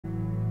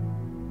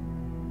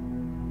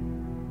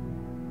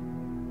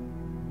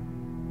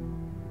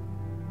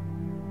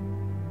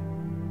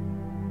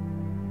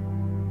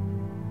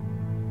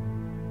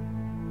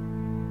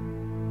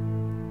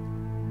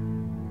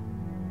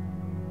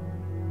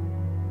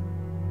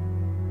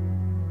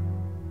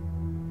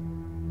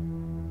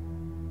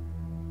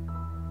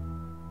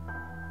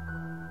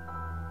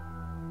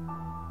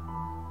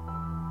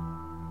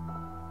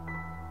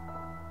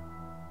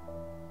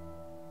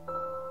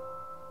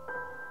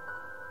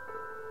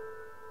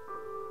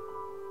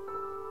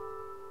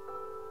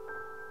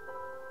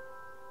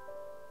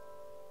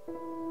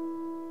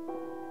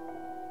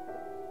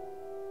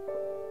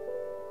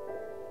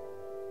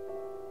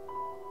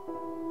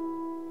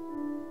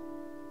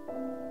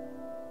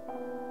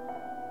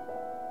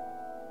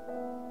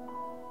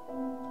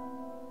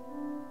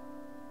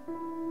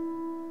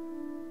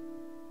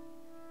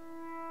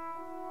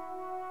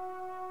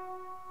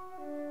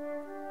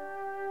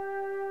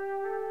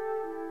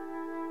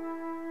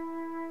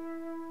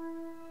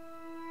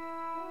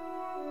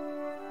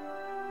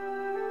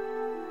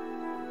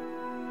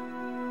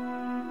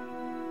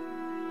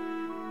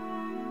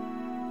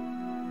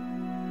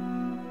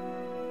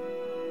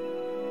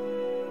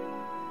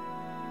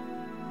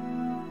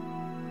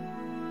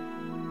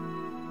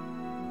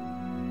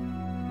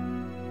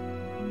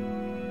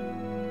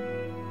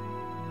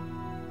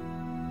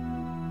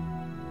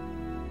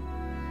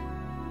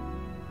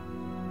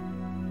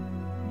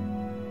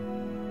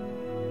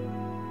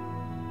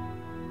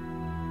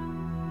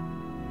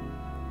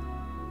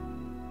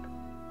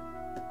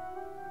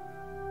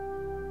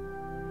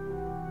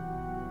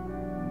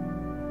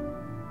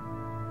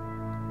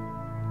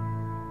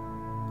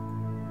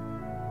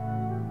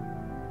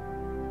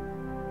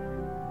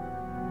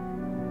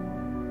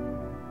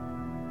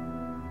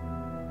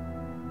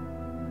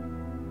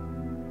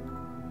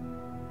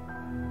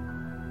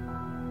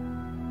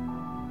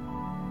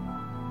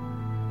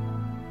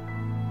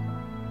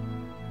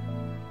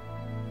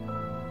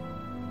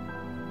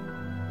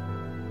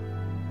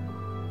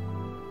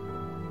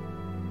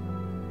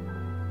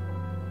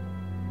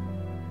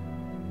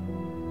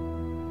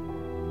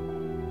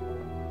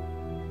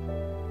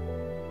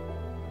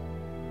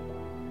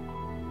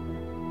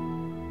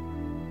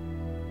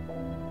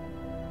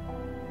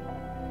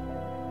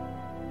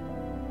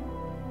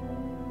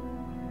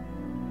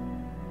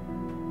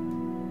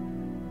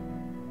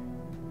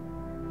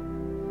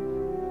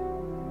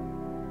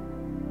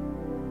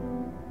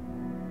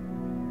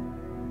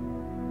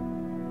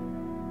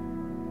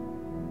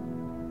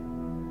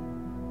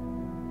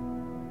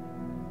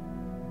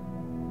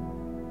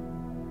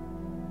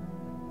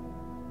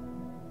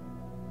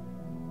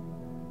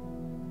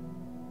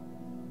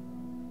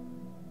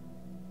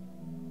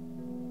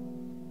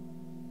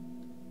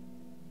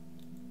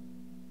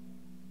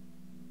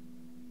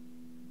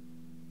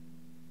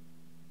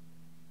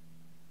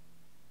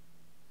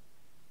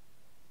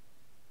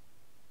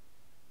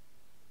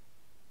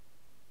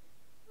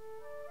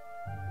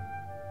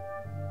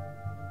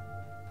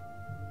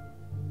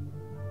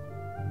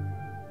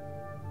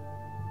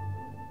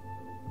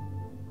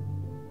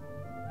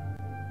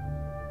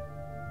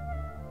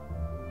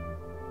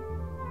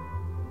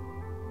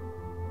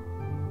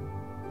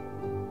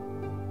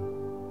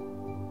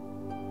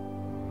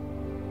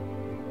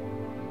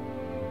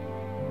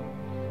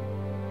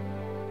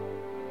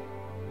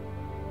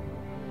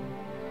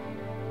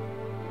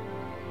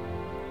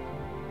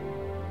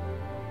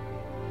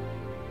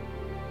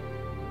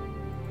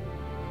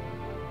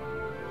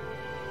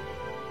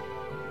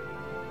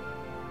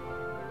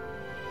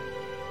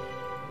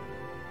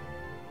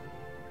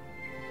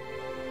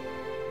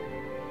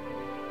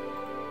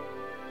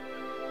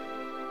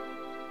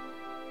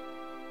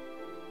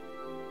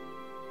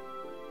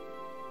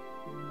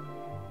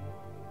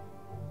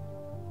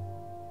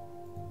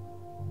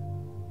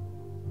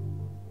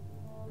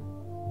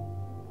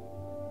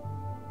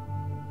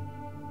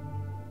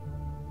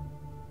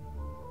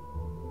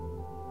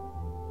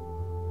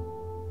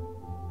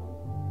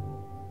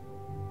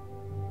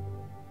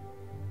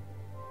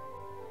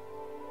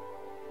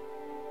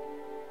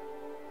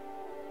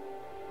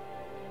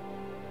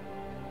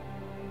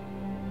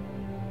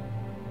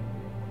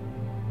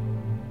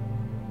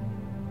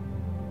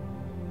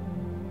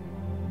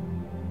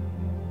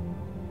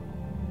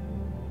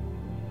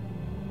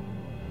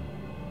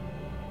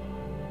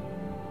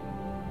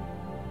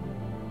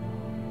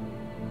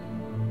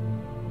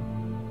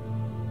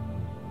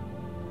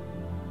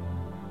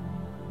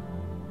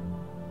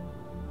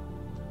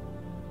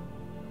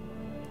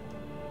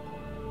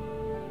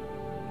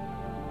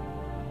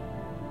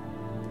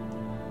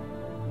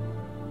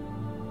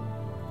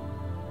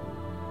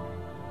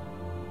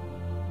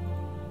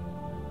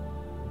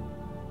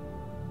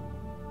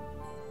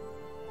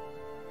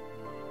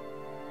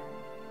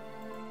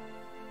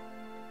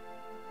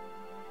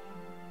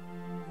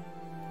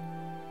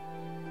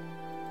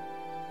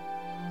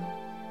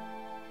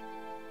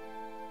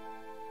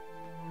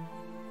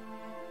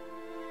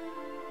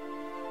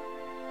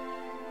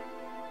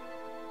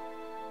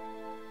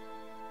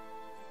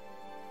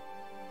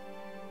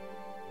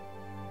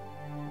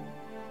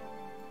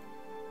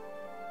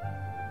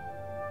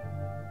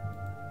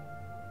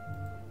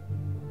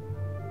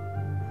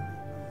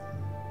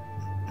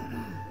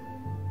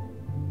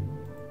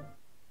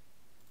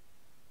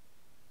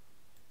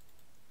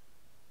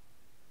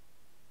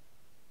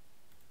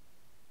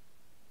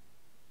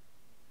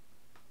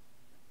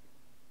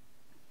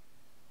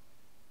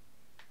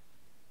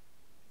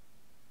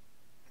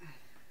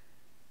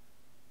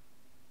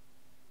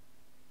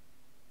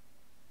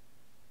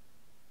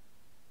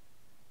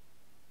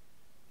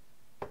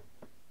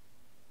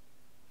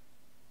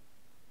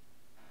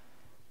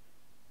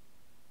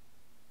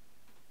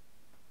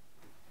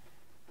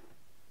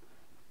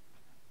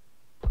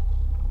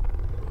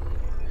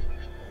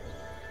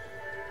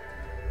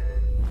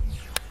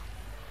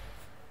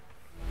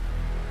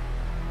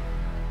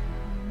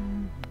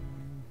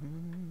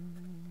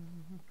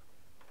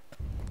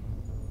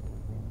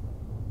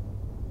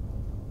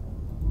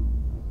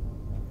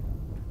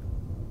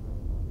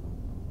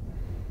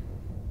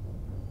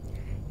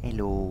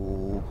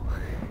Hello.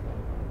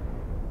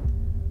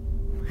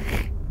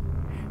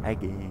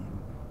 Again.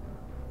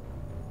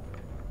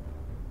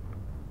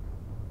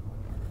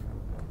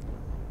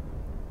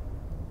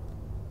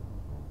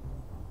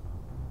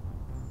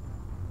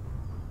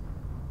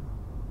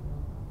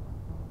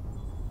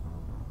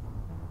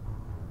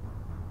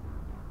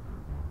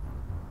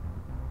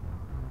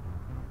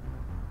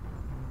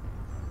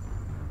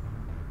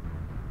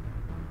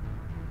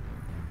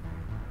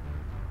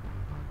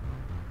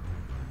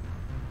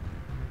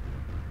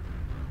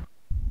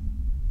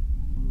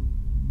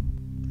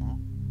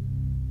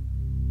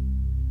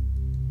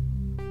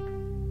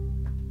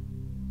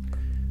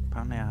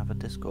 Apparently I have a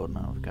Discord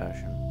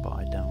notification, but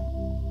I don't.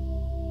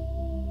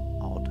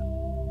 Odd.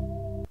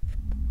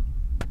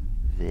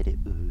 Very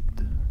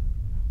odd.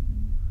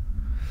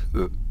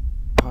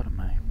 Pardon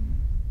me.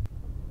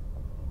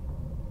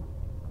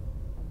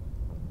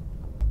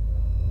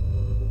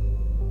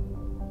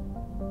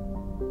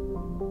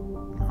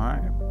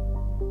 Alright.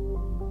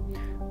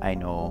 I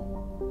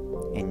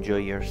know. Enjoy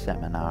your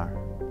seminar.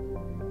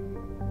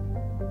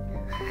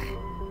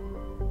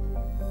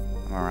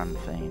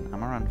 Amaranthine.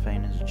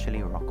 Amaranthine is a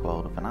chilly rock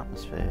world with an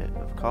atmosphere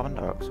of carbon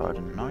dioxide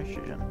and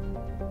nitrogen.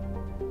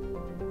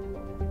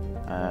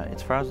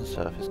 Its frozen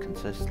surface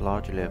consists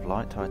largely of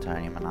light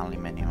titanium and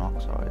aluminium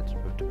oxides,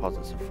 with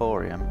deposits of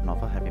thorium and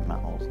other heavy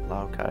metals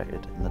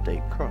located in the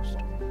deep crust.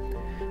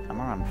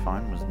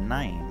 Amaranthine was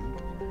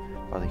named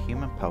by the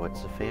human poet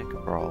Sophia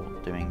Cabral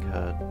during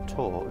her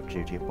tour of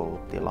duty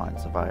aboard the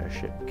Alliance Surveyor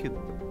ship Coupe.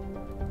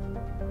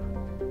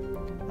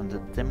 Under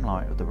the dim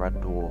light of the red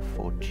dwarf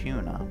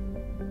Fortuna.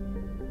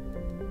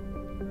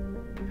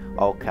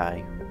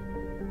 Okay,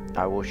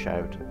 I will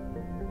shout.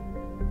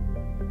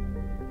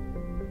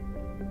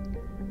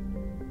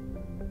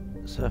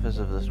 The surface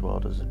of this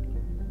world is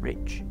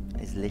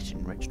lit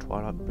in rich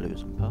twilight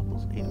blues and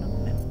purples, even at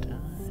midday.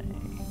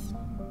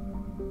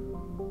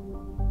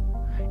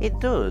 It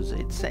does.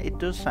 It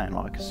does sound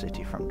like a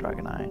city from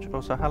Dragon Age.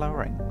 Also, hello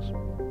Rings.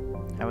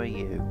 How are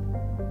you?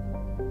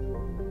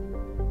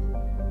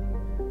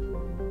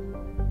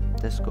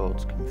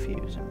 Discord's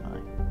confusing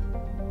me.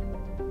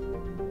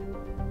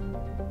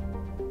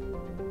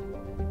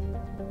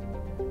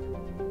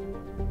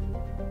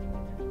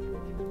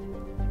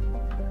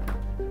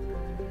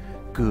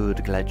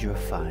 Good, glad you're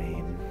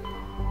fine.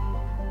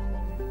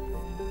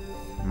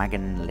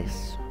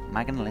 Manganellis.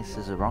 Manganellis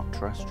is a rock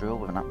terrestrial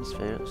with an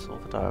atmosphere of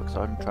sulfur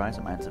dioxide and trace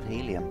amounts of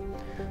helium.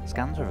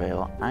 Scans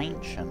reveal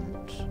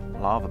ancient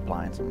lava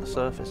plains on the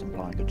surface,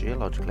 implying a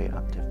geologically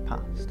active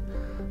past.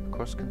 The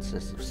crust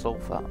consists of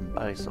sulfur and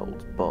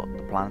basalt, but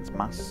the planet's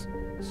mass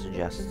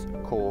suggests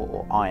core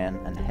or iron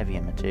and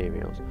heavier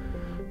materials.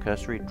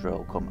 Cursory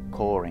drill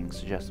coring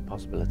suggests the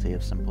possibility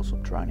of simple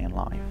subterranean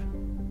life.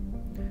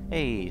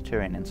 Hey,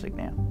 Turian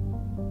insignia.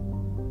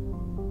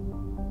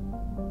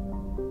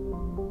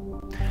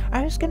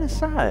 I was gonna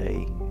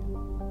say...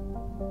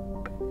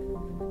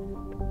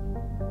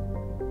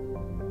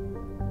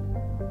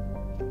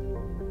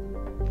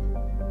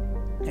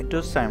 It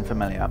does sound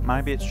familiar.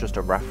 Maybe it's just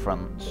a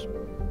reference.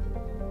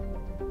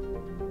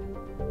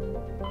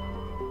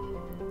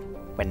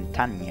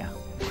 Wentania.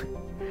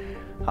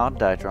 Hard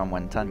data on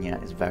Wentania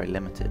is very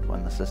limited.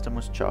 When the system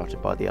was charted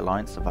by the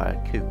Alliance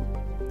Surveyor Coupe,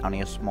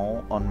 only a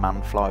small,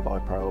 unmanned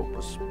flyby probe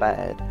was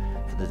spared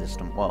for the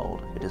distant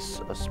world. It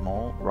is a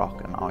small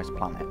rock and ice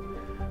planet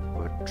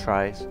with a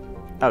trace...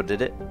 Oh,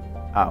 did it?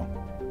 Oh.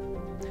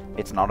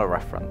 It's not a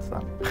reference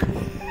then.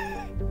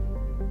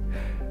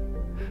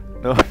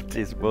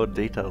 North's more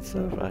detailed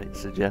survey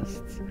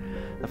suggests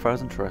the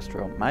frozen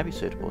terrestrial may be a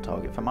suitable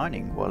target for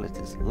mining, while it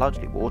is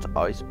largely water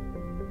ice.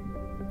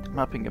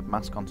 Mapping of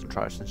mass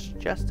concentration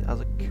suggests it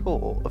has a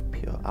core of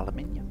pure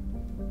aluminium.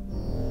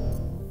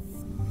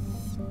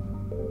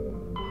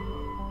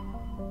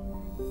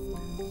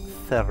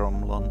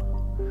 Therumlun.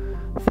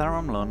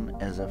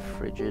 Therumlun is a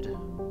frigid...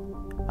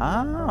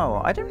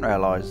 Oh, I didn't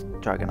realise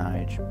Dragon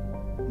Age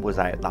was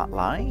out that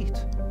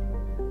late.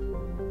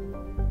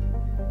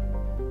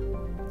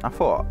 I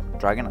thought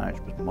Dragon Age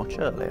was much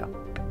earlier.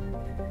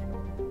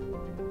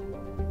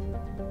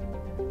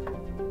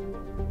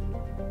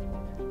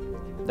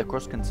 The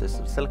crust consists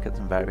of silicates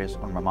and various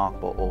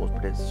unremarkable ores,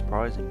 but it's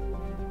surprisingly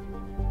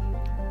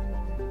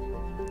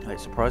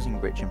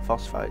rich in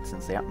phosphates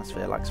since the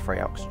atmosphere lacks free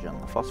oxygen.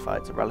 The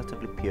phosphates are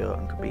relatively pure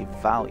and could be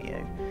of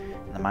value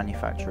in the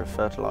manufacture of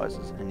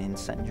fertilizers and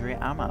incendiary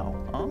ammo.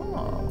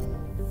 Oh.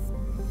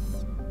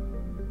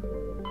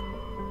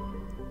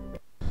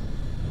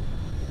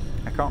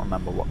 I can't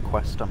remember what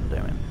quest I'm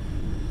doing.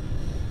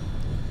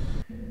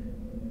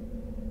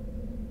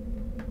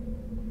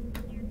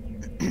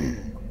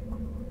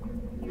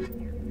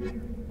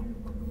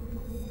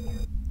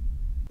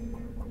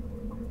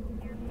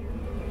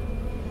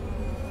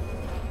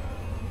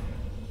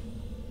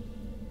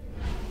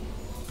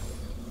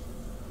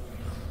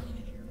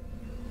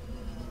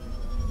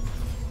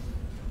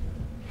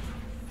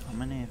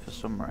 I'm in here for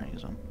some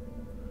reason.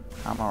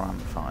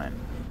 Amaranthine.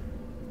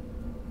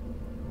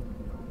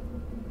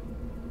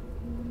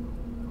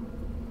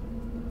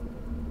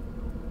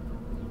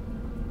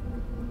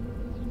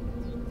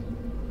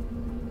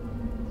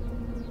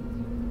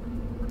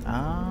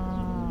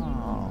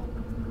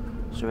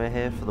 So we're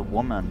here for the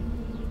woman.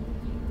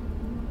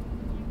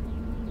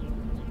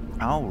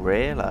 Oh,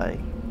 really?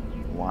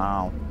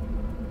 Wow.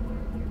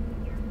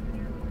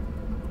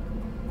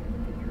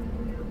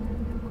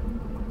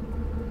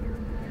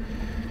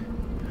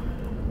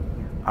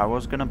 I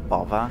was gonna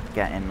bother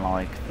getting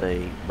like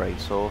the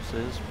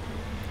resources,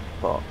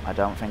 but I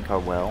don't think I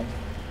will.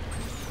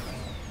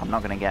 I'm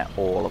not gonna get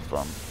all of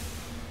them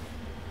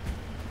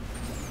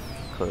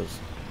because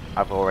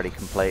I've already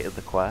completed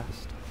the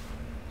quest,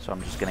 so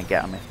I'm just gonna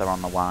get them if they're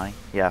on the way.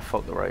 Yeah,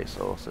 fuck the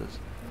resources.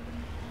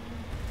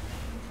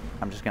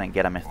 I'm just gonna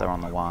get them if they're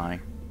on the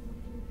way.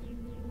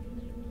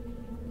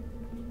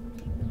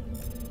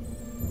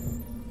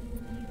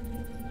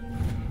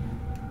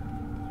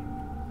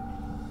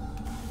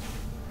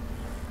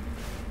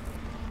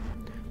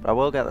 But I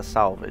will get the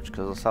salvage,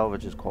 because the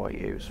salvage is quite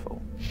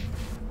useful.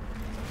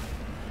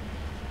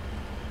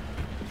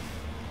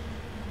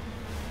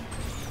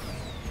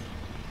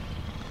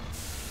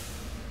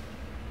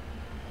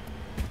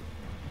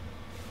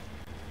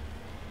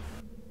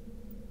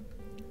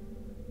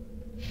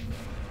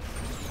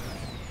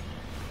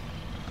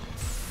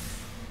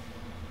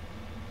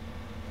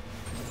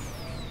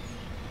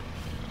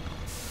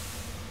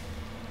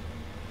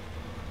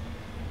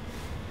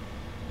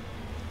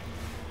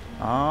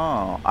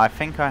 Oh, I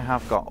think I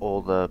have got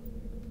all the...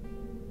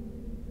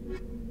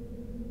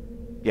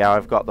 Yeah,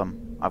 I've got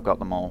them. I've got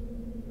them all.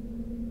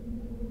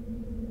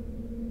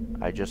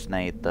 I just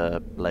need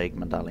the League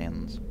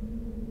medallions.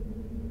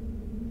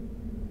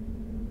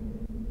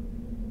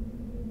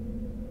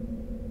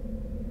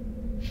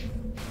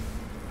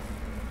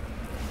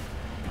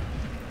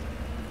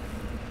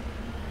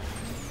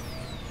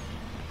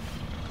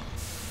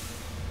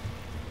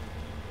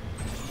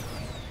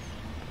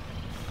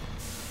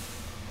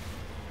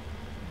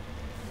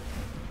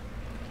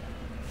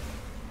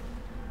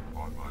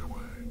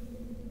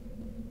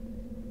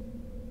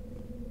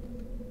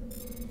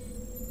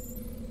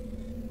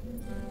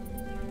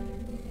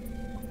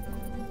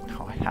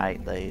 I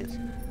hate these.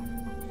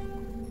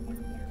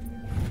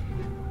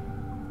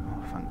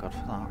 Oh, thank God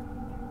for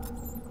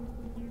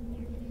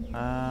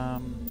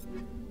that.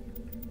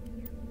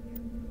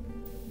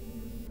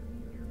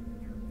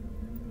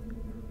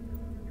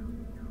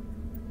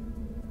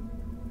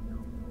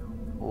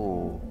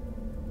 Ooh.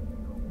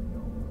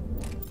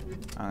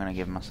 I'm gonna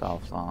give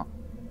myself that.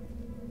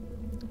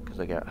 Because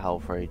I get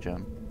health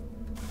regen.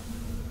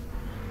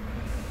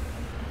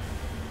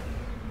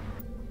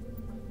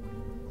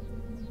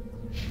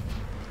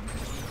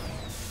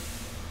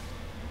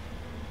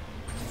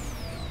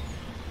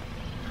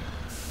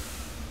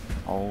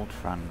 Old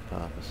friend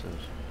purposes.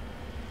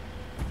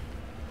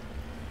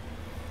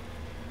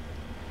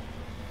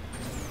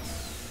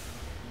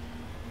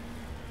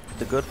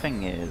 The good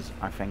thing is,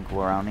 I think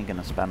we're only going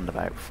to spend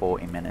about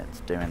 40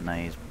 minutes doing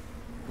these,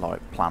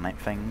 like, planet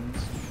things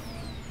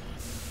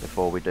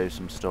before we do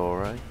some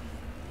story.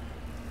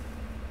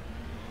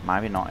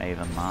 Maybe not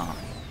even that.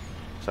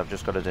 So I've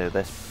just got to do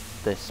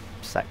this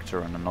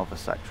sector and another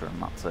sector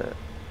and that's it.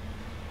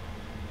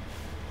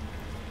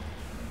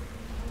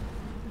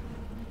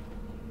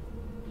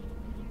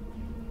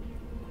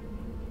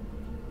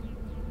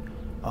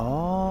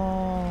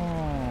 Oh,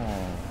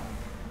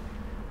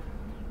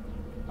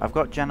 I've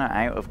got Jenna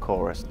out of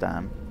chorus,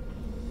 Dan.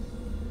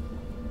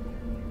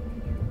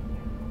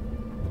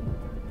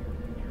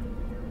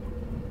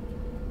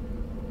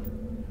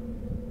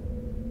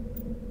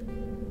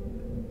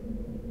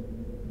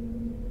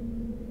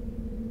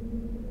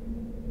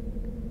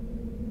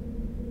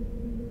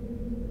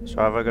 So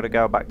have I got to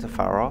go back to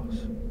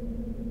Pharos?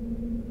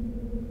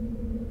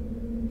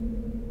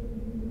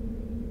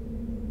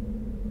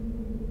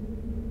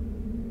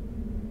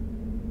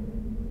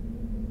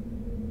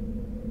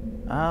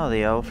 Oh,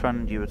 the old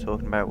friend you were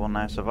talking about will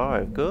now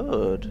survive.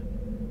 Good.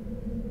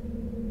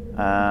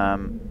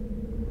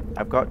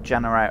 I've got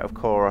Jenna out of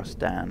Chorus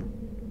down.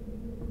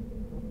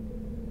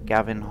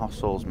 Gavin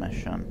Hossel's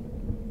mission.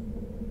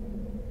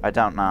 I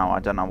don't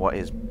know what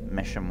his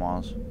mission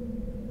was.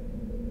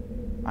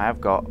 I have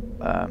got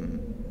a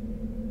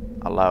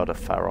load of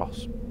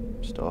Pharos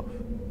stuff.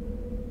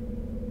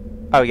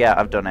 Oh yeah,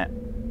 I've done it.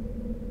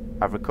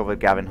 I've recovered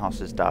Gavin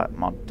Hoss's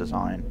mod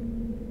design.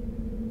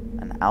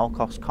 An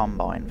Alcos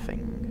Combine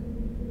thing.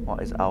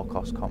 What is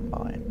Alcos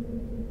Combine?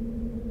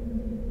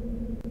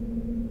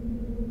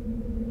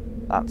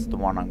 That's the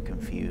one I'm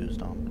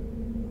confused on.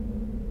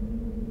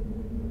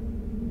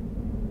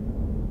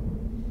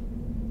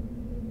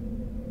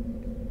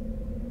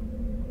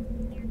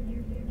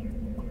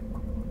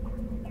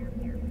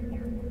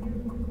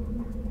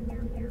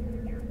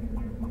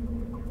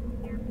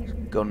 It's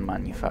gun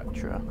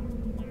manufacturer.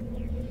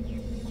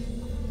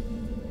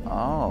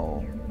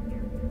 Oh.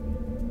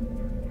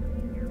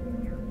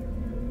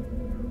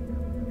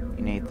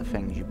 You need the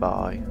things you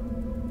buy.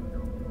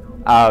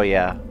 Oh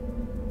yeah.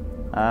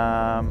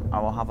 I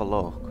will have a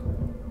look.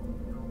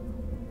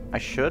 I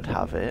should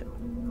have it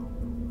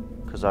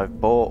because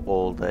I've bought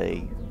all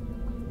the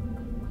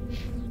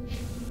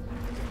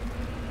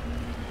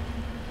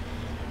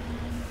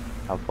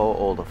I've bought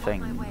all the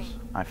things,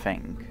 I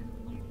think.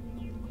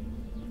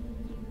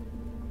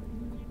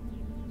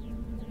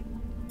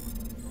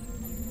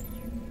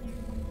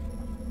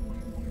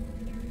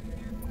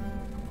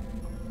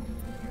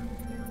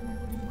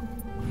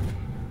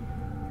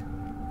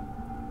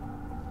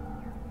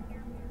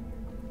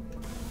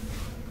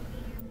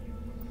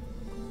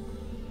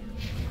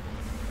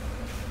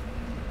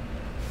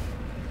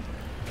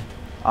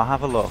 I'll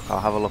have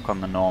a look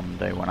on the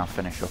Normandy when I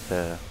finish up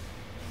here.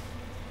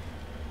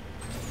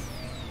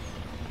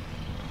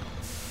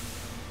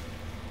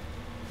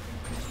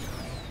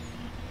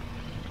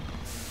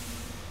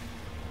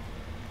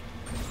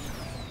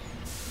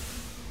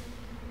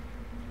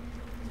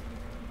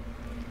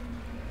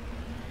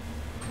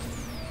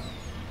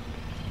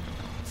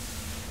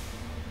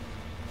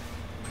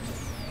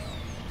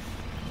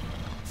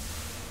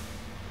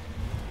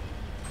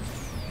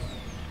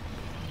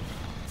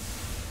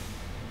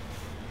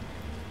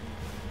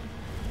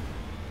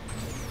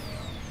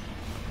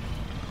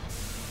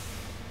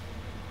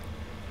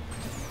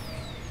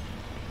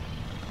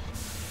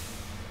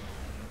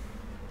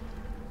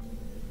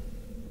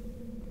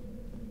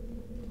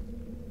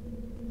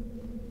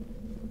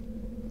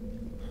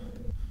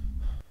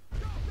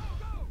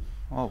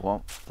 Oh,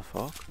 what the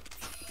fuck?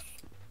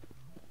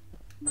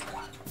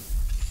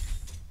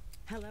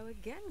 Hello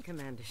again,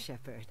 Commander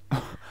Shepard.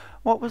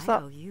 What was I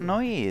that owe you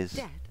noise? a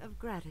debt of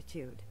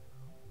gratitude.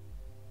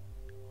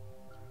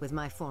 With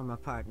my former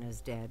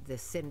partners dead,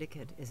 this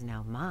syndicate is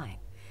now mine.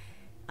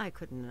 I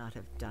could not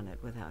have done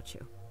it without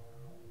you.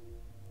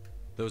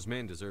 Those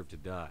men deserve to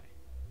die.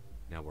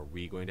 Now are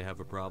we going to have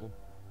a problem?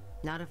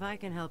 Not if I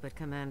can help it,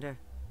 Commander.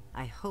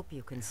 I hope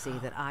you can see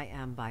that I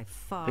am by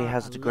far He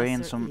has a degree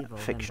in some evil than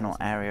fictional those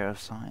men. area of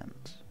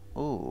science.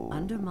 Ooh.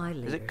 Under my Is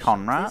leadership, it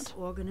Conrad? this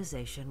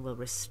organization will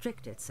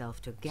restrict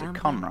itself to it gambling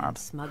Conrad? and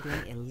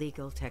smuggling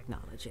illegal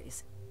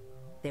technologies.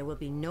 There will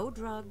be no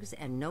drugs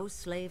and no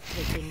slave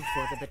taking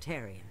for the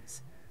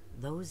Batarians.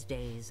 Those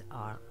days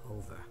are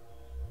over.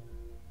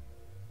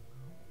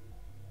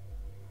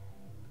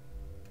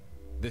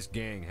 This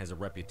gang has a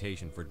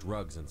reputation for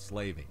drugs and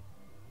slaving.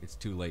 It's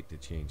too late to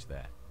change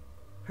that.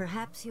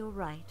 Perhaps you're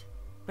right.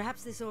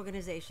 Perhaps this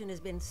organization has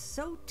been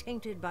so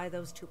tainted by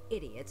those two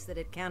idiots that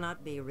it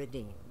cannot be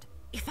redeemed.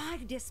 If I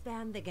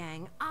disband the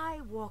gang,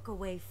 I walk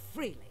away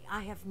freely.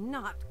 I have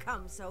not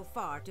come so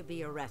far to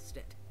be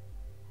arrested.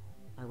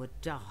 I would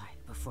die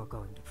before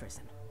going to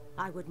prison.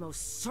 I would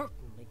most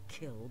certainly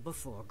kill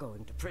before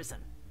going to prison.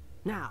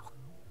 Now,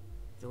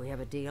 do we have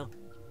a deal?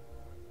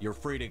 You're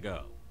free to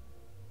go.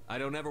 I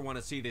don't ever want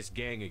to see this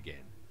gang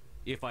again.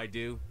 If I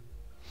do...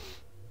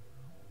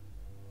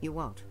 You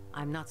won't.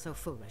 I'm not so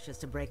foolish as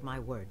to break my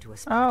word to a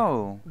spider.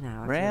 Oh,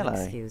 now, if really?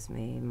 you'll excuse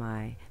me,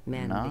 my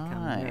men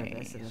become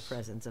nervous in the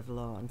presence of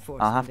law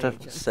enforcement I'll have to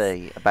agents.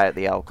 see about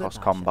the Alcos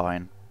Goodbye,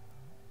 Combine.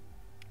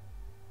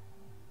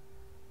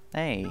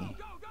 Hey.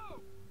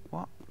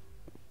 What?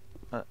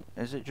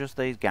 Is it just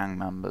these gang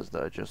members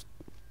that are just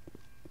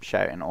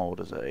shouting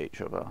orders at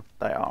each other?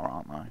 They are,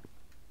 aren't they?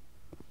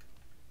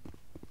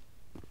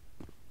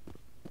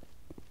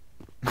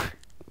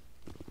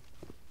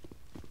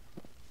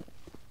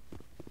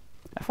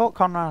 I thought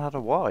Conrad had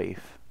a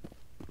wife.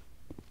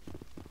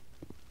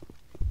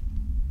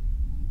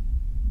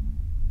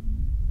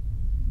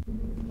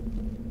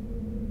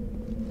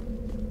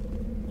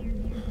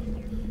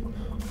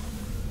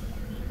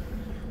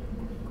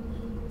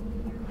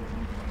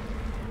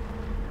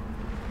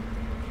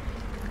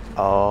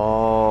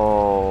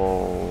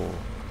 Oh.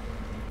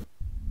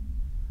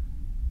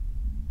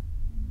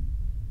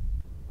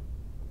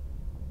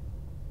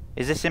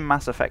 Is this in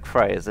Mass Effect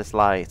 3? Is this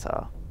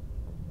later?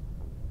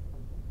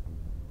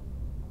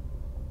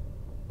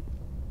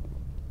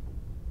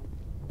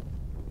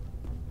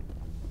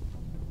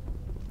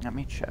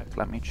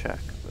 Let me check.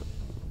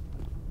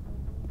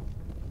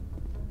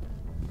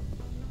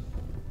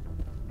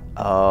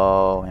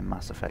 Oh, in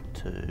Mass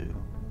Effect 2.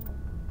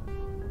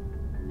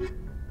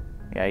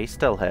 Yeah, he's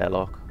still here,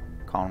 look.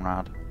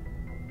 Conrad.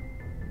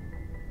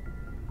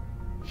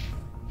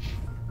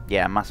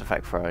 Yeah, Mass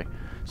Effect 3.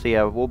 So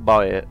yeah, we'll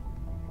buy it.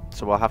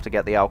 So we'll have to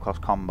get the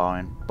Alcos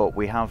Combine. But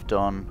we have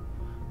done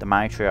the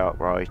Matriarch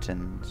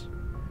writings.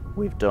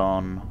 We've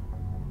done...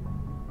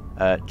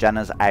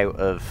 Jenna's out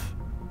of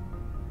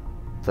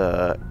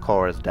the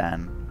Cora's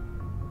Den,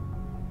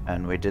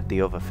 and we did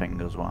the other thing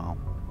as well,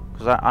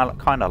 because I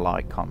kind of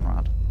like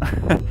Conrad,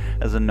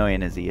 as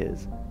annoying as he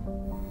is.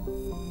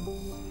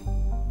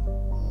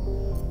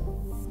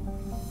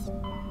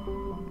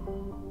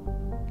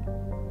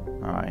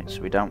 Alright,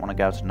 so we don't want to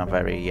go to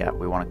Noveria yet,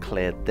 we want to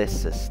clear this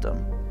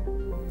system,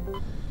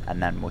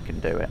 and then we can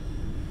do it.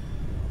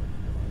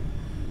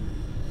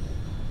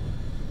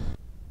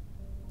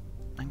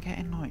 I'm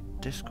getting like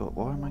Discord,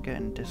 why am I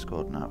getting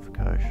Discord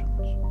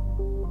notifications?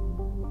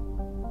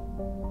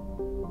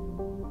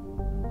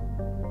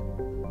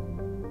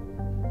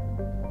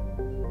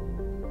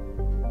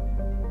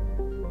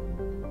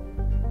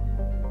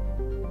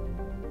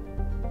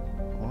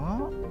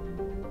 What?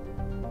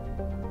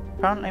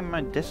 Apparently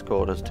my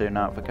Discord has 2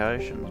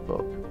 notifications,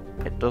 but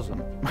it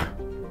doesn't.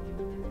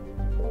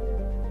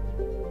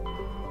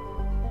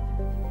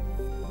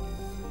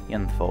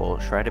 Yunthal,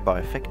 shrouded by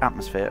a thick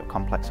atmosphere of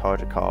complex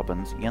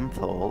hydrocarbons,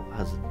 Yunthal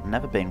has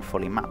never been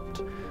fully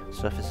mapped.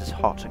 Surface is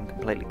hot and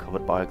completely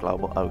covered by a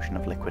global ocean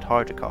of liquid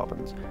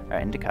hydrocarbons, are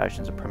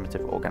indications of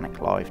primitive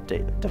organic life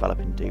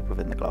developing deep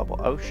within the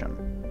global ocean.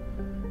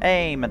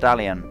 Hey,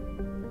 medallion!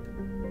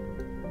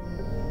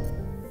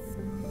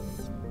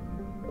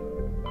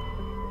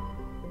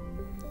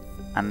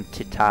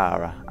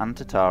 Antitara.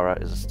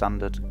 Antitara is a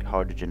standard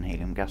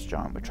hydrogen-helium gas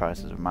giant with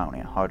traces of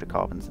ammonia.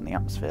 Hydrocarbons in the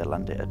atmosphere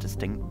lend it a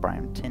distinct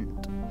brown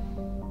tint.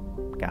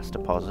 Gas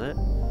deposit.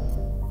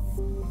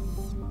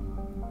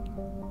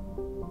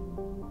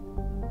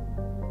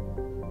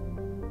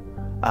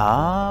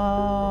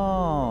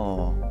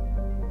 Oh!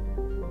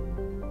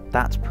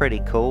 That's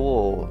pretty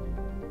cool.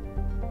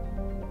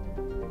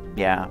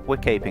 Yeah, we're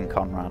keeping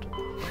Conrad.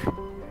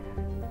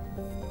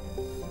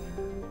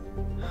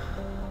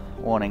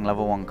 Warning,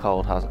 level 1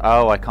 cold has...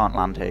 Oh, I can't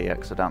land here yet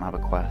because I don't have a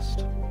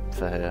quest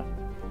for here.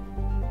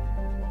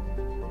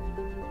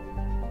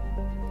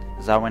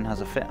 Zawin has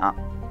a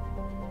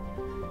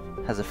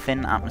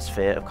thin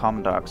atmosphere of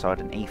carbon dioxide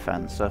and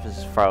ethane. The surface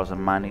is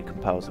frozen, mainly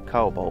composed of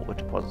cobalt with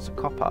deposits of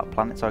copper.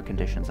 Planetary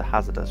conditions are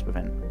hazardous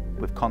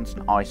with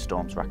constant ice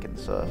storms wrecking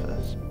the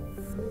surface.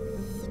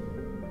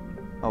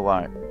 Oh,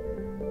 right.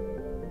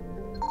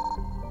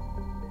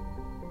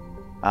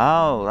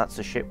 Oh, that's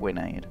the ship we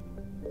need.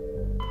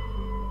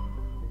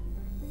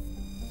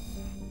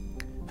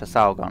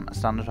 Fasalgon, a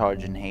standard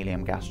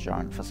hydrogen-helium gas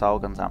giant.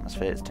 Fasalgon's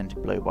atmosphere is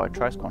tinted blue by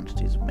trace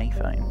quantities of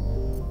methane.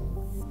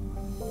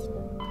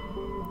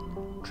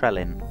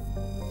 Trellin.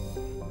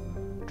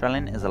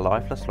 Trellin is a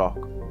lifeless rock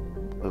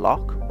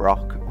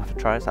with a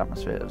trace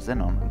atmosphere of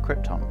xenon and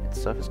krypton.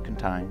 Its surface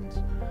contains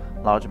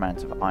large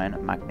amounts of iron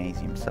and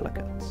magnesium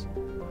silicates.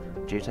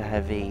 Due to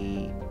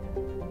heavily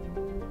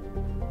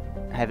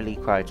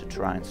cratered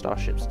terrain,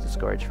 starships are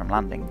discouraged from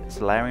landing. The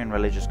Solarian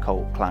religious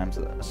cult claims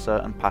that a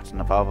certain pattern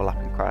of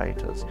overlapping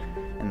craters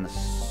in the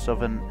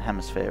southern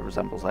hemisphere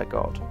resembles their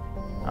god.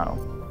 Oh,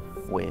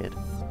 weird.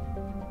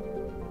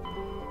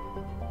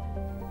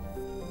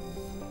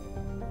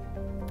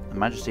 The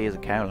Majesty is a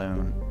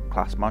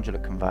Kowloon-class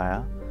modular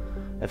conveyor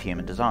of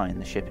human design.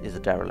 The ship is a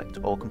derelict.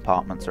 All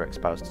compartments are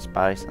exposed to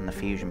space and the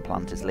fusion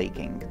plant is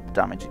leaking. The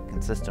damage is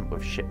consistent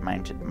with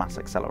ship-mounted mass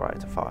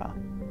accelerator fire.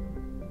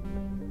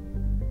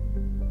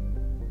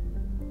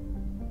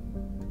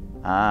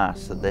 Ah,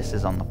 so this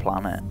is on the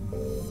planet.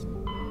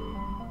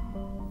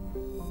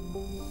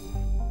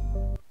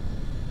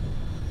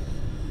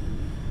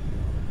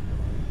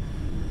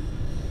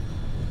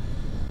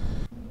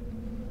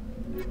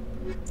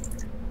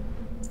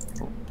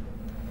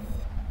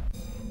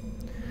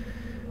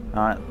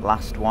 Alright,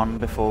 last one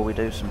before we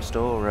do some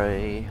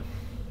story.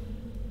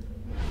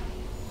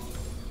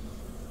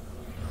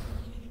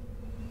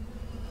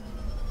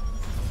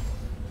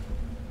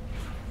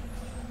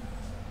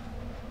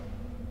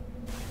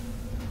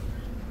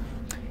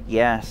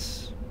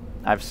 Yes,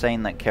 I've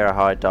seen that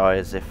Kirahide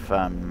dies if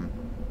in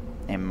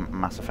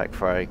Mass Effect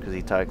 3 because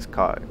he takes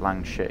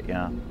Lang's shit,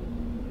 yeah.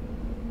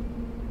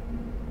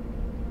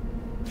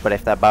 But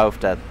if they're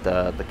both dead,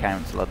 the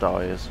Councillor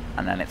dies,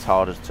 and then it's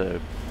harder to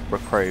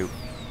recruit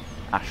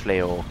Ashley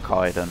or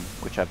Kaiden,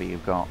 whichever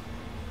you've got.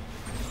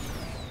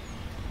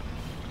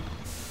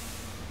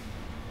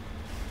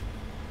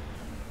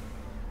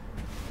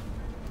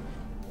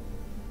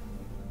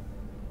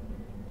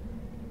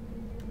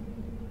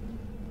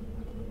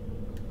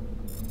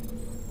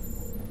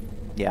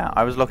 Yeah,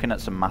 I was looking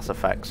at some Mass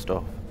Effect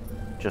stuff,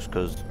 just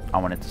because I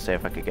wanted to see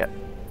if I could get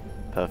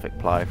perfect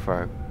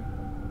playthrough.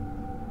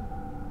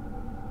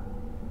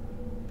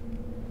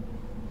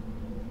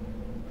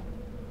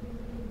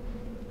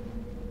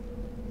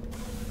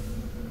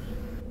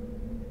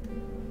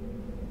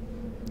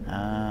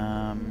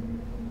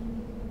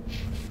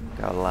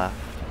 Go left.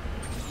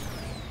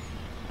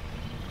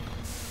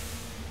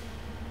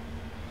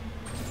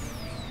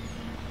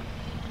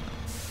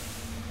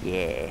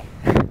 Yeah.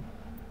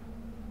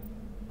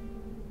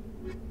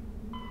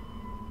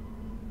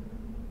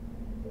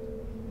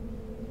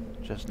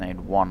 Just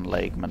need one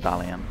leg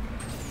medallion.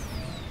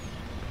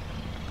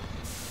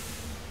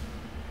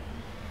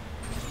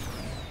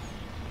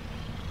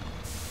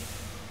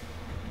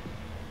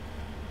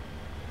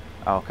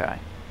 Okay.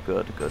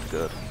 Good, good,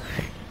 good.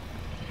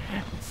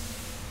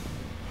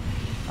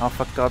 Oh,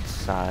 for God's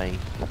sake.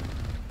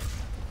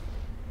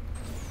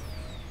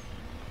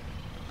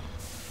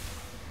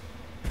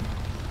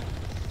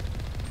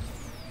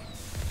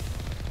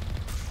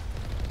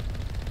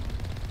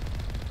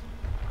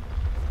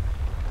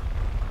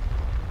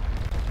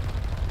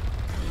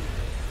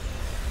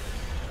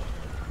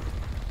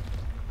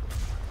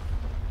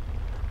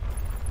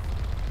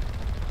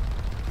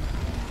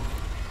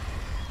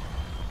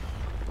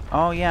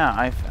 Oh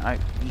yeah,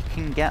 you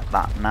can get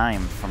that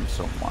name from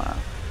somewhere.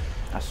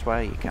 I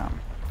swear you can.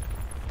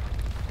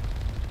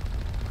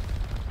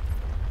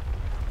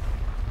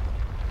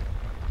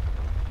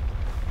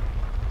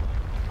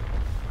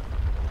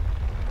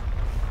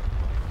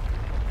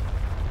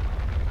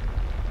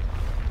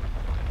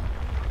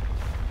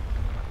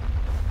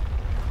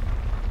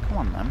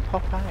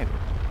 pop out?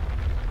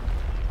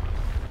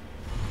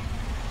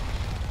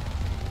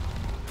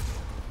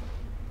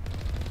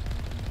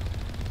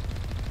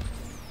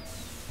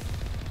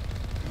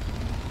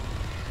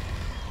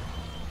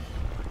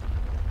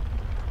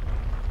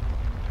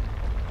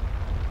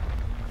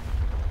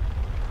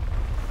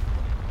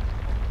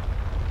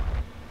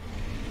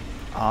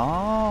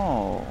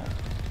 Oh.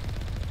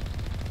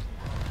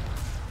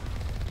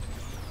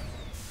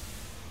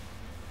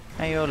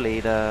 Hey, your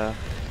leader.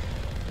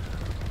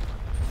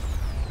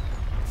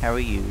 How are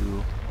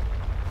you?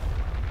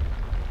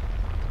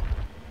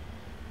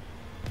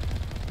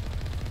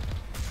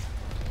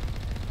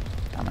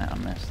 Damn it, I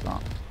missed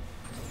that.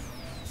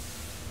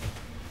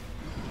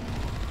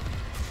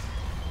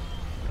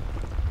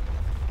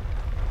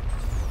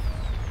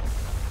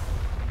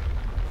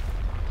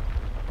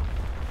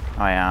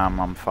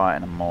 I'm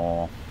fighting them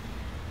more.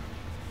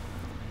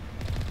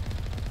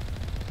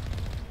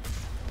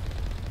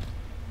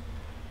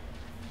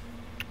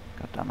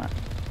 God damn it.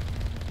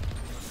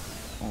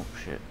 Oh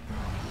shit.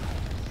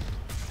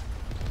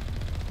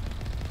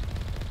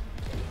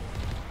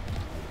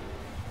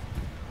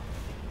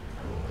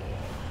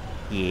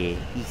 Yeah,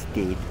 he's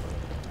dead.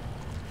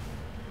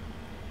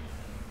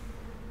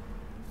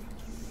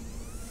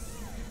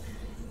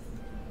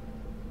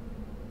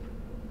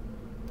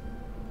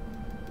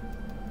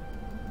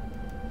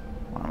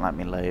 Won't let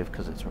me leave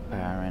because it's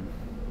repairing.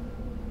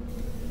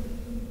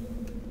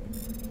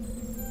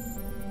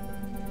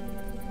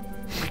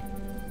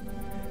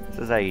 This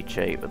is how you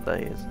cheat with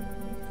these.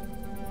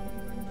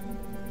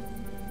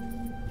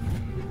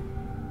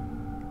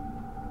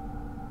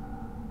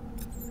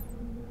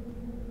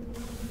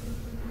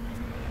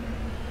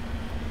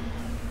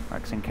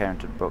 Rex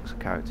encountered Brooks, a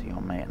character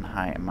you'll meet and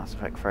hate in Mass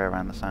Effect 3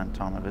 around the same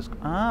time of his...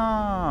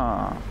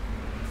 Ah!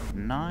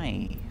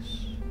 Nice.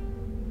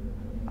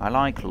 I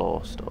like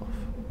lore stuff.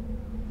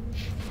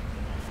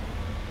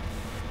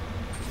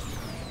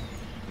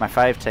 My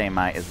fave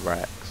teammate is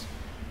Rex.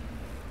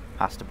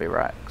 Has to be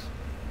Rex.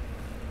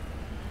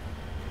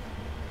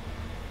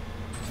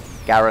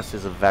 Garrus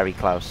is a very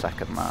close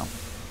second though.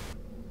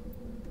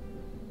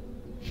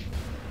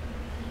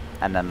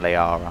 And then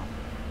Liara.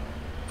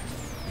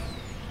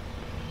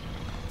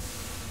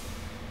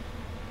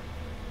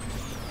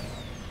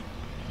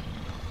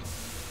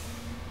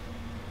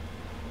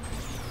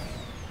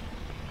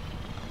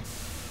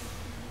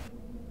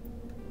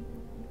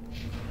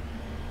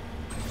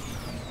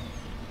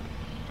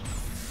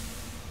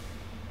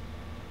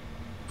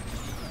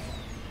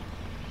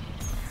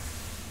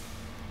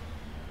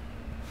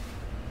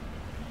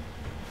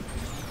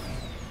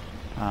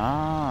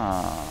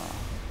 Ah.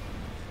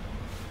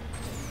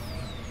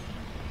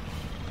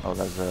 Oh,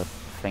 there's a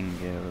thing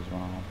here as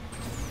well.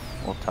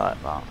 We'll type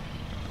that.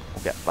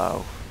 We'll get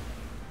both.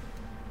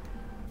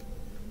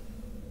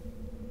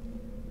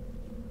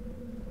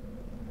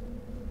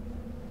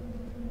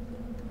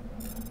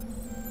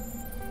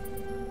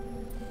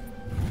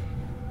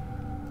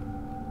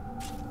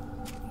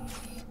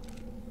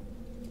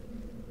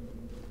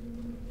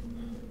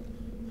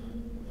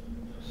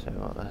 See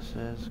what this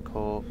is.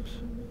 Corpse.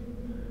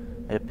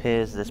 It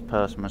appears this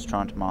person was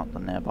trying to mark the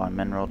nearby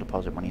mineral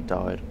deposit when he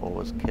died or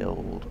was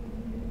killed.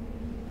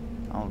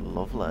 Oh,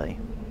 lovely.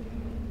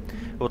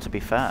 Well, to be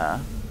fair...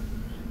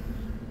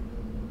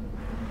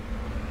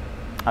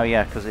 Oh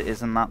yeah, because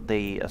isn't that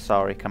the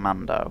Asari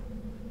Commando?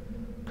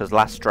 Because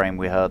last stream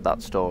we heard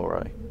that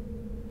story.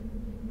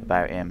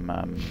 About him,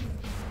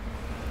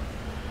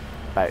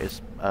 about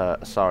his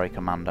Asari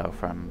Commando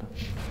friend.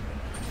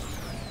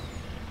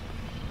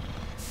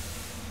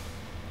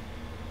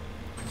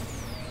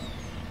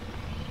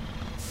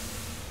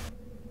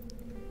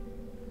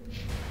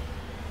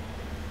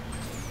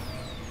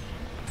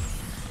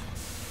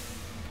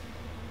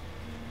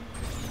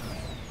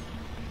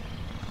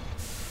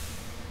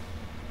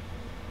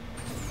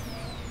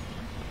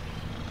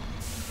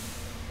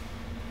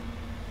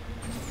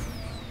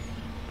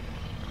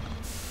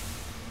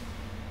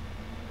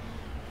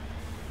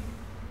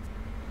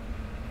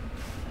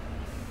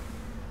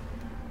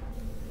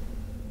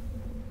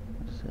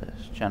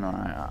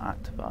 Generator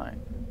activate.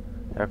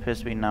 There appears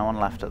to be no one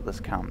left at this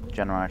camp. The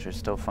generator is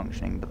still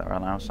functioning, but there are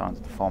no signs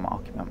of the former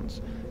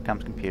occupants. The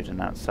camp's computer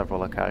notes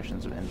several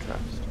locations of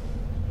interest.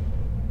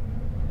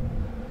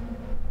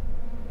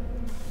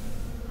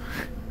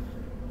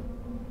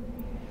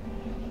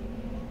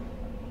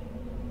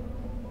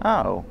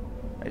 Oh,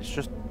 it's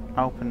just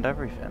opened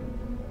everything.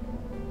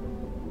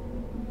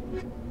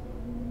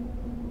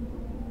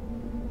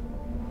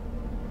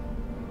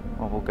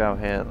 Well, we'll go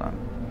here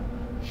then.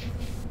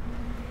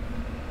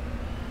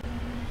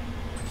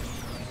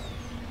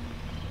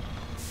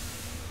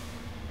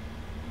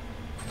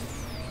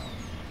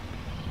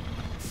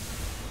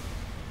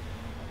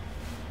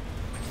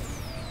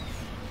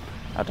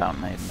 I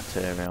don't need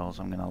materials,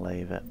 I'm gonna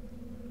leave it.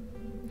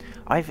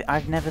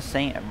 I've never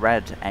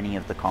read any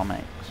of the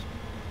comics.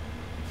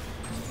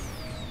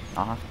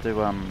 I'll have to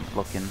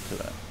look into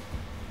it.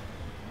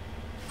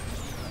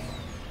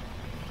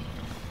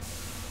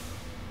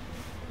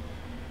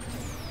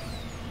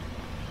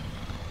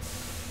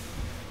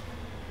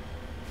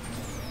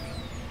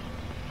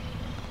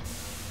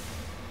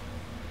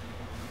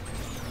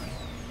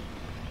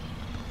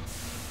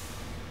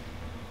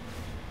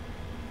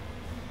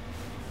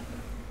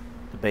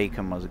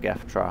 beacon was a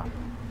gaff trap.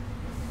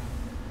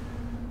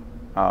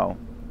 Oh.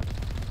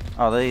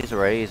 Oh, these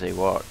are easy,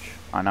 watch.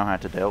 I know how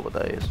to deal with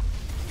these.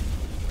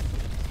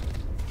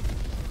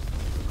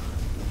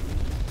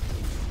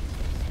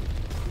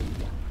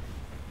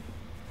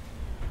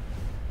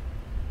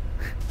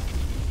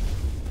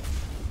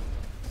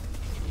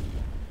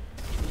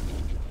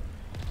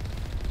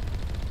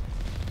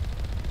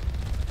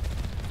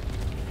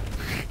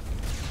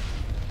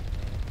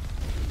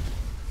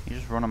 You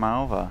just run them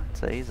over,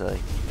 it's easy.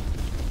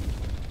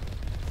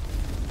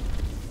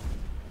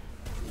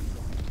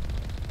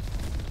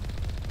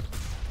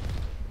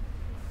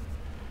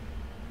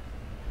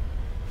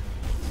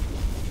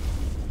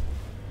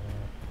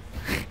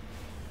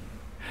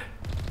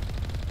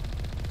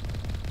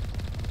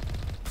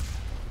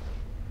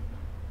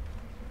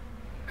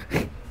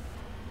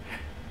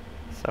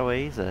 So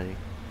easy.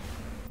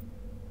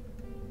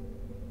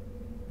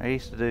 I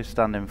used to do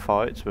standing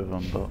fights with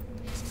them, but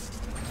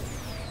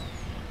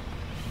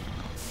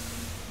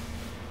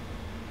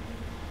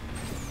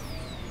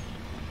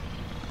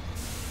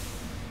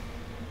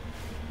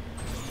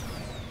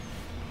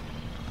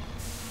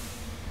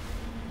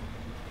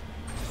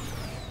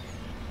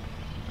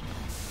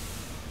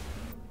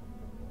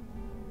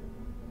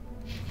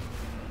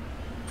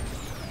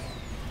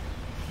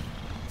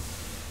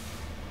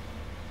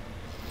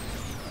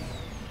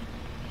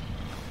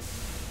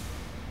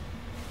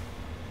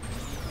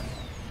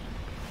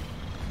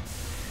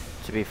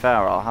to be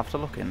fair, I'll have to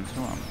look into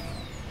them.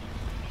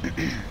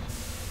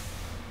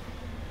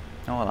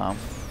 Oh, hello.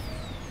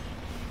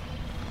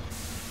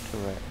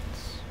 Turrets.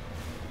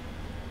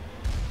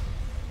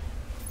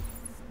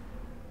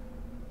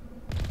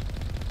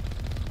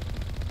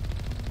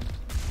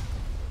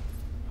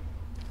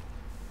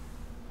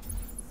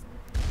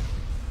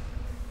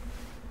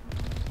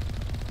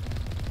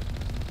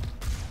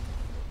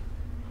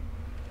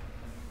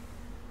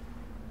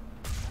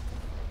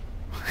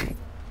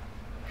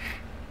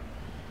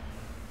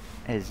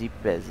 Easy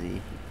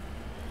busy.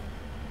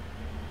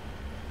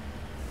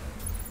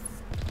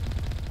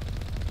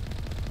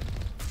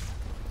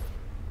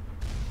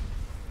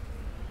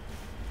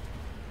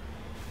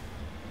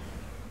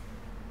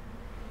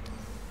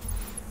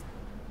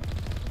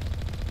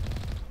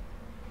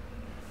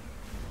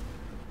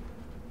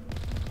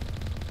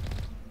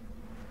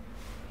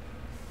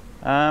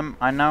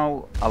 I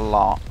know a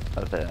lot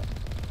of it,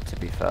 to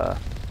be fair,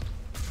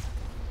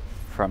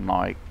 from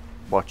like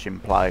watching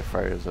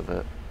playthroughs of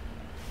it.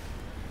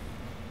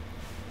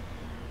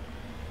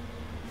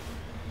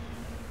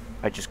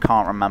 I just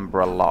can't remember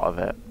a lot of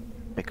it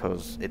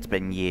because it's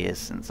been years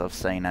since I've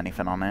seen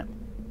anything on it.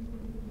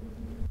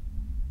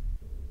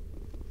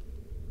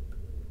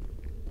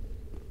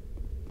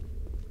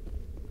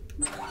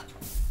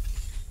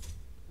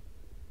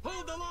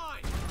 Hold the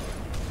line.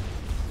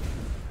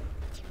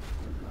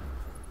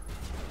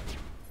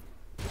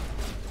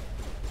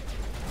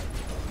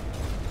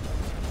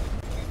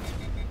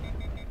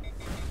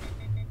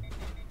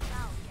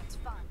 Now gets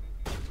fun.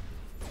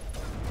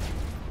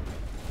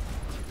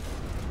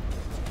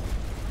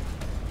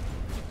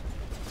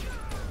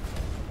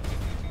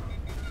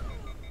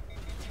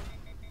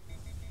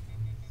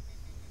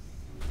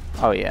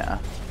 Oh yeah.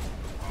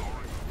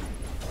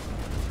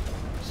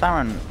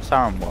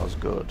 Saren was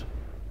good.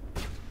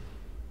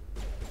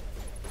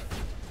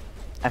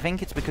 I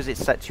think it's because it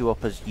sets you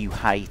up as you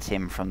hate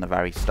him from the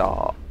very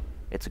start.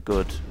 It's a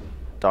good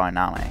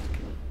dynamic.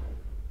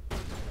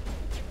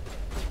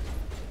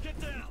 Get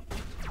down.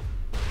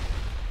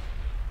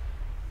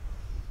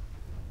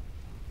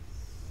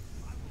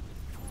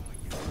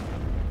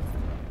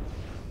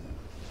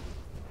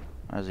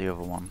 There's the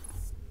other one.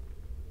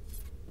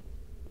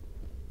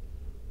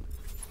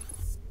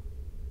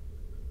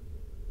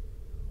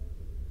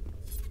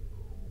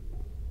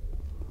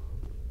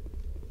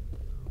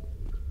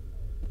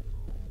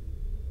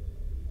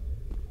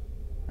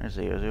 Is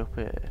he up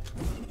here?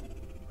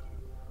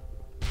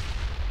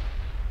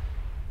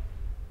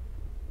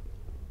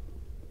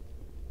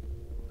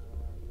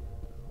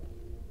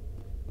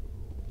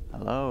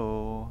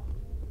 Hello?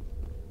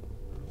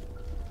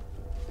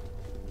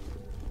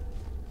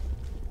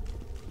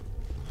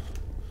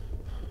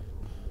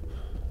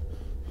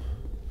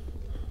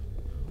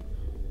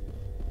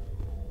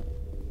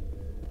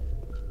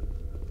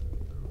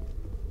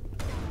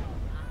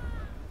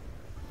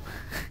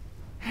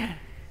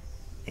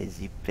 Is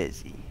he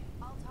busy?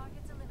 All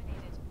targets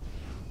eliminated.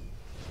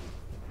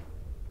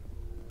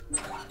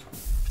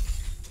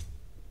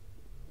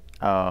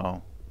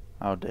 Oh.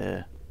 Oh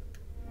dear.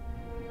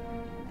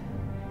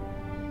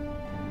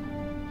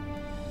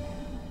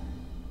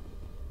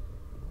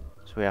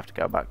 So we have to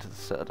go back to the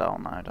Citadel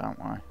now, don't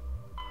we?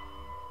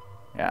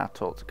 Yeah, I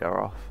told to go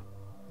off.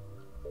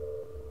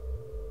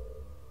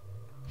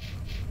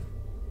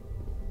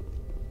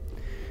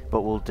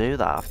 But we'll do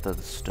that after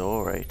the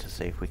story to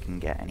see if we can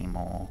get any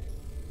more.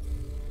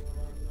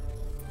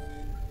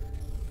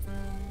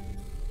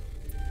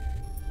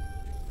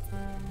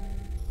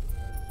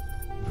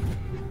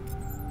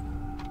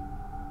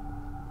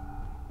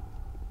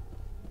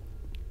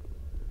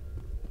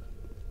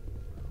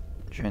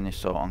 During the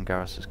assault on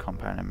Garrus's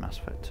compound in Mass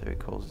Effect 2, he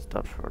calls his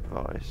dad for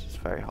advice. It's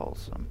very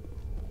wholesome.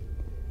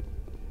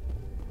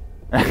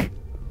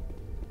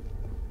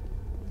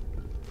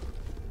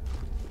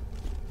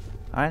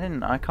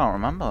 I can't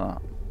remember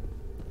that.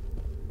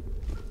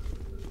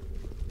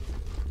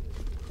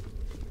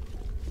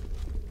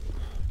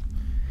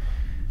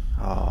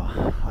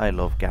 Oh, I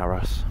love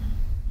Garrus.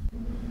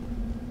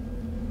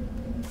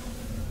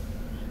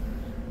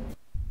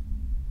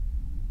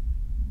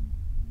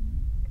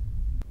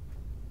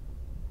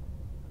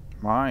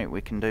 Right, we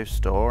can do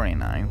Storey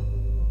now.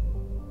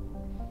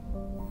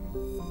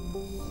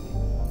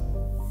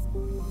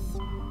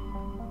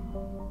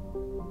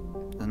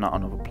 There's not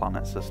another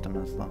planet system,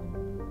 is there?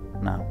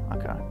 No,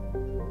 okay.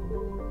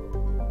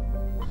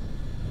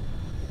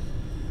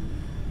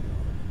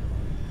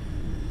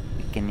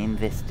 We can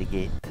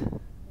investigate.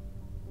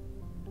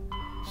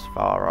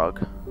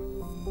 Svarog.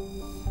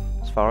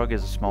 Svarog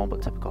is a small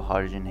but typical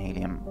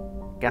hydrogen-helium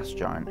gas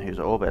giant whose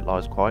orbit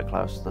lies quite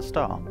close to the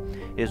star.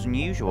 It is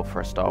unusual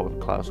for a star with a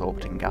close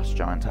orbiting gas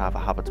giant to have a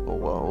habitable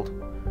world.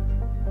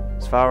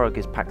 Svarog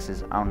is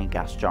Pax's only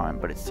gas giant,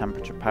 but its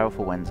temperature,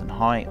 powerful winds and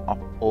high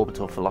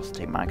orbital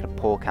velocity make it a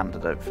poor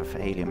candidate for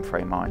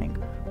helium-free mining.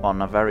 While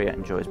Noveria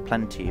enjoys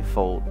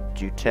plentiful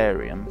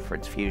deuterium for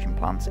its fusion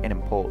plants, it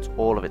imports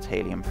all of its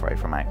helium-free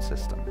from out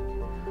system.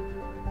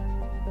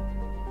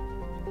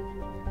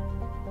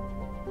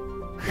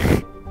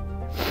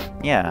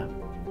 Yeah.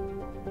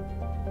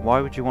 Why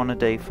would you want to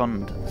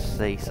defund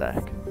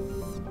CSEC?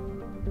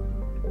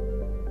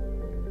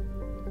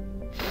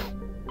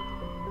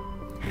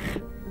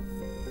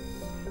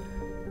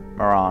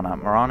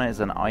 Marana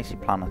is an icy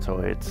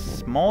planetoid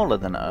smaller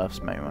than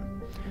Earth's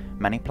moon.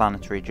 Many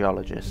planetary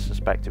geologists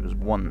suspect it was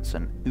once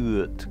an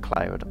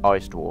Oort-cloud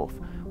ice dwarf,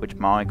 which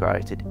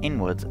migrated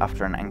inwards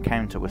after an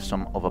encounter with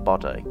some other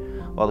body.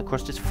 While the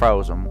crust is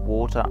frozen,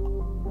 water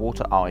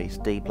ice,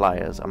 deep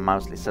layers are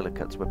mostly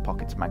silicates with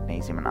pockets of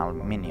magnesium and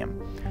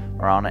aluminium.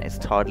 Marana is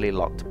tidally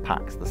locked to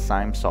Pax, the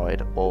same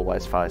side,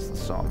 always face the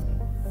sun.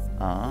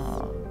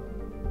 Ah,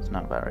 it's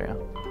no barrier.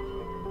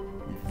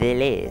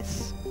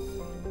 Veles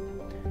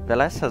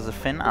has a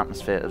thin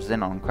atmosphere of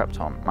xenon and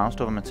krypton.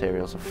 Most other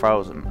materials are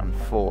frozen and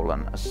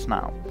fallen as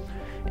snow.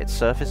 Its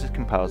surface is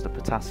composed of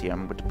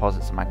potassium with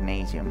deposits of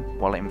magnesium.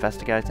 While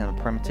investigating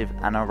the primitive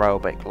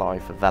anaerobic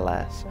life of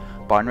Veles,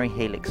 binary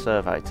helix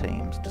survey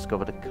teams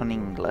discovered a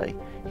cunningly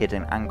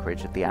hidden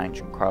anchorage of the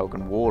ancient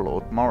Krogan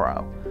warlord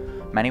Morrow.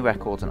 Many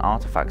records and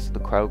artifacts of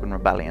the Krogan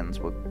rebellions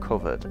were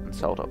covered and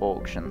sold at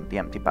auction. The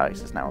empty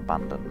base is now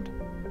abandoned.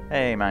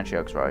 Hey,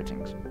 Manchiok's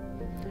writings.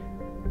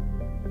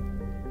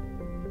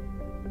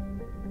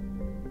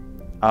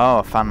 Oh,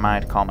 a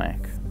fan-made comic.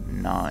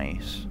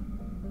 Nice.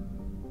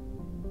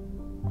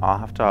 I'll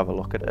have to have a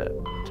look at it,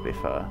 to be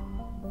fair.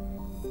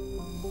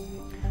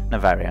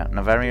 Noveria.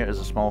 Noveria is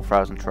a small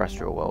frozen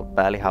terrestrial world,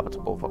 barely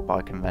habitable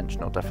by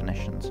conventional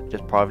definitions. It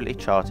is privately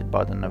charted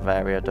by the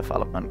Noveria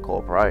Development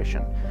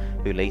Corporation,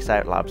 who lease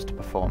out labs to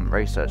perform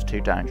research too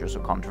dangerous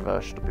or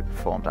controversial to be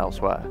performed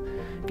elsewhere.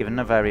 Given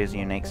Noveria's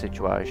unique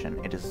situation,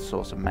 it is the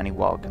source of many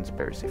wild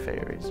conspiracy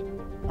theories.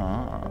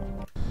 Ah.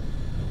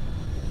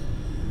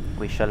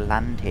 We shall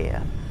land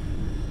here.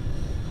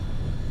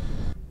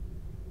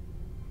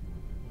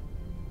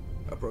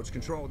 Approach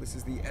control, this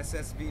is the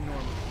SSV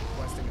Normandy,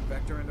 requesting a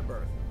vector and a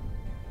berth.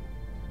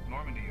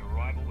 Normandy, your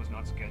arrival was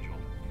not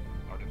scheduled.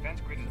 Our defense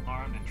grid is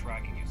armed and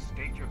tracking you.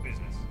 State your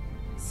business.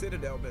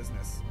 Citadel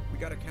business. We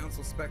got a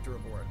Council Spectre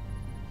aboard.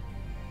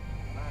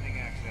 Landing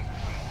access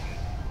granted,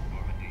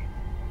 Normandy.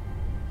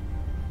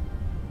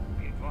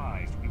 Be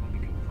advised, we will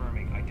be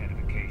confirming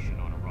identification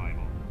on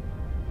arrival.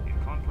 If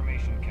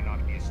confirmation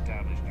cannot be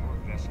established, your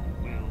vessel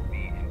will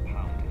be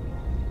impounded.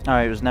 Oh,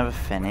 it was never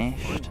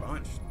finished. Fun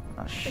bunch.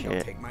 Oh I think I'll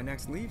shit. take my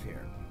next leave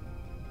here.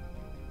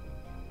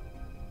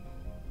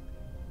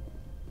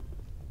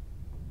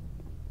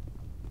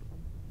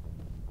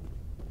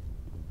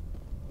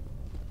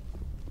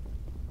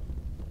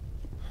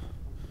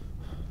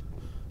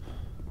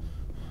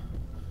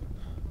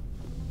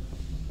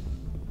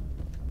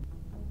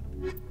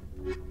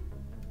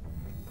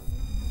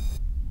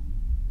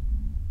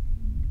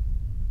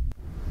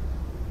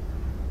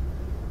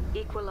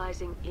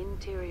 Equalizing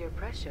interior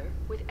pressure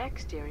with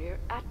exterior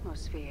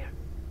atmosphere.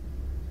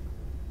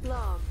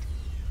 Logged.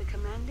 The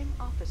commanding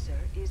officer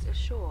is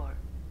ashore.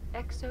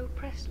 Exo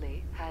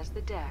Presley has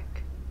the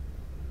deck.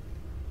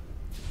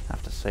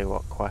 Have to see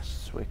what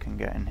quests we can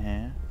get in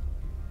here.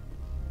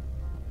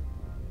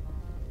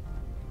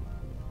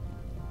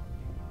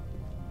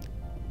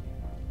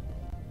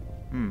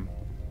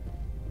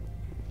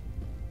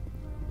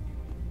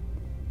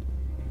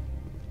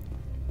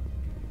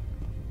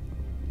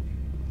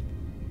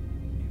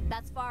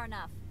 That's far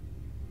enough.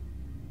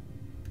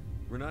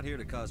 We're not here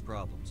to cause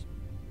problems.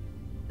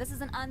 This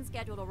is an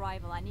unscheduled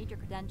arrival. I need your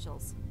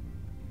credentials.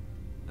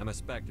 I'm a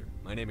Spectre.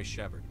 My name is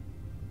Shepard.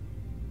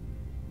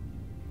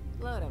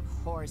 Load of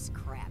horse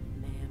crap,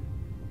 man.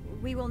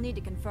 We will need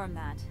to confirm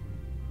that.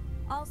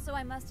 Also,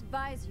 I must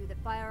advise you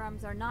that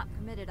firearms are not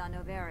permitted on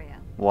Noveria.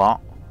 What?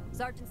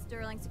 Sergeant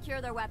Sterling,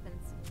 secure their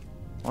weapons.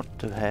 What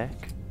the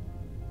heck?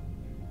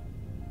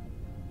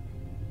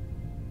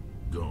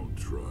 Don't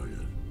try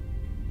it.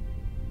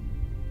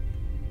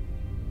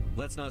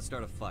 Let's not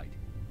start a fight.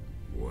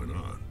 Why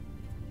not?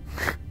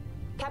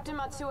 Captain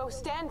Matsuo,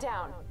 stand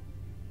down.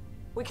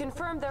 We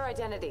confirmed their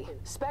identity.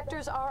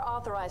 Spectres are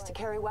authorized to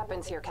carry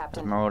weapons here,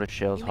 Captain. Marauder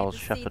shields You made holds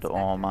the Shepard seed, Spectre.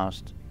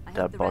 almost I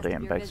dead hope the body rest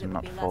and of your begs visit him will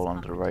not be to less fall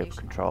under rape confrontational.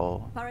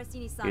 control.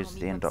 Parasini-san Uses will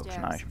the meet you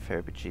indoctrination upstairs.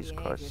 theory, but Jesus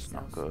Behave Christ, it's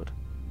not yourself. good.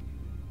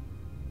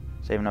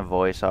 It's even a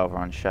voiceover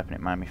on Shepard,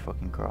 it made me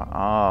fucking cry.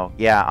 Oh,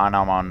 yeah, and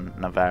I'm on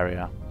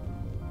Navaria.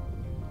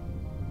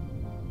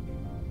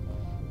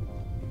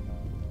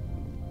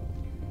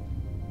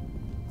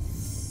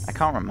 I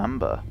can't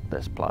remember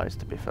this place,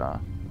 to be fair.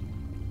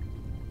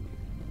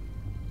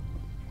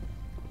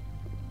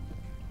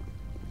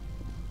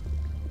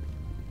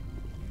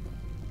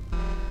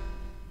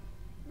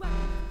 Weapons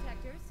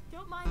detectors,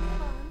 don't mind the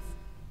alarms.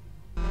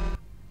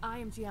 I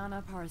am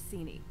Gianna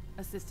Parasini,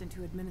 assistant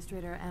to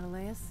Administrator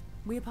Ananias.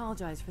 We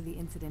apologize for the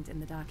incident in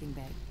the docking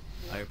bay.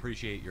 I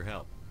appreciate your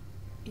help.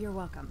 You're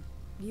welcome.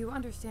 You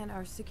understand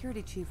our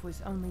security chief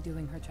was only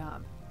doing her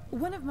job.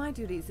 One of my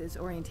duties is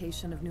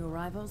orientation of new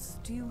arrivals.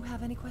 Do you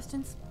have any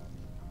questions?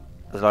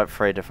 There's like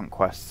 3 different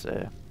quests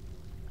here.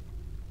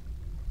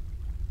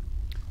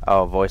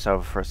 Oh,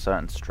 voiceover for a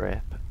certain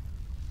strip.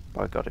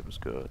 By God, it was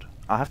good.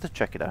 I'll have to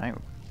check it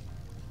out.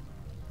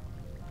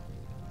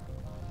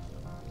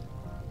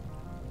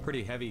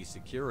 Pretty heavy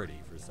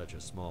security for such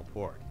a small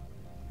port.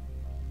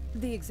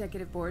 The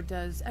executive board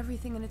does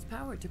everything in its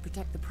power to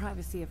protect the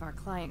privacy of our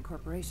client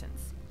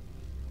corporations.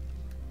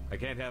 I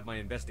can't have my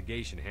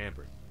investigation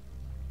hampered.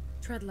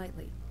 Tread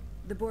lightly.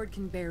 The board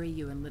can bury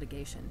you in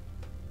litigation.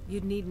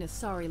 You'd need an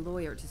Asari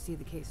lawyer to see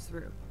the case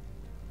through.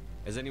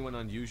 Has anyone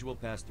unusual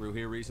passed through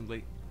here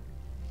recently?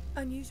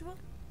 Unusual?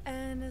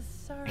 An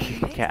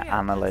Asari Get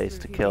Annalise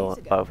to kill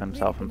both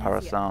himself and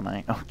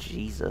Parasani. Oh,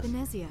 Jesus.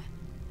 Venezia.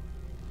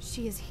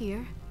 She is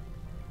here?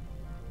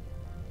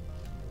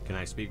 Can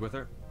I speak with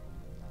her?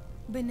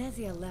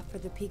 Venezia left for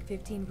the Peak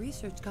 15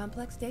 research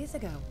complex days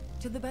ago.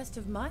 To the best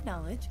of my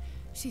knowledge,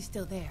 she's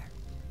still there.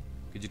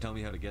 Could you tell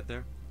me how to get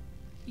there?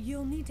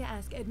 You'll need to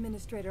ask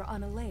Administrator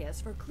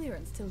Ananias for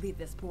clearance to leave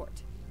this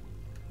port.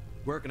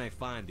 Where can I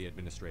find the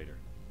administrator?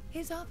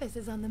 His office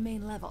is on the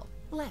main level,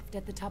 left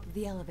at the top of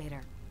the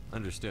elevator.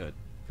 Understood.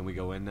 Can we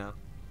go in now?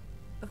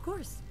 Of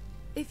course.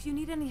 If you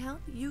need any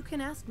help, you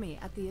can ask me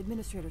at the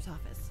administrator's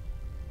office.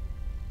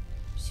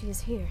 She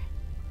is here.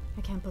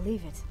 I can't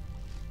believe it.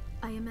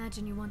 I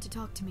imagine you want to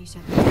talk to me,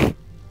 Shepard.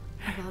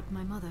 About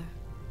my mother.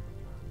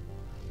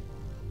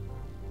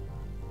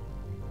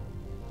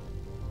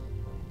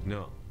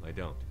 No, I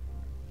don't.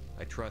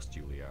 I trust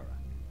you, Liara.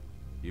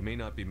 You may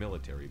not be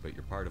military, but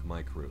you're part of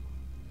my crew.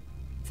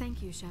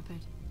 Thank you,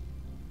 Shepard.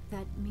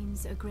 That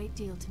means a great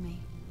deal to me.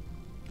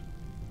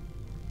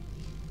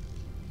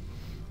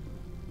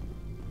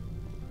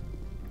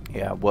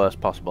 Yeah,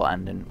 worst possible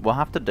ending. We'll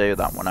have to do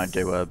that when I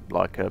do a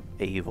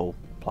evil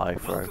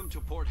playthrough. Welcome to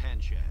Port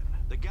Hanshan.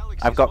 The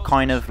galaxy's I've got most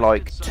kind of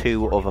like respected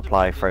 2 site for other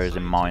playthroughs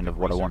in independent mind of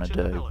what I want to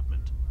scientific do. research and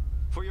development.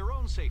 For your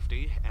own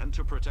safety and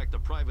to protect the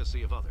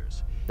privacy of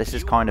others. This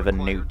is you kind are of a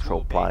required to neutral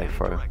obey any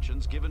playthrough.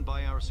 directions given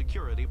by our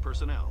security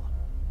personnel.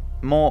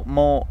 More If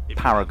you have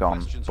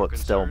Paragon, questions or but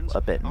still concerns,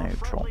 a bit our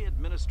neutral. friendly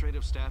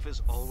administrative staff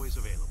is always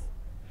available.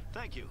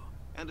 Thank you,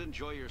 and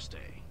enjoy your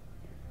stay.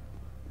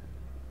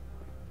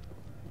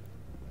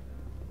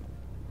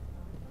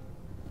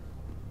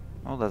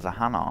 Oh, there's a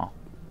Hanar.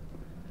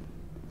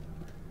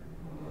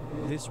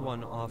 This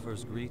one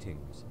offers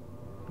greetings.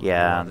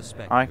 Yeah, The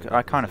Spectre I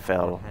that kind of visits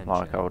feel Port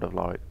like I Hanshan. would have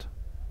liked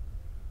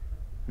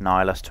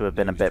Nihilus to have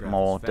been a News bit travels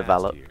more fast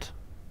developed.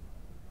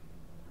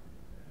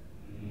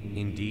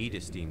 Indeed,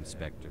 esteemed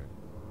Spectre.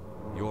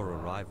 Your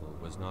arrival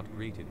was not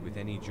greeted with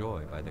any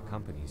joy by the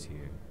companies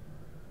here.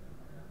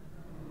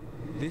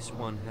 This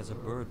one has a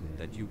burden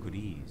that you could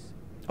ease.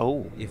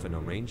 Oh. If an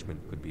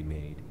arrangement could be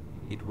made,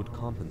 it would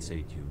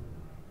compensate you.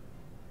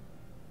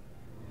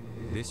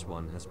 This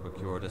one has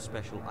procured a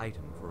special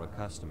item for a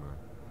customer.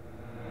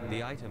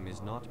 The item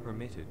is not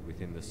permitted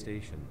within the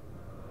station,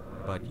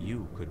 but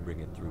you could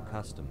bring it through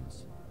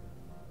customs.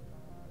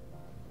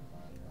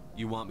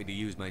 You want me to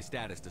use my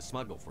status to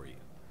smuggle for you?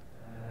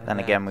 Then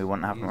again, we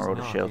wouldn't have is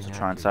Marauder not shields to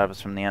try and inaccurate. save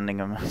us from the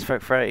ending of Mass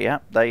Effect 3.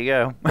 Yep, there you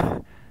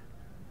go.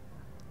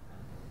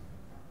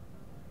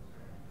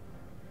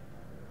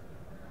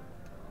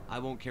 I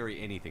won't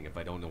carry anything if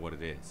I don't know what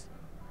it is.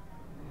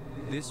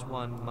 This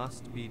one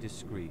must be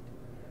discreet.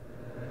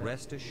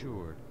 Rest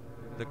assured,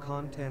 the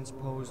contents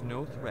pose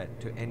no threat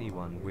to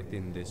anyone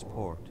within this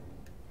port.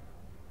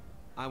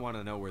 I want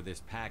to know where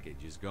this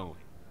package is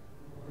going.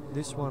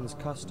 This one's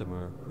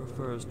customer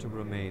prefers to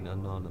remain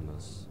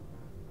anonymous.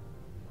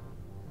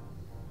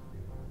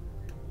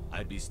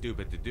 I'd be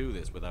stupid to do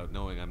this without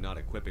knowing I'm not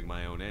equipping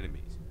my own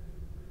enemies.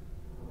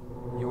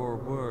 Your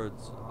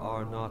words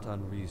are not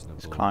unreasonable.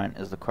 This client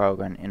is the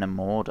Krogan in a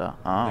mortar.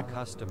 Oh. The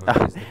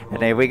customer is the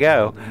And here we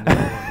go. Krogan in the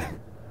mortar.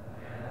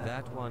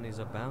 That one is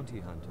a bounty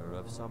hunter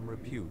of some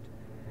repute,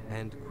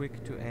 and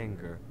quick to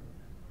anger.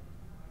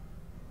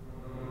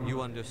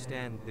 You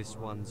understand this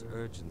one's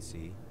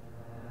urgency.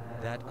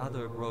 That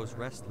other grows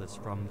restless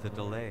from the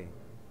delay.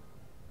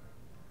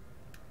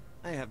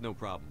 I have no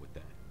problem with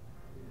that.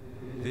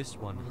 This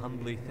one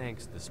humbly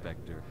thanks the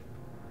Spectre.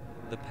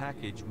 The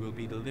package will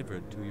be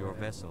delivered to your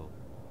vessel.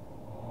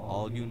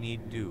 All you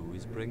need do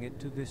is bring it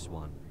to this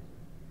one.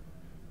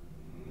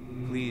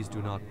 Please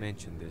do not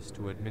mention this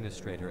to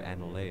Administrator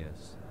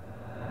Analaeus.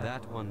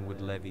 That one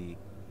would levy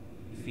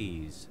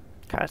fees.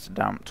 Guys,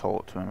 don't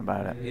talk to him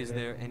about it. Is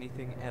there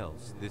anything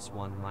else this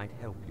one might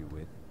help you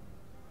with?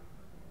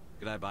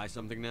 Could I buy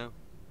something now?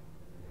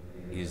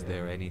 Is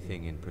there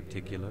anything in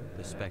particular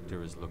the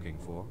Spectre is looking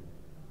for?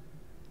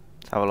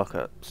 Let's have a look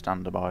at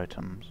standard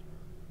items.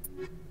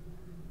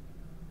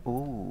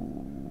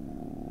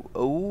 Ooh.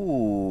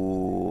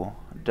 Ooh.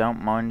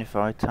 Don't mind if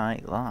I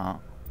take that.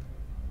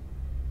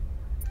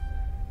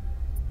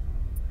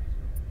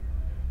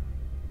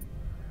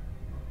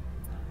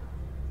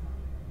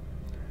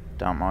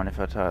 Don't mind if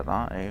I take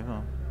that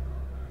either.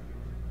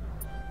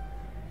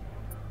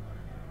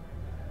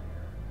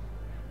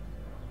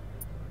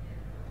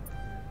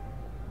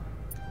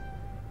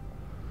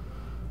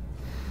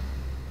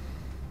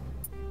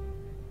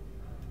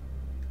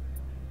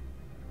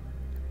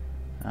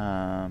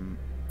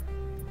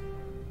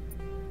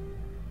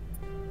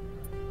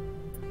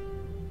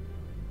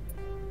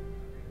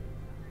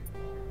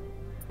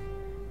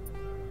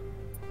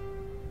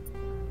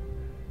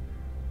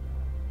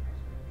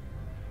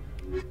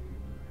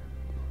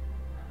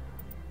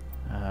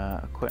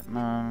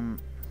 Equipment.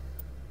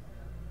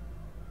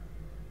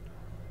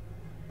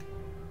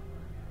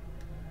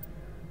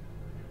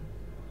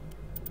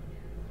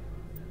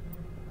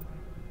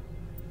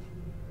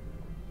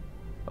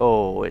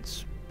 Oh,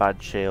 it's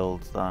bad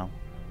shields though.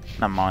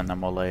 Never mind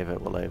then, we'll leave it,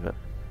 we'll leave it.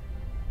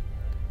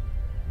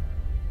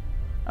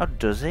 Oh,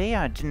 does he?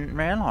 I didn't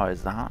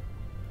realise that.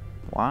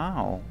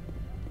 Wow.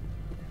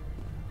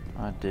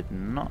 I did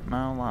not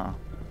know that.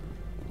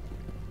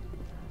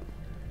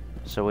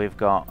 So we've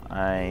got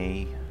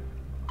a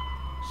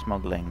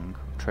smuggling,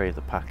 retrieve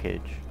the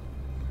package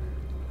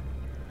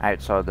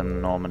outside the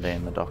Normandy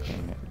in the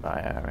docking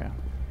bay area.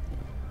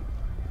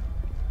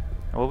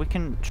 Well, we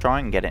can try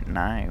and get it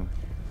now,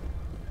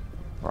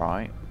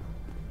 right?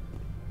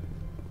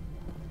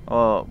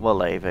 Or we'll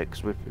leave it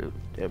because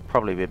it'd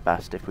probably be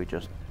best if we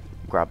just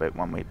grab it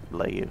when we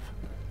leave.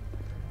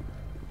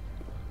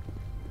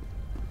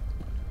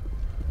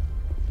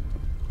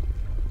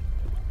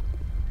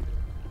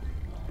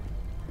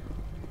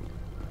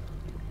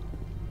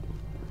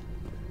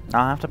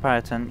 I have to pay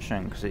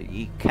attention because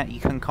you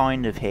can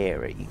kind of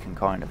hear it. You can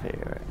kind of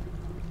hear it.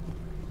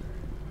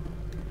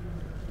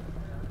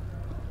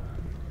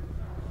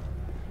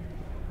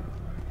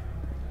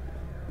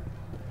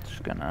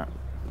 Just gonna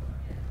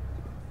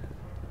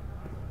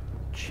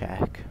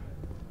check.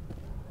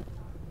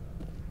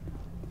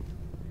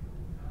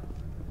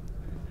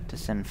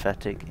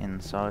 Disinfectic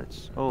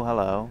insights. Oh,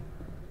 hello,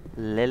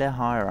 Lily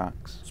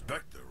Hyrax.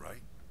 Spectre,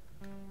 right?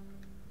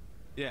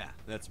 Yeah,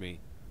 that's me.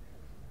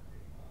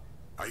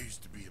 I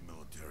used to be a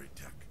military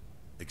tech.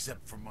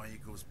 Except for my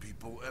eco's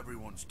people,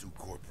 everyone's too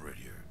corporate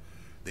here.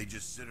 They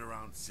just sit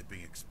around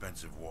sipping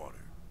expensive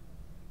water.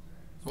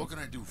 So what can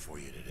I do for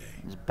you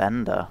today? It's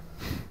Bender.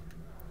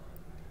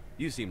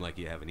 You seem like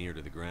you have an ear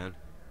to the ground.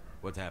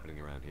 What's happening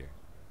around here?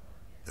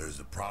 There's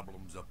the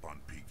problems up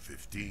on Peak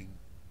 15.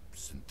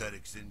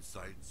 Synthetics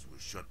Insights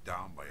was shut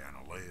down by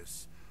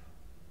Analaeus.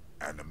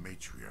 And the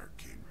matriarch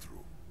came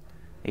through.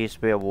 There used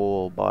to be a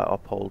wall by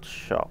Uphold's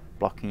shop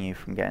blocking you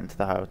from getting to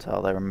the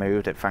hotel. They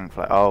removed it,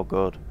 thankfully. Oh,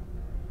 good.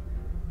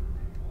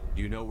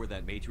 Do you know where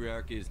that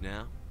matriarch is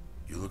now?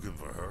 You looking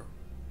for her?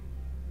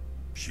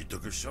 She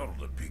took a shuttle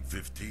to Peak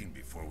 15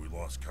 before we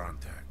lost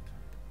contact.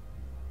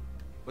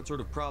 What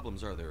sort of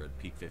problems are there at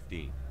Peak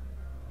 15?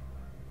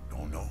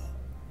 Don't know.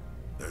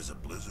 There's a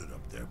blizzard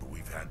up there, but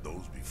we've had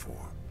those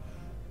before.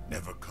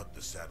 Never cut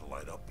the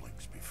satellite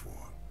uplinks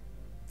before.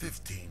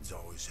 15's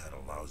always had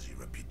a lousy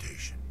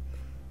reputation.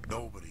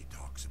 Nobody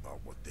talks about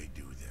what they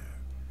do there.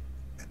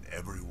 And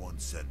everyone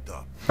sent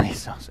up.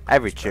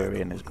 Every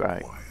Turian is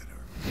great.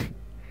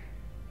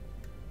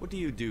 What do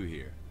you do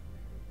here?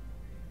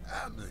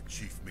 I'm the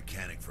chief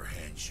mechanic for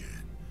Hanshin.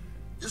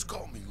 Just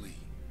call me Lee.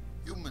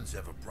 Humans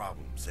have a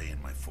problem saying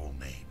my full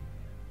name.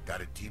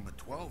 Got a team of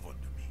 12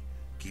 under me,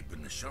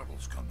 keeping the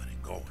shuttles coming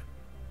and going.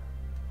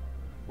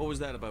 What was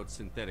that about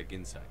synthetic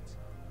insights?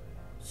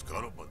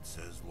 Scuttlebutt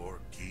says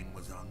Lord Keene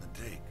was on the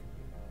take.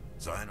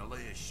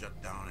 Analaeus shut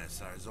down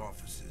SI's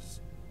offices,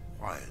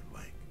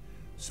 quiet-like,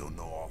 so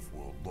no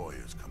off-world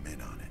lawyers come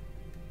in on it.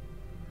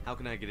 How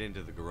can I get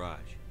into the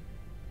garage?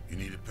 You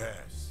need a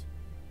pass.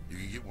 You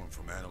can get one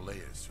from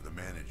Analaeus or the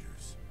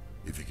managers,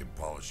 if you can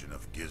polish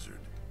enough gizzard.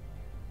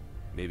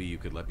 Maybe you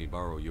could let me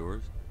borrow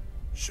yours?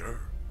 Sure,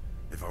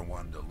 if I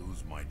wanted to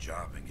lose my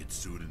job and get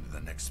sued into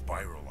the next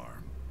spiral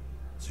arm.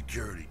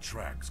 Security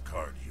tracks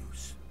card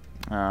use.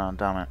 Oh,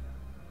 damn it.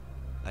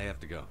 I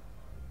have to go.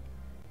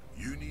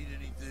 You need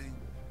anything,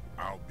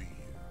 I'll be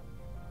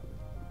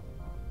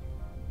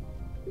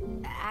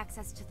here.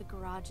 Access to the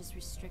garage is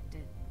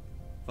restricted.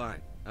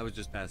 Fine. I was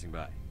just passing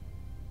by.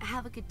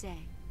 Have a good day.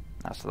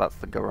 So that's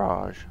the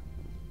garage.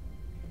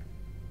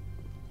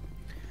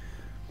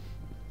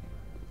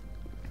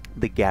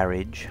 The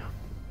garage.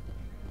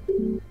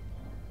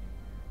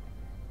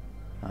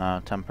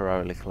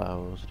 Temporarily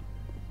closed.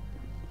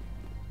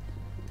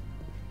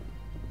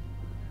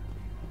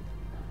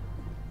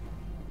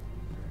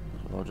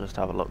 So we'll just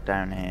have a look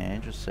down here,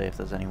 just see if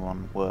there's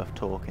anyone worth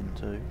talking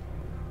to.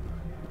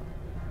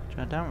 Which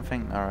I don't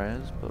think there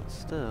is, but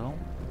still.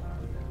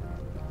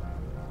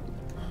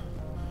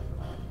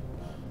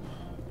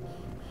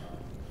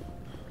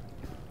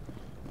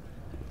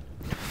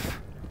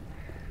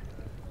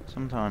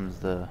 Sometimes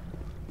the...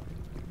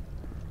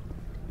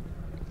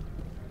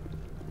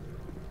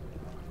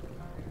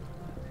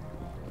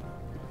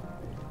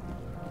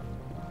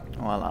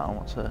 Oh, hello,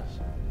 what's this?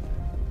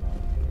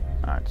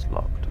 Oh, it's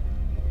locked.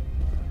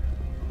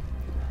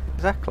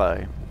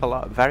 Exactly.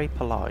 Polite, very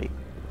polite.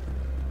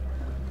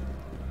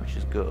 Which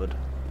is good.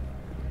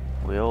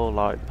 We all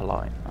like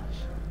politeness.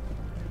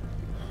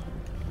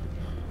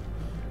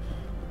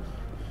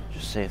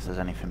 Just see if there's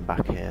anything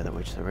back here, that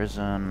which there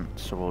isn't.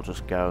 So we'll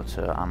just go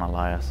to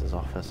Ananias'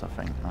 office, I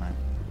think, now.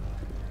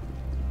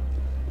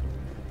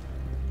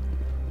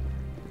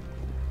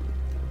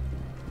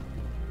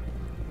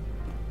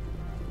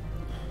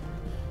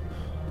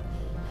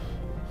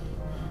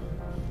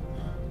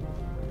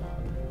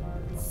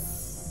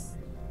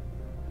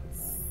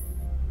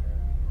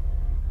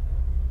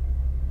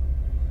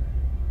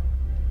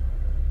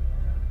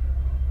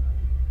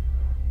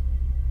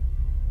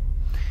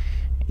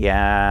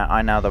 Yeah,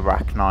 I know the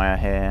Rachni are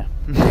here.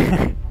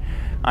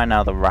 I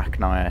know the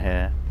Rachni are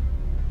here.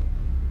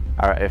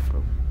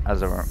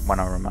 When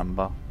I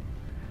remember.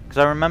 Because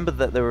I remembered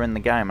that they were in the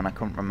game and I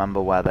couldn't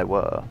remember where they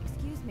were.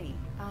 Excuse me,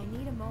 I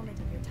need a moment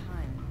of your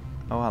time.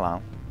 Oh,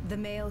 hello. The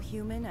male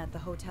human at the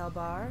hotel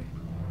bar?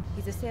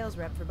 He's a sales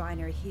rep for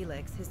Binary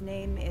Helix. His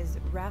name is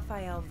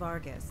Rafael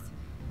Vargas.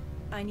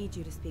 I need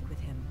you to speak with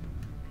him.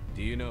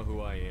 Do you know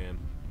who I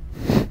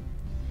am?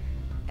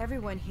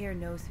 Everyone here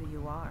knows who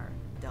you are,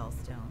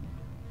 Dullstone.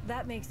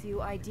 That makes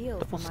you ideal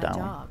for my Dullstone.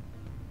 job.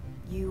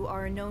 You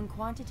are a known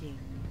quantity,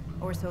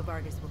 or so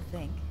Vargas will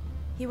think.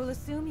 He will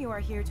assume you are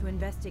here to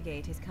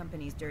investigate his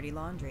company's dirty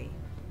laundry.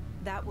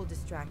 That will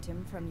distract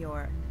him from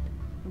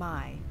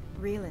my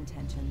real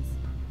intentions.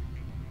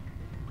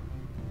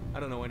 I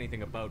don't know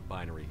anything about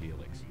Binary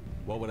Helix.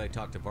 What would I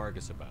talk to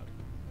Vargas about?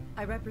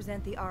 I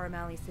represent the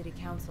Aramali City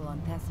Council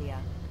on Thessia.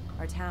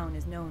 Our town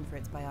is known for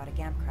its biotic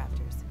amp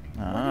crafters.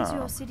 What is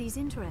your city's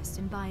interest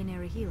in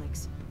Binary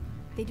Helix?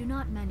 They do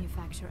not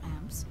manufacture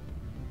amps.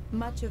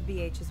 Much of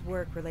BH's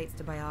work relates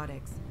to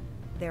biotics.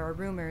 There are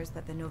rumors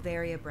that the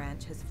Novaria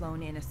branch has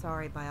flown in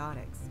Asari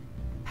biotics.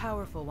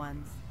 Powerful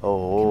ones.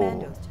 Oh.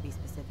 Commandos, to be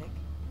specific.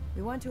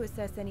 We want to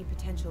assess any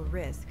potential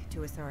risk to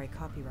Asari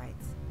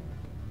copyrights.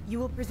 You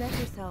will present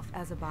yourself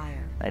as a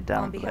buyer. They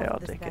don't on behalf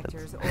of the biotic it.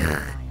 Spectres or the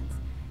Alliance.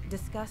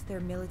 Discuss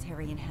their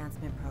military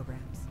enhancement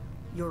programs.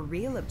 Your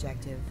real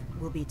objective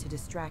will be to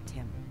distract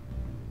him.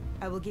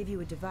 I will give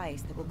you a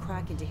device that will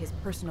crack into his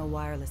personal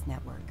wireless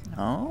network.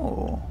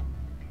 Oh.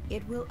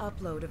 It will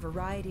upload a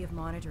variety of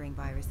monitoring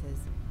viruses.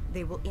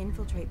 They will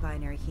infiltrate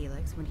Binary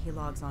Helix when he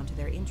logs onto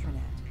their intranet.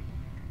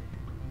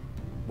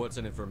 What's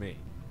in it for me?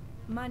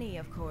 Money,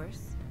 of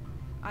course.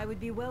 I would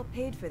be well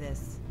paid for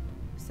this.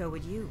 So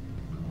would you.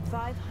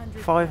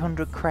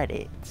 500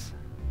 credits.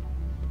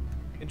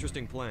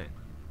 Interesting plan.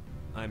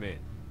 I'm in.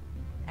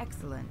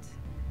 Excellent.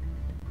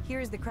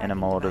 Here's the In a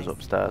mortar's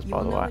upstairs,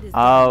 by the way. it is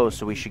Oh,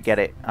 so we should get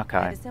it. Okay.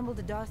 I've assembled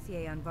a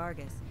dossier on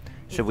Vargas.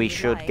 So If we you'd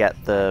should like, get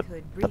I the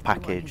could brief you on his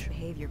package.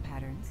 behavior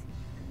patterns.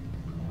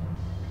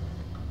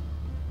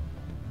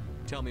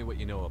 Tell me what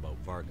you know about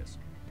Vargas.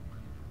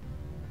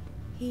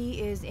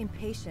 He is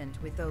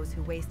impatient with those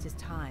who waste his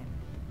time.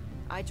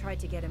 I tried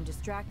to get him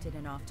distracted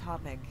and off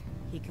topic.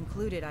 He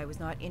concluded I was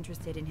not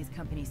interested in his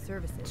company's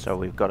services. So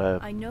we've got to...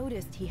 I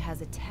noticed he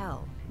has a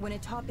tell. When a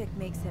topic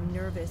makes him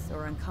nervous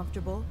or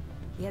uncomfortable,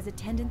 he has a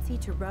tendency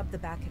to rub the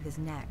back of his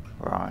neck.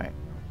 Right.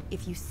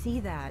 If you see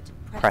that,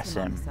 Press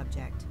him on him. the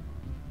subject.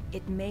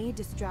 It may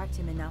distract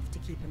him enough to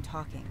keep him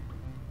talking.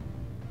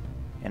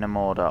 In a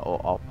mortar or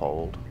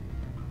uphold.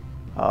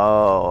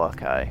 Oh,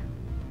 okay.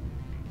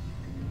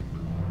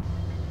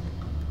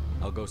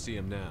 I'll go see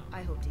him now.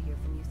 I hope to hear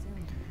from you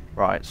soon.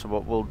 Right, so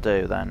what we'll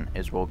do then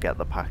is we'll get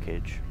the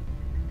package.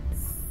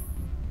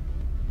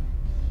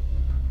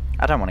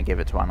 I don't want to give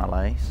it to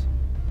Annalise.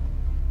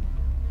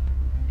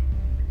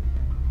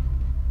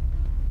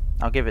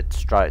 I'll give it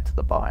straight to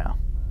the buyer.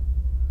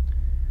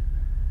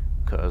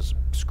 Because,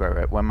 screw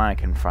it, we're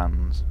making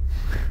friends.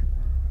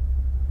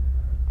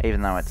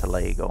 Even though it's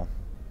illegal.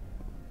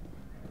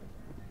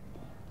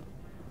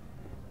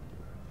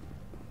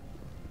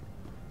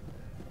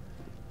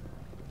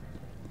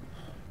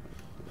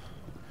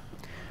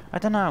 I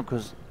don't know,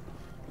 because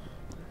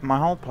my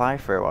whole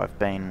playthrough I've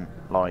been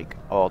like,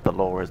 oh, the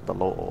law is the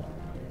law.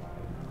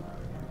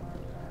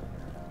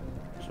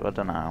 So I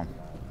don't know.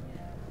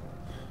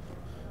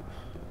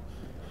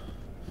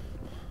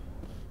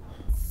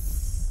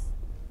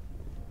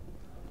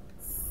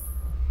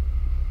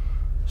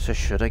 So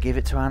should I give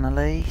it to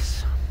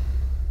Annalise?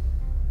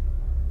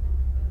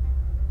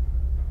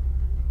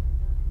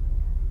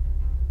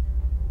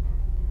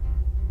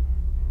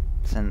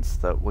 Since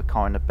that we're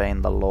kind of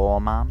being the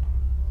lawman.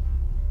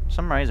 For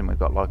some reason we've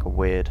got like a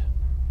weird...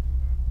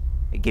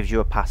 It gives you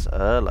a pass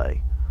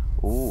early.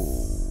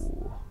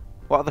 Ooh.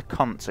 What are the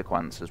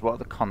consequences? What are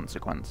the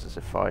consequences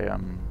if I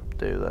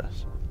do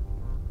this?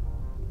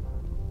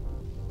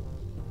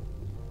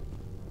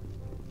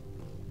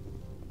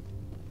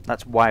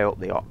 Let's weigh up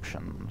the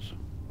options.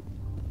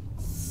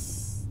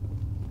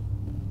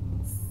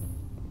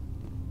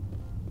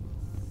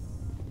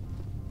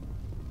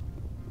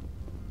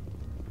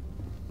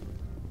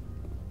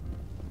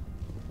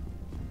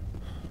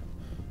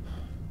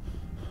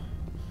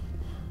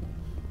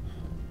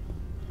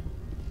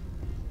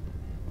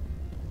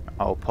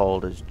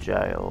 Paul is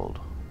jailed.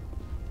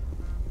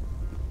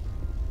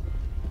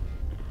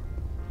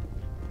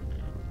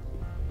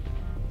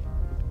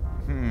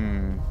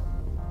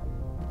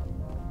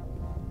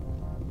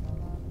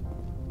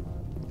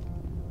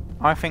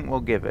 I think we'll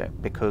give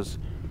it, because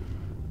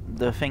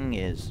the thing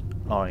is,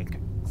 like,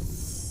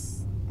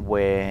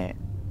 we're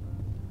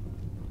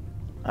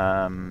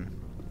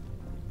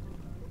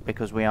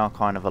because we are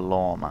kind of a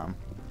lawman.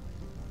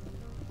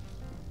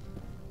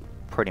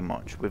 Pretty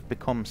much. We've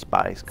become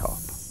Space Cop.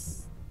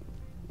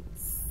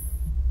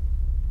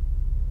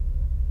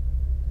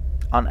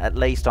 At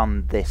least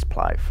on this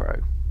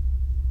playthrough.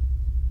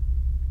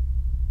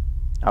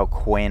 Oh,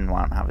 Quinn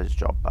won't have his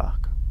job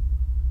back.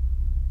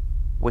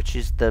 Which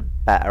is the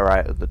better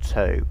out of the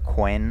two?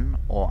 Quinn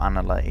or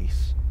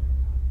Annalise?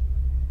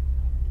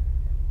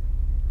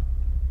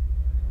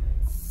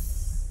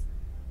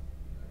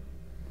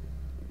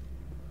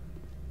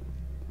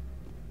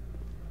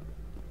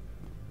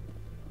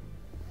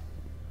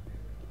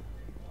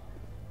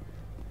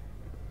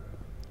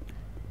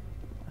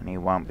 And he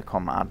won't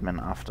become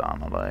admin after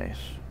Annalise.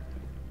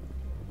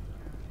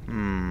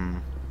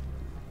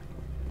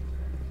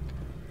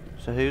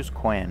 So who's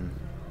Quinn?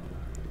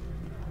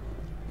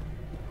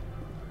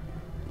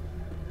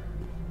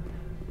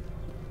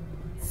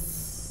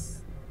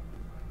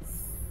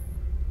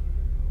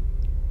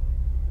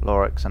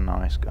 Lorik's a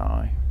nice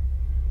guy.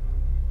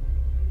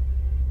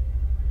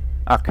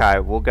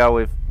 Okay, we'll go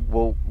with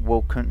we'll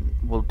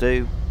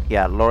do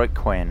Lorik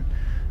Quinn.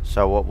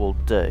 So what we'll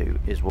do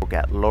is we'll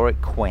get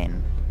Lorik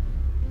Quinn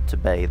to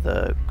be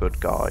the good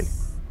guy.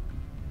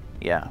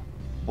 Yeah,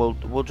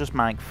 we'll just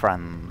make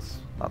friends.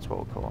 That's what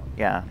we'll call it.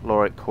 Yeah,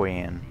 Lorik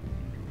Quinn.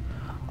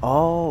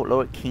 Oh,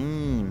 Lorik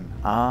Keen.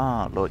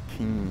 Ah, Lorik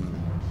Keen.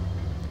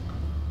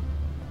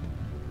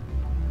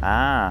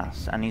 Ah,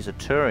 and he's a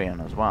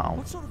Turian as well.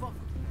 What sort of offer?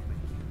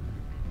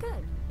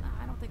 Good.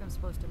 I don't think I'm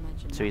supposed to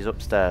mention. So he's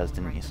upstairs,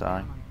 didn't you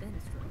say?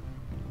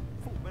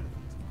 Full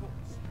benefits, of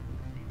course.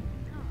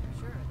 Oh,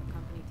 sure. The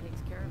company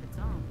takes care of its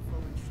own.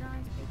 Full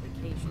insurance, paid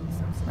vacations,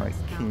 subsidized Right,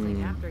 housing.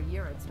 Keen. After a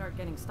year, I'd start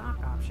getting stock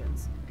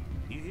options.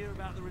 You hear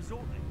about the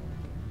resort then?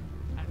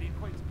 At the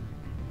equator.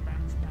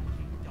 Bounce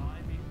backing,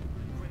 diving,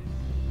 credit.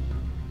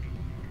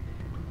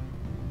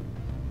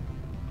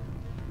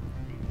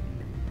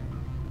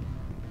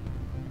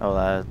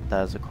 Oh,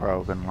 there's a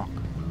Krogan lock.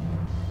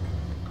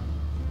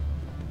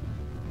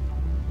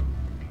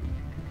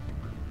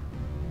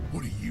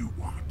 What do you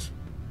want?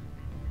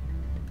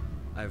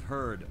 I've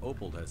heard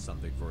Opal has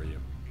something for you.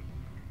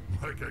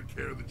 Like I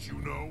care that you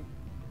know?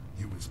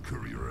 You his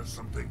courier or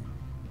something?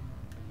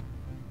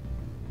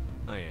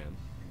 I am.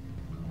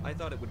 I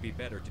thought it would be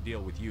better to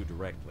deal with you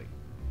directly.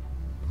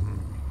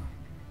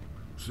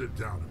 Sit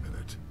down a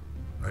minute.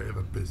 I have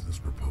a business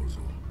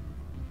proposal.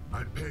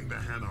 I'm paying the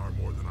Hanar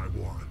more than I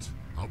want.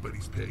 I'll bet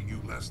he's paying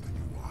you less than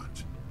you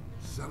want.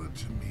 Sell it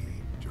to me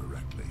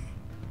directly.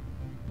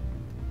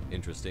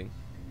 Interesting.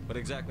 But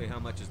exactly how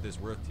much is this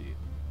worth to you?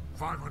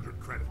 500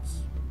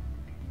 credits.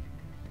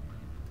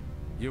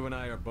 You and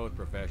I are both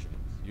professionals.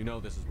 You know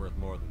this is worth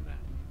more than that.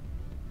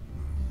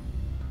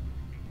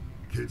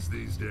 Kids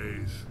these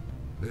days,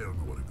 they don't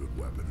know what a good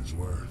weapon is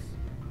worth.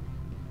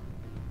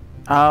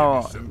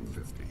 Oh. Give me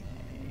 750.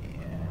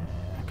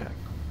 Okay.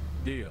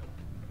 Deal.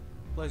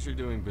 Pleasure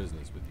doing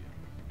business with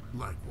you.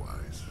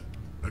 Likewise.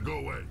 Now go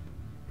away.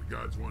 The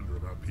gods wonder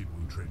about people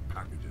who trade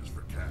packages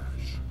for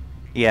cash.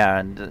 Yeah,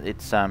 and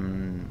it's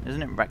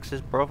isn't it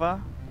Rex's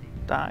brother,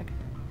 Dag?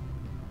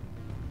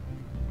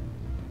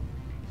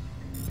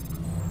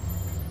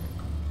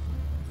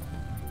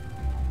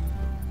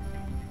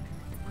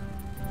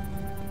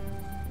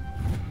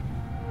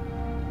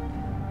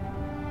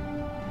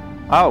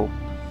 Oh.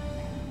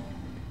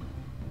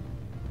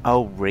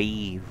 Oh,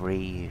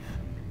 Reeve.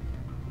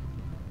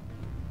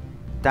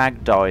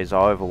 Dag dies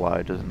either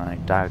way, doesn't he?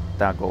 Dag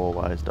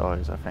always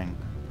dies, I think.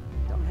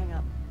 Don't hang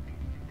up.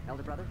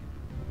 Elder brother,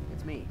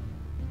 it's me.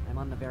 I'm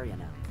on Bavaria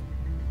now.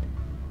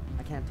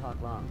 I can't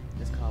talk long.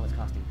 This call is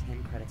costing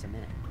 10 credits a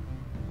minute.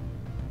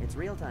 It's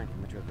real time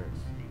from the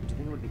Traverse. Would you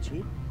think it would be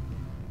cheap?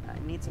 I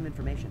need some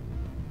information.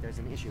 There's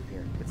an issue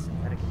here with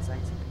synthetic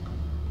insights.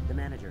 The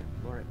manager,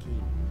 Laura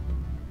Keene.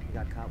 He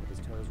got caught with his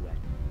toes wet.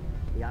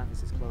 The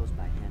office is closed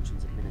by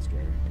Hanshin's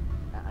administrator.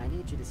 I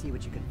need you to see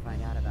what you can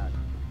find out about...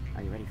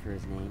 Are you ready for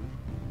his name?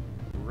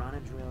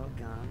 Ronadril,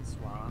 Gan,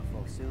 Swa,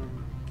 Fosum,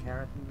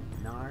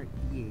 Keratin, Nar,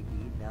 Ead,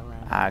 Bella...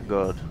 Ah,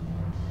 good.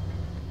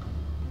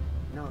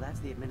 No, that's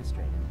the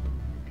administrator.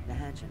 The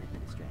Hanshin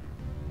administrator.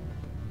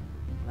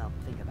 Well,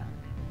 think about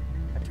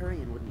it. A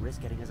Turian wouldn't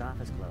risk getting his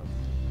office closed.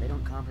 They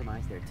don't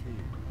compromise their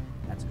team.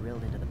 That's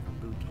drilled into them from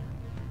boot camp.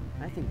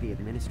 I think the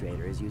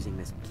administrator is using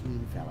this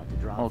Keen fella to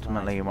draw...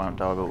 Ultimately, you won't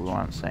die, but we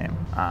won't see him.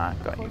 Ah,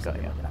 got you, got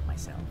you. Look it up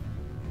myself.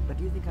 But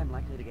do you think I'm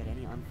likely to get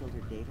any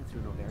unfiltered data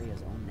through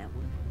Novaria's own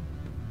network?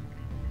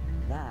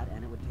 That,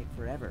 and it would take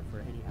forever for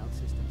any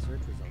out-system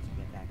search results to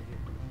get back here.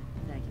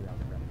 Thank you,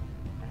 Elder Brother.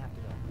 I have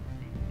to go.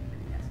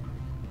 Yes.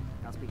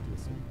 I'll speak to you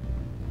soon.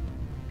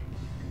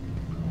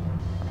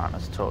 Alright,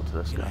 let's talk to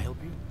this guy. Can I help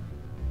you?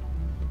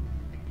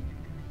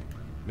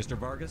 Mr.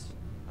 Vargas,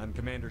 I'm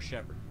Commander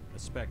Shepard, a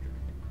Spectre.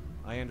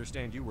 I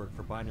understand you work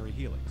for Binary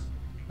Helix.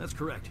 That's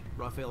correct.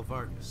 Rafael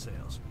Vargas,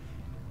 sales.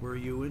 Were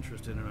you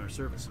interested in our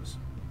services?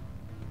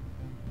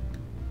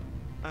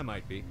 I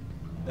might be.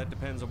 That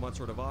depends on what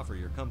sort of offer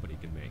your company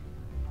can make.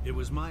 It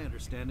was my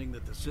understanding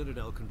that the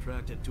Citadel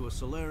contracted to a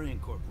Solarian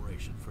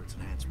corporation for its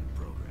enhancement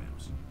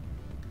programs.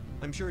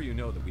 I'm sure you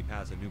know that we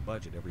pass a new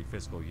budget every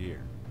fiscal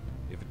year.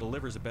 If it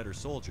delivers a better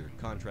soldier,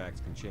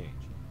 contracts can change.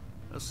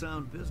 A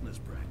sound business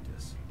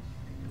practice.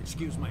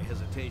 Excuse my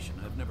hesitation,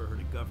 I've never heard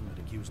a government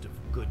accused of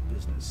good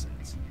business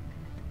sense.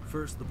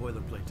 First, the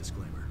boilerplate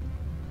disclaimer.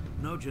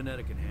 No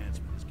genetic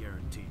enhancement is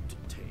guaranteed to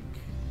take.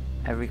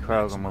 Every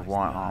Krogan with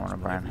white armor and a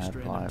brown head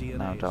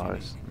now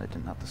dies. They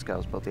didn't have the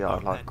scales, but the eye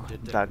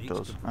like Dag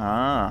does.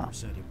 Ah.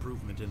 1%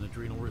 improvement in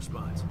adrenal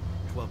response,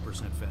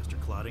 12% faster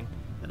clotting,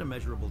 and a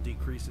measurable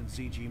decrease in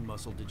CG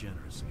muscle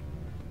degeneracy.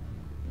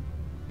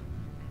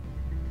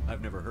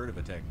 I've never heard of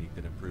a technique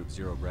that improves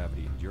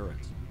zero-gravity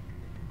endurance.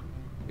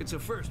 It's a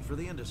first for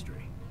the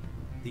industry.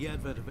 The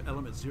advent of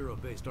Element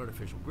Zero-based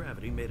artificial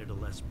gravity made it a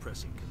less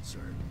pressing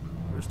concern.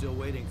 We're still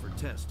waiting for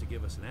tests to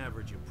give us an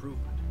average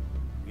improvement.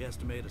 We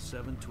estimate a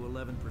 7 to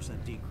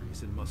 11%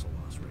 decrease in muscle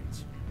loss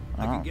rates.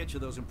 I can get you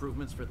those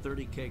improvements for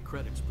 30k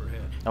credits per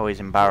head. Oh,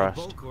 he's embarrassed.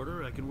 For a bulk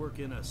order, I can work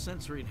in a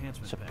sensory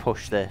enhancement So package.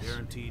 push this.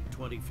 Guaranteed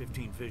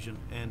 20/15 vision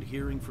and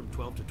hearing from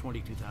 12 to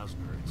 22,000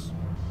 hertz.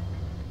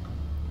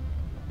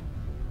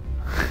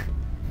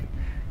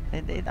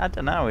 I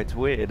don't know, it's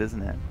weird,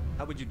 isn't it?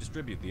 How would you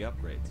distribute the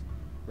upgrades?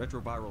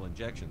 Retroviral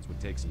injections would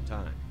take some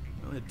time.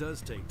 Well, it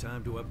does take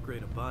time to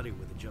upgrade a body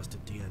with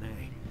adjusted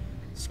DNA.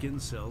 Skin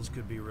cells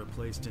could be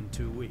replaced in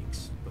 2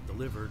 weeks, but the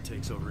liver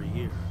takes over a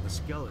year, the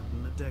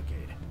skeleton a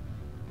decade.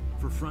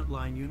 For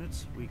frontline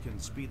units, we can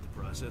speed the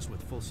process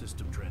with full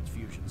system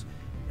transfusions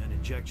and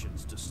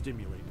injections to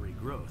stimulate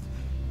regrowth.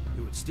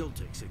 It would still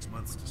take 6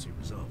 months to see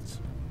results.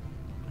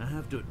 I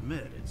have to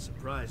admit, it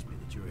surprised me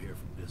that you're here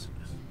for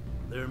business.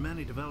 There are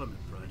many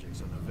development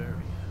projects on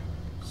Novaria,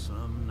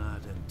 some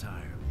not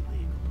entirely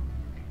legal.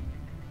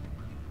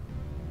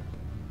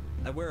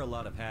 I wear a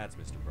lot of hats,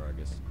 Mr.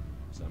 Vargas.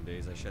 Some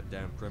days I shut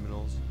down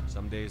criminals,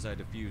 some days I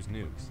defuse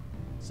nukes.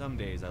 Some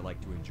days I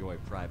like to enjoy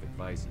private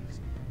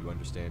vices. You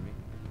understand me?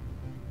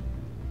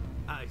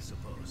 I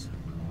suppose.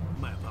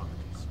 My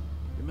apologies.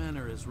 Your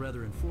manner is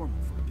rather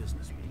informal for a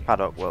business meeting.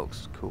 Paddock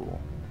Wilkes,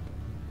 cool.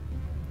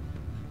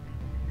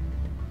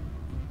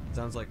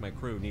 Sounds like my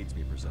crew needs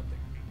me for something.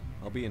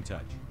 I'll be in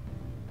touch.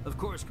 Of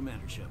course,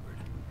 Commander Shepard.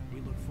 We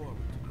look forward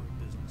to doing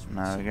business with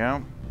There we you.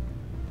 go.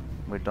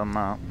 We've done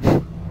that.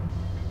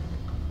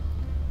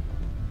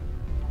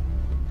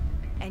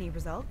 Any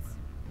results?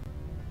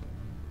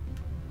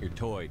 Your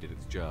toy did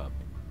its job.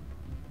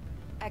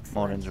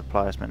 Excellent. Morden's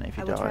replacement if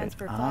he I will died.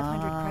 transfer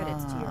 500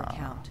 credits to your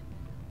account.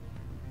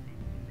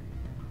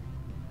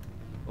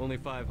 Only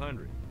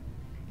 500.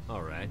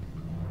 All right.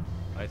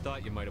 I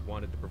thought you might have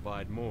wanted to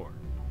provide more,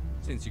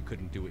 since you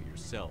couldn't do it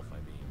yourself, I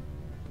mean.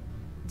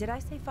 Did I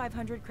say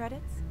 500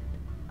 credits?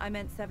 I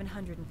meant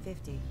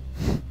 750.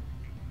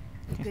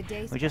 Good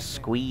day, We're just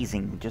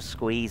Spectre.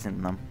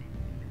 squeezing them.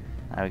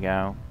 There we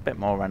go. Bit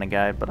more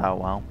renegade, but oh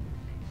well.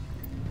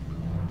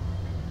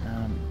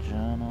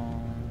 Journal.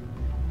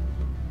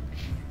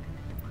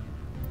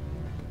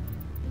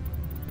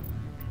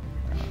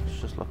 Let's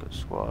just look at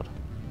squad.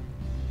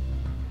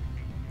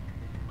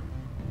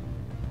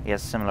 He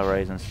has similar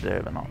reasons to do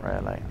it, but not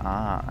really.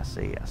 Ah, I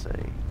see.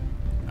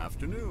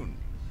 Afternoon.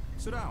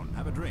 Sit down,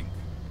 have a drink.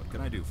 What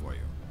can I do for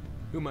you?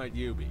 Who might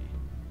you be?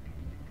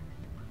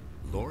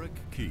 Lorik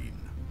Keen.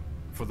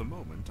 For the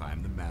moment, I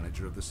am the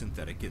manager of the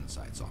Synthetic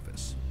Insights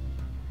office.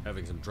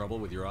 Having some trouble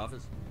with your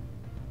office?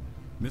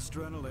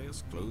 Mr.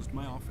 Analeus closed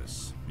my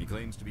office. He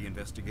claims to be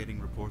investigating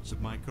reports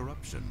of my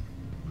corruption.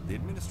 The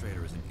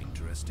administrator is an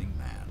interesting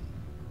man.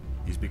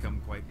 He's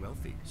become quite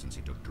wealthy since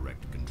he took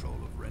direct control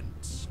of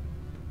rents.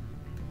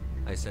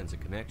 I sense a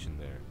connection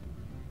there.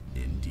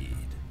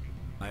 Indeed.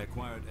 I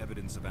acquired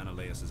evidence of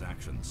Analeus's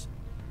actions.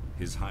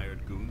 His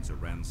hired goons are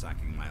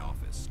ransacking my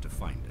office to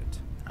find it.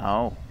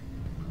 Oh.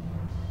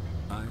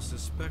 I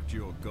suspect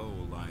your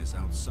goal lies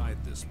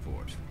outside this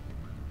port.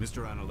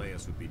 Mr.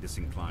 Analeus would be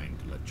disinclined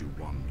to let you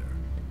wander.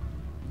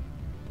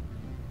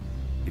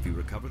 If you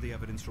recover the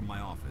evidence from my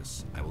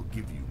office, I will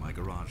give you my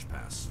garage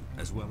pass,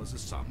 as well as a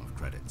sum of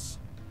credits.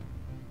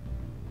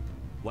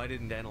 Why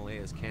didn't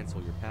Analeas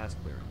cancel your pass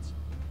clearance?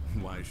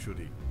 Why should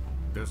he?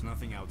 There's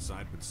nothing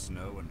outside but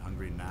snow and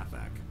hungry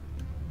Nafak.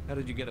 How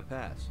did you get a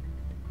pass?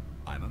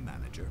 I'm a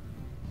manager.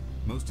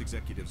 Most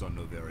executives on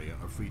Noveria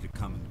are free to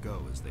come and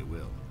go as they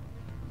will.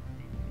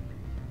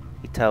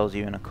 He tells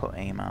you in a cut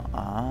email.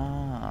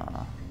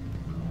 Ah.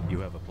 You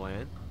have a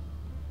plan?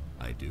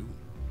 I do.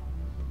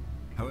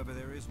 However,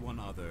 there is one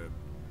other...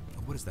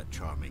 What is that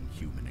charming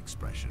human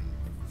expression?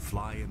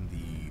 Fly in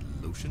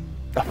the lotion?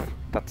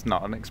 That's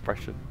not an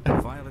expression.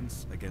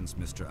 Violence against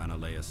Mr.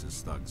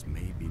 Analeas' thugs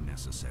may be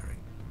necessary.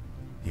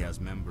 He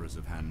has members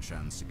of Han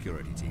Shan's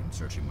security team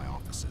searching my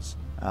offices.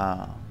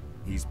 Ah.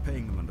 He's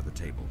paying them under the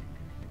table.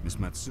 Miss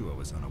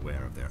Matsuo is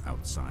unaware of their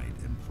outside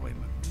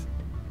employment.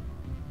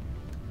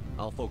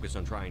 I'll focus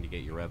on trying to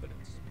get your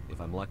evidence.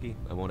 If I'm lucky,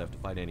 I won't have to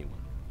fight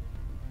anyone.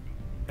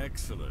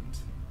 Excellent.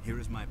 Here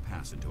is my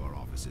pass into our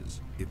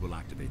offices. It will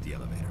activate the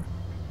elevator.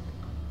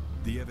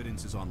 The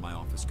evidence is on my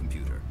office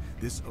computer.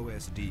 This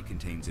OSD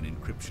contains an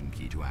encryption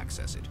key to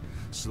access it.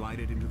 Slide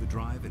it into the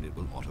drive and it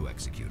will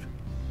auto-execute.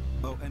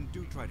 Oh, and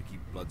do try to keep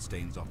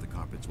bloodstains off the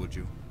carpets, would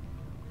you?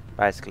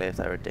 Basically, if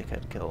they're a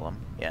dickhead, kill them.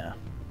 Yeah.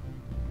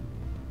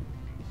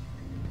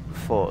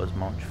 Thought as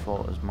much.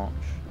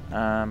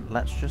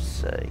 Let's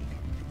just see.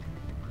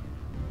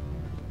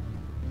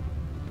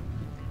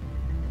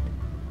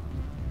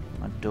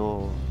 My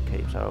door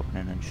keeps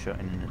opening and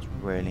shutting and it's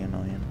really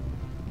annoying.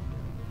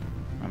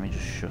 Let me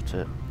just shut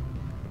it.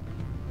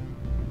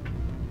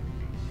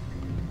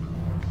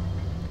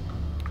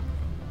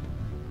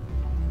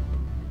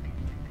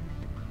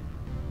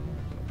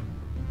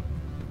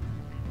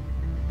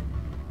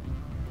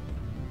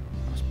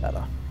 That's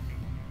better.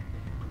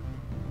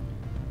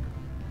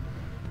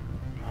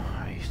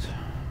 Right.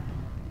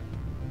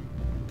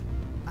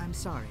 I'm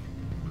sorry.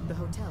 The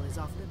hotel is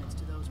off limits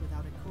to those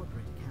without a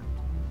corporate account.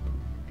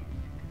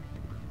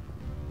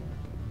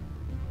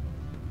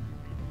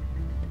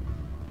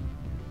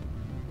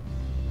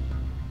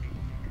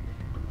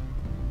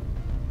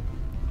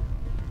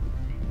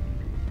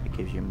 It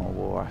gives you more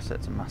war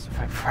assets and Mass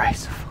Effect 3,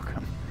 so fuck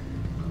 'em.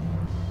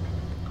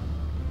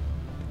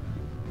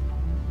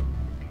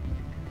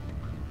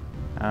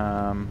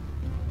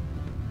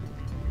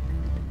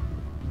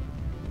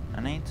 I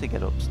need to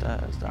get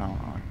upstairs, don't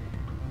I?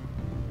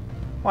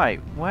 Wait,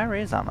 where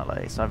is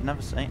Annalise? I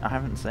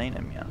haven't seen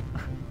him yet.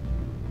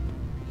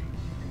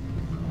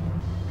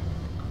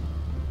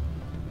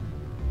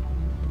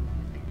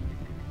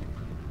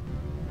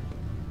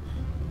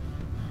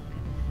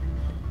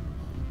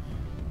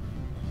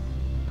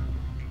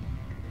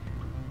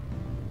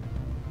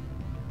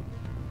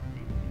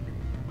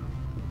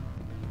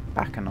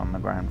 Back and on the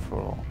ground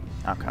floor.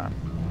 Okay.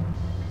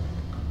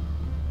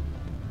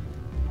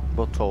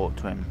 We'll talk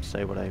to him,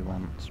 see what he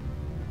wants.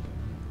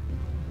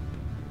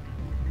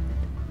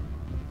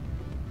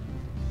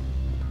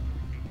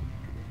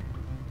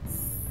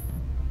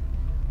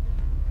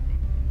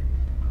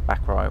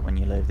 Back right when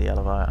you leave the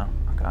elevator.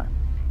 Okay.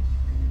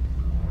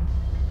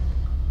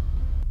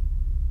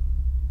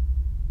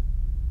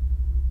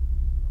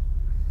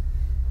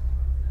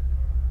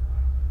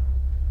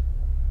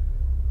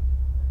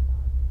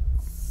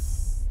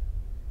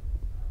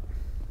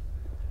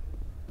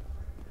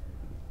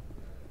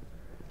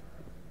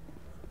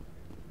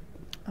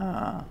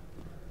 I'll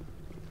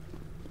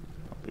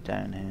be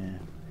down here.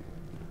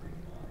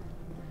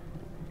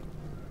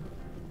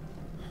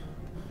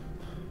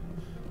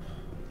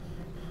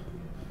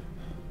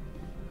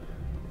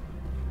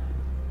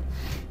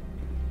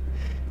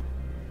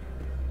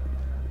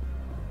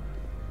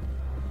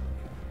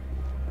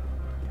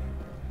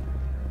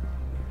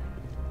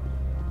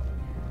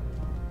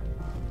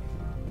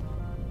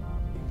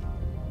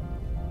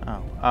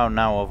 Oh,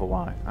 now over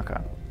Y. Okay.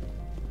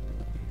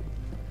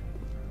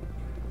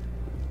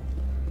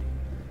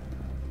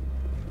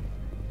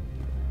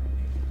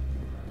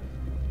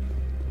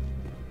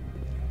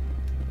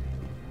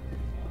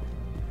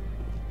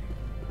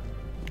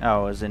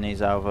 Oh, as in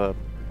he's over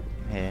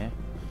here?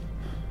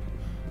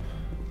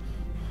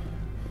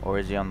 Or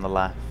is he on the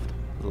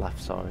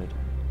left side?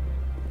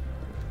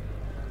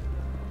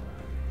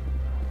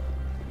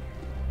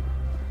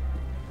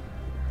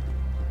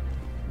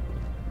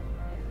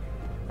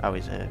 Oh,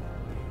 he's here.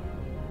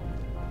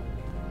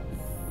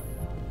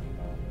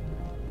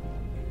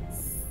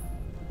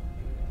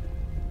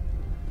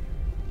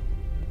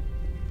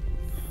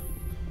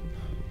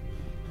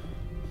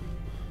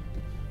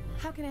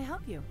 How can I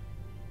help you?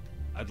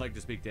 I'd like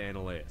to speak to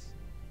Analeas.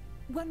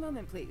 One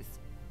moment, please.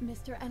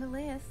 Mr.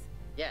 Analeas?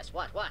 Yes,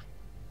 what?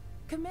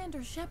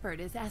 Commander Shepard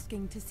is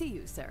asking to see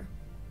you, sir.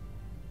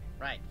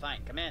 Right,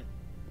 fine, come in.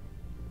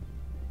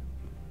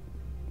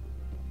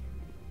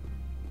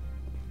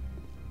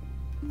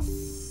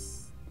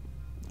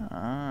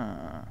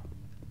 Ah.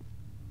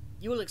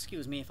 You will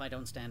excuse me if I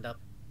don't stand up.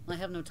 I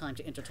have no time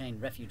to entertain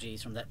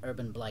refugees from that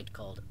urban blight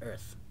called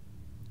Earth.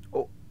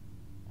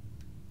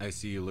 I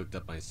see you looked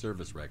up my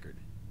service record.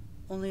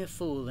 Only a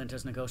fool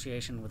enters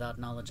negotiation without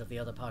knowledge of the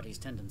other party's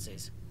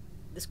tendencies.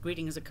 This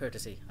greeting is a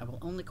courtesy. I will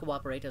only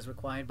cooperate as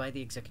required by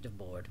the Executive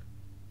Board.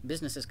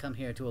 Businesses come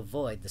here to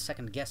avoid the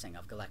second guessing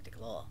of galactic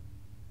law.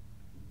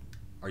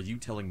 Are you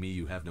telling me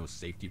you have no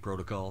safety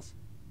protocols?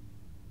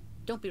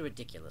 Don't be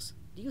ridiculous.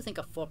 Do you think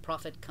a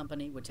for-profit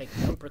company would take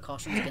no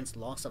precautions against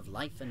loss of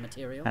life and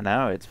material? I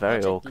know, it's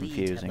very all Project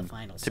Leads have the confusing.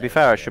 final To be say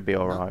fair, I here, should be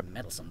alright. not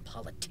meddlesome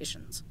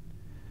politicians.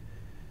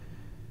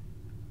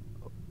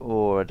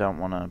 Or I don't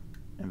want to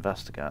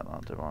investigate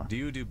that, do I? Do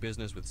you do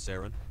business with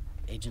Saren?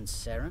 Agent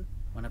Saren?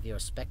 One of your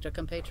Spectre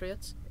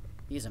compatriots?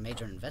 He is a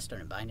major investor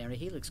in Binary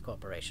Helix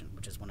Corporation,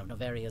 which is one of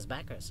Novaria's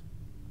backers.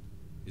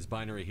 Is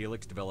Binary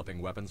Helix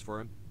developing weapons for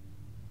him?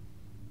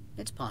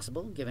 It's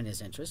possible, given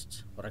his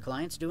interests. What our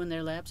clients do in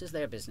their labs is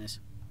their business.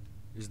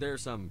 Is there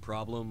some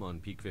problem on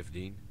Peak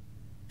 15?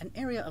 An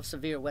area of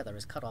severe weather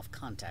has cut off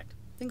contact.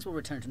 Things will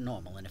return to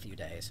normal in a few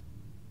days.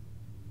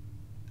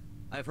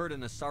 I've heard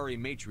an Asari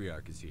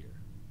matriarch is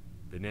here.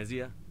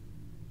 Venezia?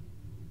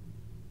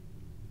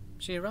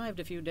 She arrived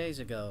a few days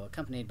ago,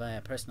 accompanied by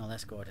a personal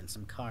escort and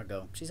some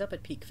cargo. She's up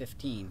at Peak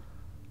 15.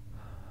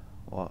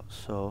 What,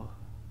 so?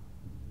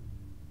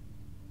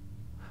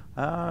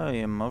 Oh,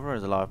 your mother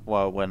is alive.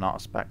 Well, we're not a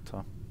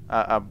Spectre.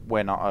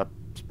 We're not a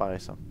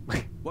Spicer.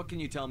 What can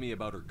you tell me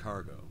about her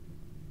cargo?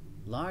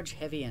 Large,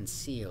 heavy, and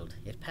sealed.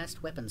 It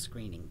passed weapons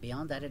screening.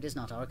 Beyond that, it is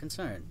not our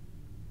concern.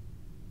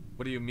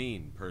 What do you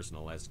mean,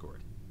 personal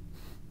escort?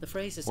 The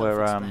phrase is We're,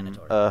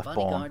 self-explanatory. Earthborn.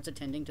 Bodyguards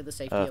attending to the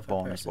safety of her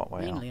Earthborn is person, what we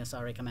are. mainly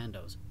Asari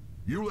commandos.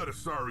 You let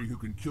Asari who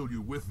can kill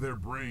you with their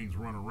brains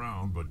run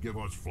around, but give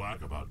us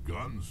flack about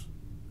guns?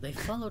 They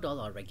followed all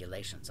our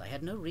regulations. I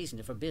had no reason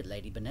to forbid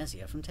Lady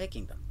Benezia from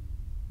taking them.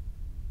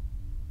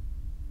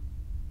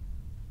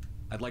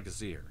 I'd like to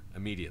see her,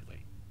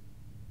 immediately.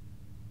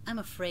 I'm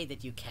afraid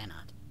that you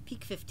cannot.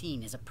 Peak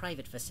 15 is a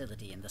private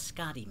facility in the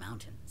Skadi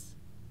Mountains.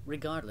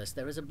 Regardless,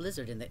 there is a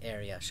blizzard in the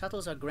area.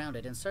 Shuttles are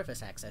grounded and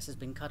surface access has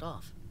been cut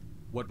off.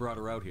 What brought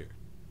her out here?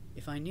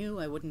 If I knew,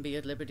 I wouldn't be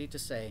at liberty to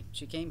say.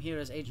 She came here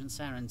as Agent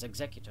Saren's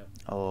executor.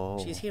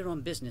 Oh. She's here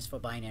on business for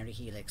Binary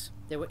Helix.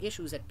 There were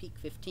issues at Peak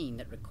 15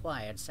 that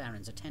required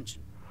Saren's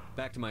attention.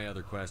 Back to my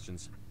other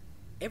questions.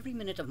 Every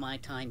minute of my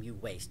time you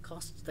waste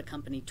costs the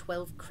company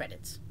 12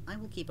 credits. I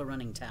will keep a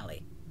running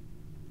tally.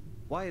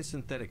 Why is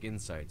Synthetic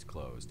Insights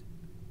closed?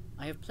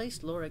 I have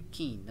placed Laura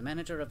Keene, the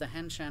manager of the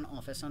Hanshan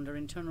office, under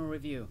internal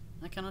review.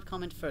 I cannot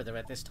comment further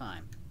at this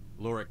time.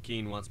 Lorik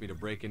Keene wants me to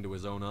break into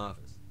his own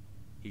office.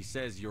 He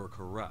says you're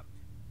corrupt.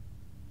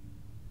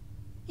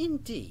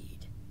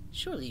 Indeed.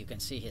 Surely you can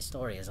see his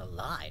story as a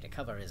lie to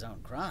cover his own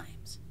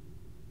crimes.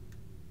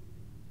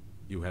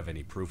 You have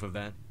any proof of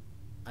that?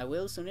 I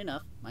will soon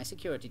enough. My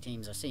security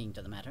teams are seeing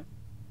to the matter.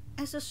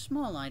 As a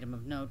small item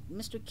of note,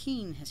 Mr.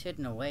 Keene has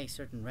hidden away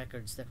certain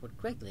records that would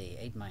greatly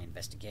aid my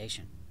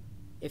investigation.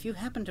 If you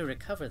happen to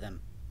recover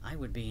them, I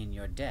would be in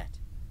your debt.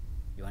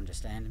 You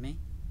understand me?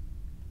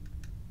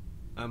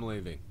 I'm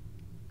leaving.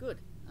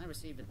 Good. I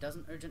received a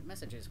dozen urgent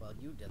messages while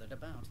you dithered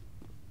about.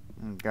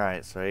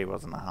 Great, so he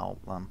wasn't a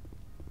help then.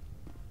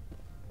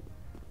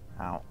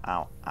 Ow,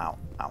 ow, ow,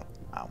 ow,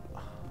 ow.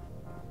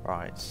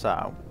 Right,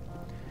 so...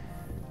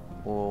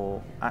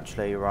 Well,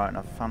 actually you're writing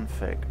a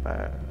fanfic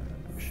about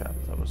Shep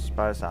that was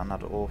supposed to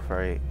have all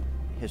three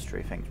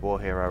history things.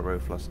 War Hero,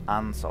 Ruthless,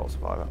 and Soul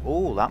Survivor.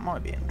 Oh, that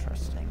might be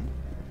interesting.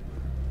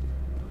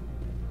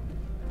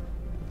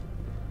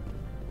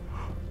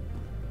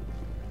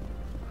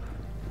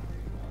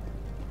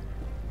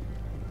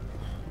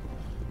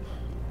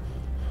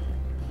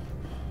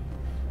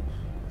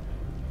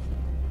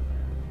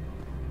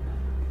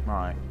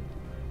 Right.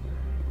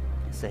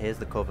 So here's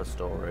the cover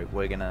story.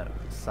 We're gonna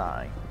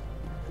say...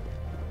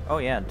 Oh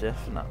yeah,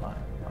 definitely.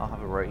 I'll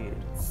have a read.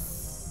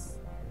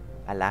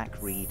 I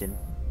like reading.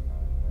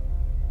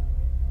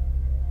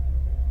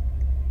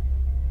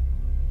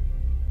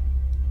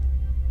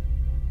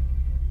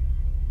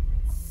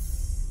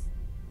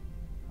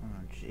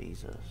 Oh,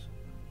 Jesus.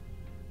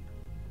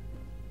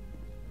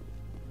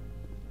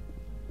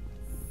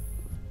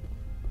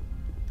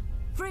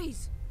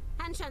 Freeze!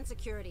 Hanshan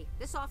security.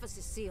 This office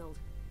is sealed.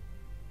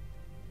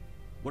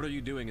 What are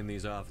you doing in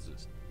these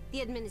offices?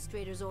 The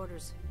administrator's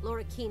orders.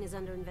 Laura Keene is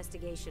under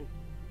investigation.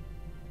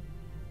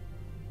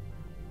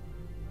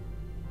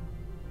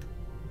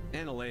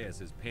 Analeus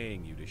is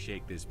paying you to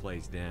shake this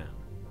place down.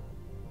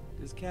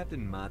 Does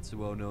Captain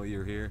Matsuo know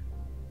you're here?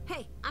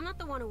 Hey, I'm not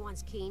the one who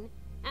wants Keene.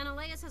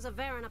 Analeus has a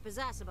Varen up his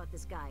ass about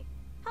this guy.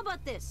 How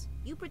about this?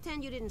 You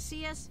pretend you didn't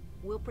see us,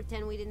 we'll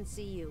pretend we didn't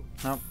see you.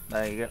 Oh,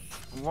 there you go.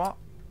 What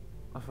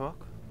the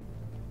fuck?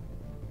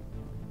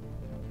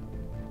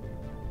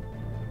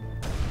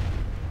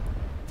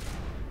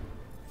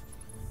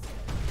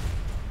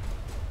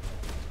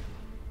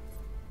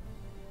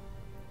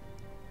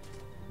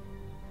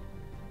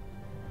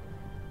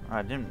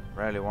 I didn't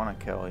really want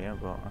to kill you,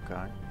 but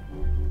okay.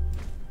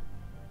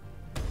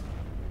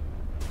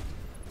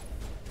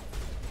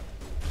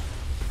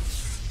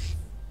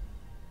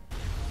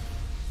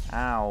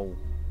 Ow.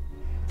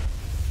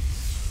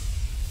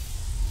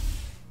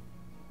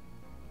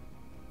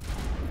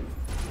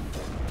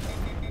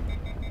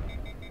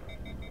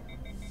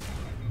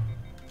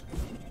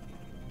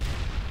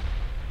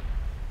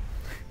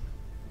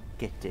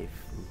 Get the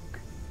fuck.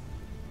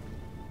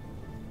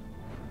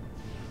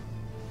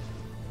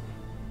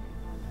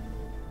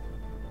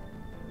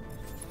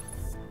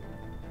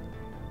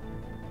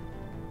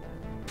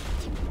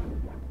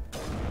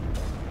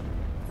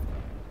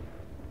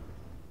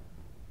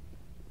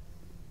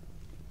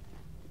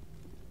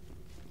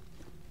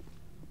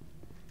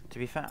 To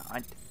be fair,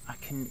 I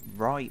can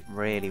write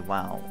really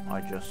well,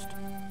 I just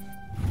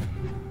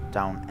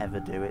don't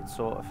ever do it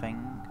sort of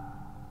thing.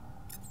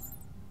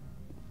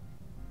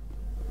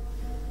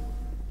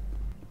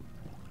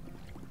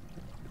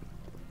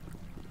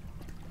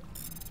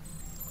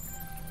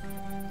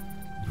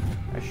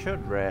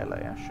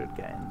 I should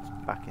get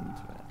back into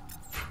it.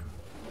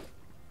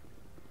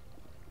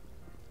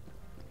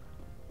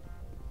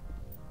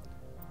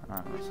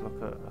 Alright, let's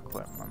look at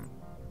equipment.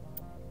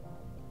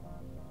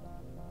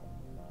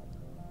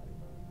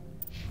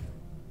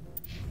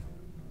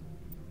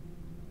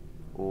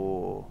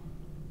 Oh,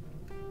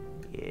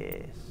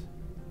 yes.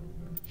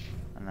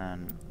 And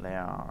then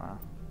Liara.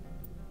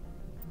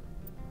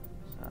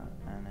 So,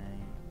 NA.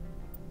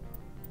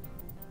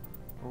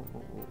 Oh.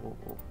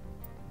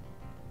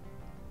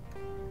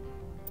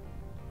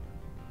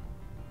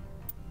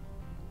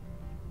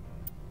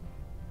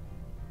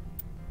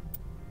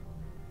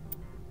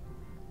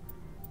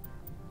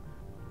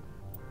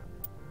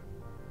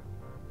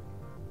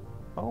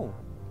 Oh.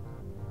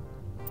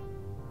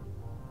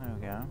 There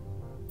we go.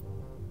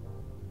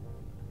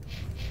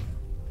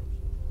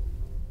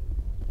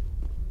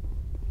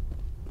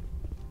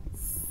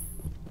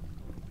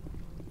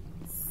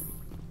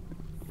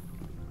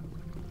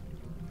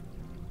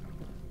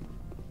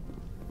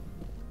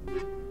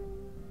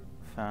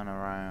 Fan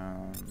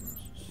around,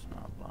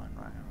 snowblind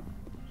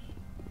rounds.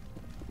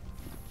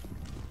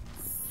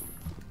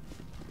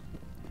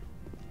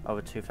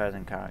 Over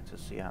 2,000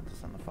 characters, so you have to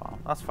send the file.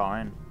 That's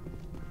fine.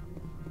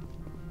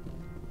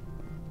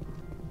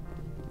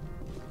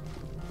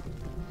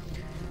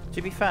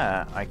 To be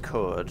fair, I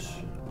could,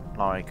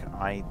 like,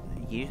 I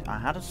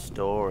had a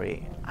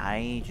story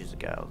ages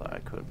ago that I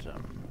could,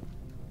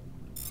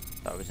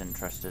 that I was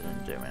interested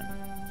in doing,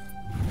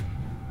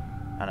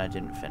 and I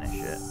didn't finish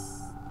it.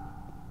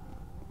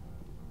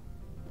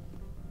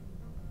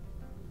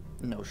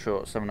 No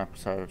short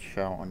 7-episode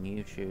show on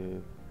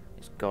YouTube.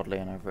 It's godly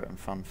and I've written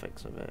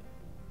fanfics of it.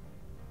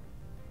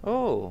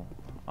 Oh,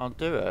 I'll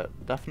do it.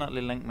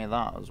 Definitely link me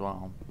that as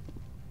well.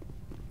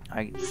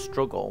 I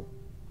struggle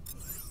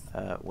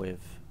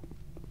with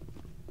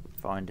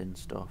finding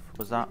stuff.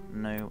 Was that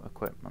new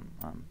equipment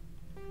then?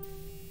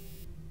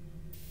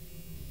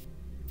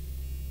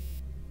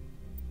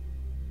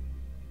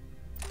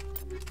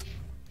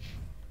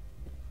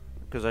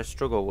 Because I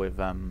struggle with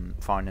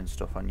finding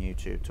stuff on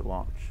YouTube to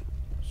watch.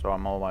 So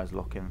I'm always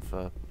looking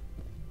for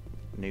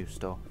new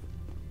stuff.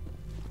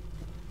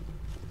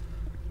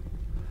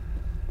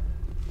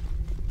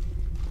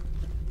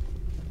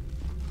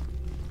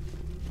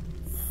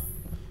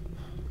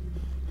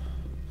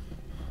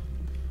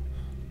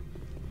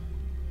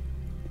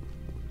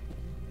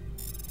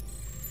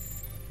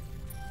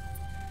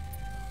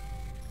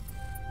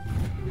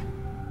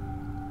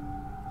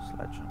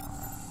 Sledgehammer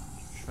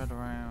around, shred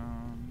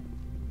around.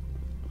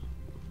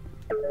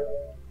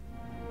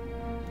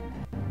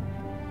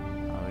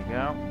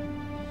 Go.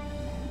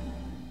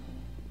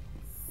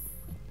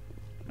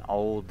 An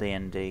old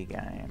D&D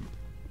game.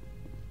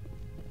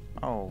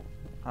 Oh,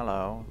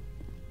 hello.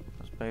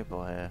 There's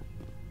people here.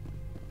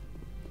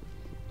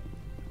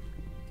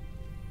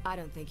 I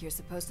don't think you're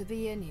supposed to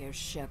be in here,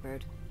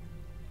 Shepard.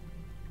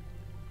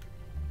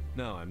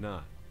 No, I'm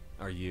not.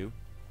 Are you?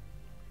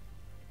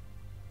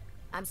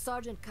 I'm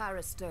Sergeant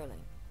Kyra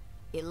Sterling,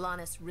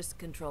 Ilanis Risk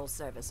Control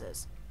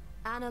Services.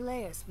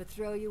 Annaleus would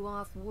throw you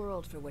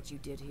off-world for what you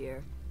did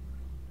here.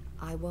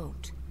 I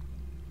won't.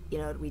 You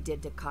know what we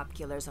did to cop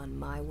killers on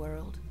my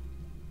world?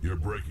 You're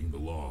breaking the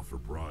law for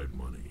bribe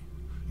money.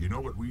 You know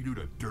what we do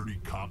to dirty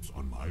cops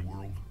on my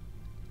world?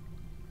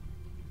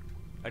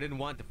 I didn't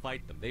want to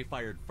fight them. They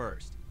fired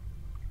first.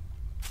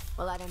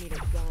 Well, I don't need a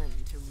gun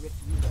to rip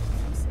you to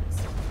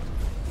pieces.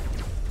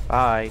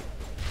 Bye.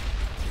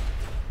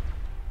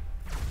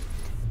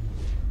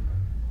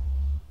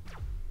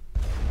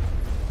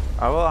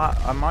 Oh, well,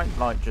 I might,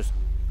 like, just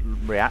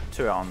react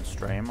to it on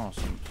stream or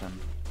something.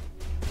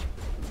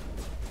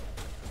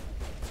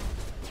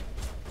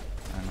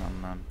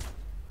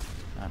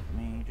 Let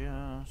me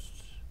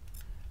just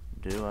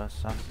do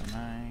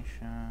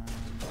assassination.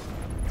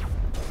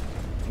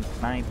 You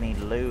made me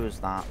lose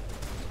that.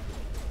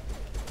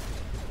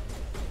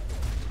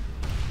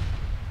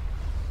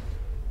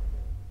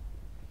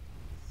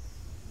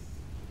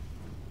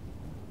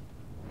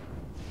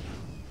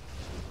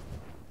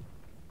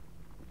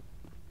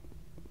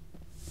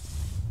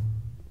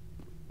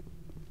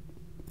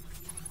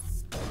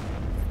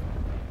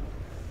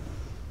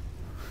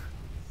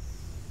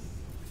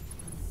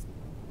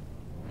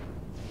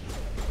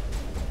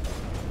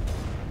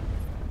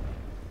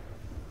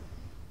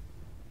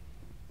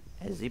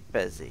 Easy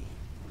busy.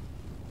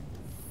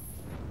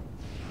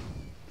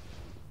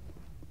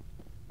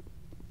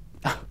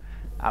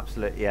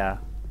 Absolute, yeah.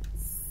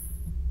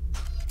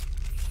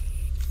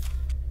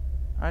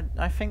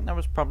 I think there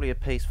was probably a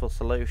peaceful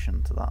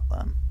solution to that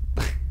then.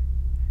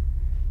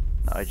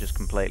 That I just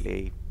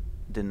completely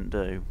didn't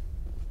do.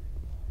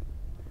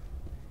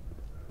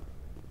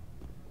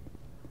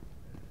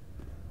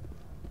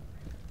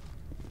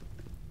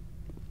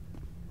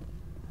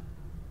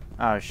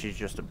 Oh, she's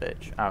just a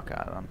bitch.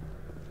 Okay then.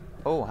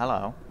 Oh,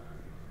 hello.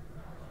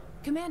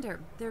 Commander,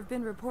 there have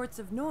been reports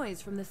of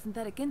noise from the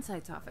Synthetic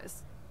Insights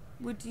office.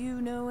 Would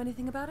you know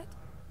anything about it?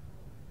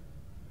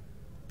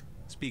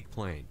 Speak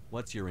plain.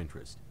 What's your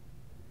interest?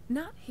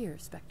 Not here,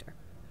 Spectre.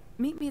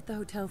 Meet me at the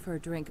hotel for a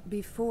drink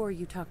before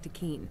you talk to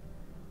Keen.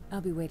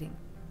 I'll be waiting.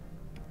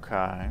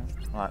 Okay,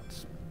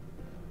 let's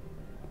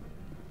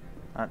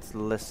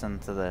listen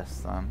to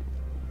this then.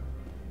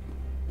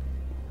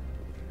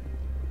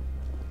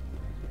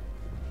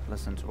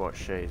 Listen to what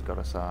she's got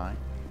to say.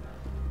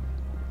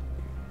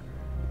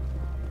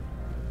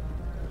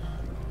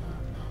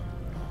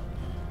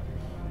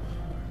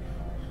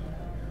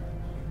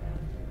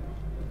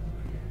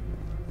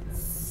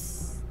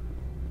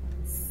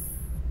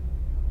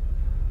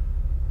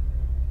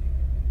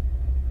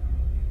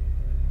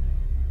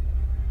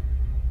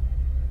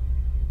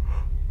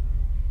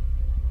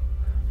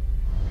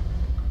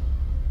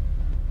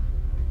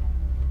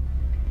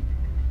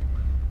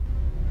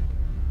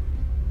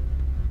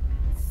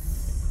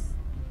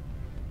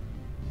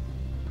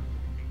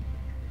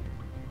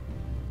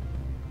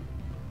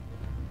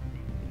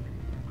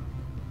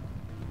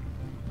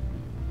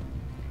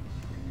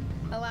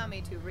 Allow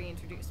me to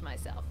reintroduce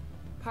myself.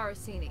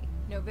 Parasini,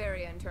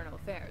 Novaria Internal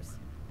Affairs.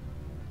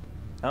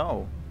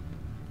 Oh,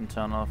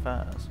 Internal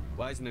Affairs.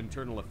 Why is an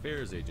Internal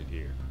Affairs agent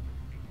here?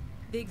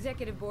 The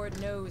Executive Board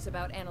knows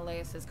about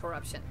Analeus'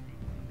 corruption.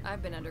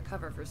 I've been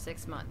undercover for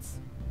 6 months.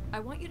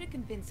 I want you to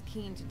convince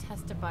Keen to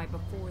testify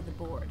before the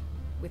board.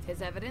 With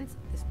his evidence,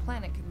 this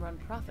planet can run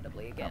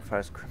profitably again.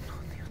 First criminal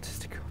in the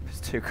autistic group is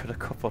too good a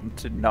couple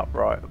to not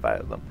write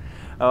about them.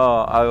 Oh,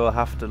 I will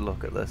have to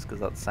look at this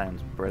because that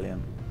sounds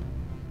brilliant.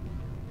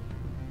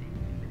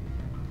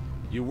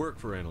 You work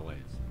for Analeus.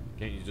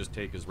 Can't you just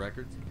take his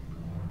records?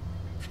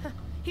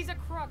 He's a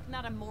crook,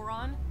 not a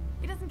moron.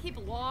 He doesn't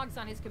keep logs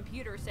on his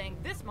computer saying,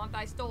 this month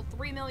I stole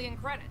 3 million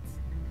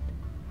credits.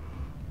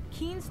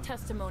 Keen's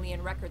testimony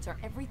and records are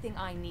everything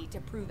I need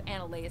to prove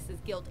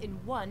Analeus' guilt in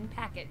one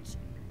package.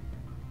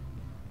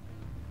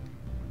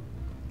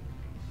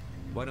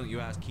 Why don't you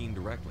ask Keen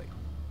directly?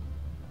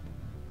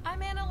 I'm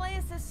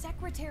Analeus'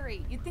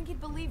 secretary. You'd think he'd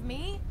believe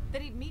me?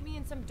 That he'd meet me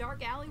in some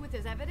dark alley with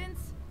his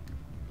evidence?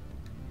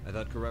 I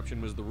thought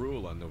corruption was the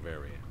rule on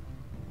Novaria.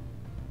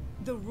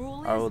 The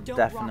rule is I will don't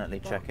definitely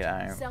rock the check boat. it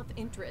out.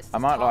 Self-interest I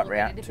might is like tolerated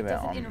react if to it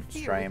doesn't on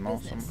interfere stream with or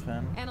business.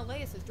 something.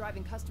 Analeus is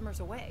driving customers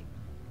away.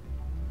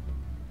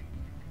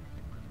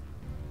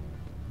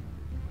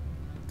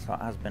 So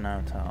it has been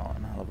Hotel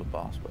and hell of a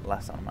boss, but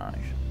less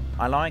animation.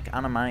 I like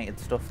animated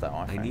stuff though.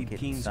 I think need it's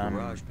Keen's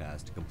garage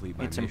pass to complete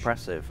my it's mission.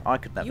 impressive. I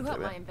could never You do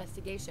help my it.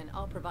 investigation,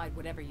 I'll provide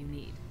whatever you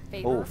need.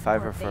 Oh,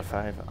 favor or for a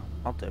favor.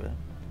 I'll do it.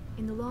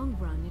 In the long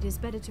run, it is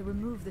better to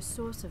remove the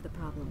source of the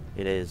problem.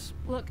 It is.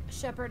 Look,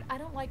 Shepard, I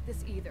don't like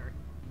this either.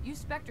 You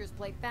Spectres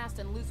play fast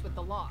and loose with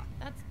the law.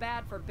 That's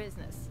bad for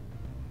business.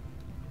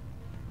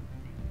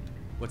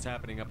 What's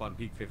happening up on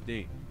Peak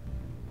 15?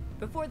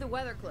 Before the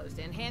weather closed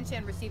in,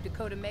 Hanshan received a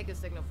Code Omega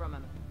signal from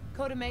him.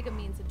 Code Omega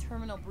means a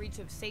terminal breach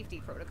of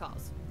safety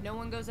protocols. No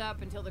one goes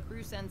up until the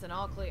crew sends an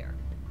all clear.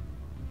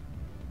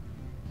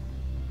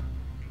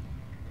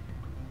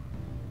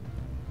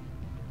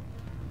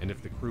 And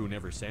if the crew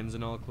never sends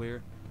an all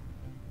clear?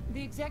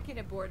 The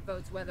Executive Board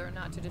votes whether or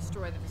not to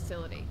destroy the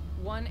facility.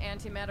 One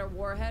antimatter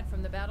warhead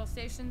from the battle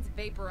stations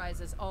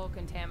vaporizes all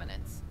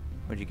contaminants.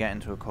 Would you get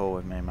into a call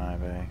with me,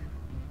 maybe?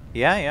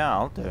 Yeah,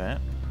 I'll do it.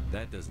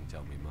 That doesn't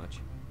tell me much.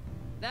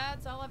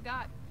 That's all I've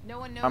got. No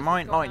one knows I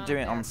might what's going like do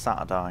it up on there.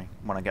 Saturday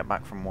when I get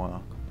back from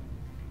work.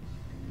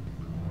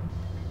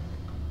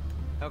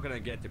 How can I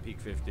get to Peak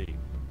 15?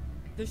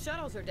 The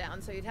shuttles are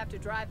down, so you'd have to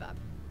drive up.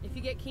 If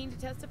you get Keen to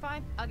testify,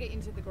 I'll get you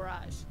into the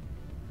garage.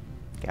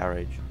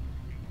 Garage.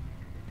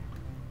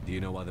 Do you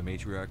know why the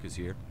matriarch is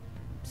here?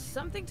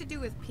 Something to do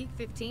with Peak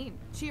 15.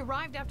 She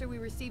arrived after we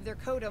received their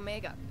Code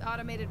Omega,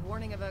 automated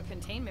warning of a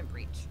containment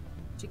breach.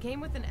 She came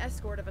with an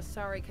escort of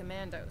Asari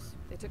commandos.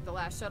 They took the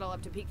last shuttle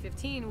up to Peak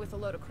 15 with a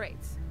load of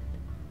crates.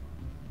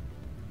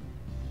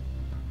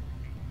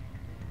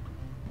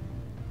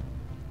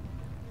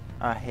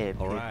 I hear.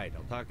 Alright,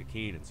 I'll talk to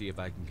Keen and see if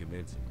I can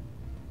convince him.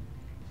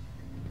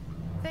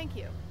 Thank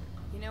you.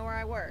 You know where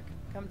I work.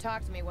 Come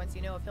talk to me once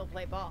you know if he'll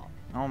play ball.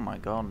 Oh my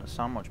god, there's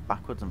so much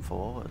backwards and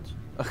forwards.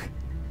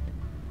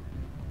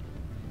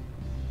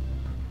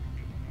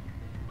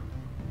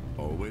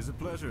 Always a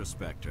pleasure,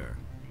 Spectre.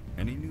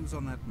 Any news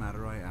on that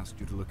matter I asked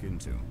you to look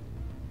into?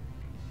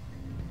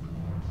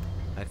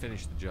 I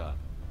finished the job,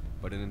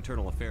 but an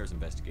internal affairs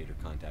investigator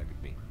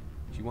contacted me.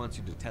 She wants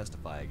you to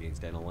testify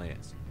against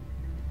Analeus.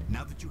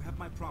 Now that you have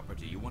my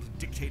property, you want to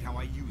dictate how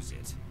I use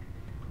it.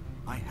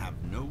 I have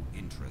no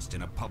interest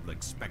in a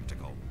public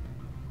spectacle.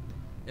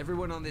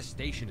 Everyone on this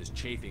station is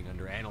chafing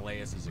under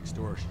Analeus'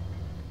 extortion.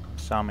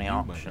 So many You might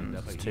end options,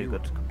 up a it's too hero.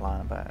 good to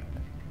complain about.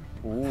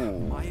 Ooh.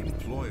 My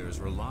employers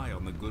rely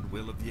on the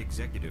goodwill of the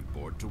executive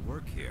board to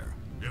work here.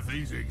 If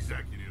these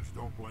executives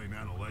don't blame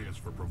Analeus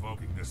for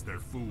provoking this, they're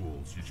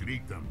fools. You should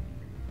eat them.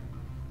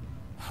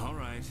 All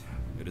right.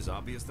 It is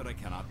obvious that I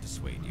cannot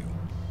dissuade you.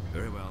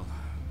 Very well.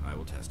 I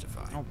will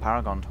testify. Oh,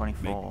 Paragon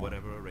 24. Make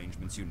whatever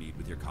arrangements you need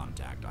with your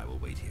contact. I will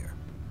wait here.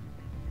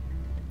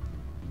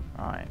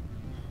 Alright.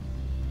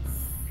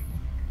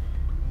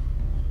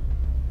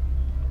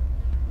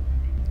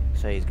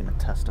 So he's going to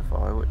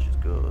testify, which is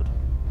good.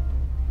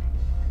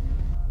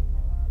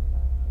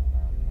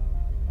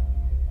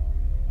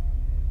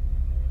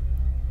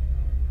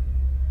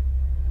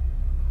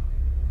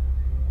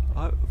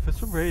 For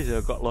some reason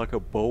I've got like a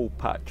bald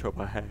patch on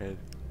my head.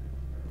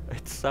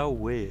 It's so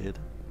weird.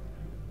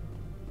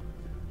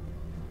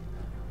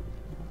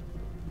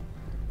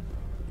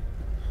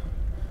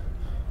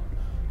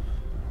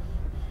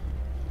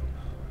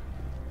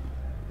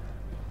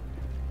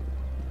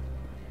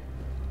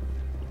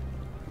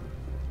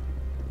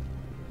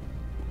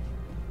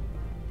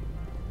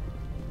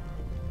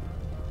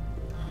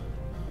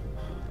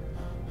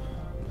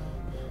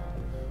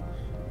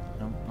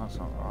 Nope, that's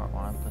not the right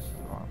one. This is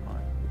the right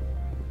one.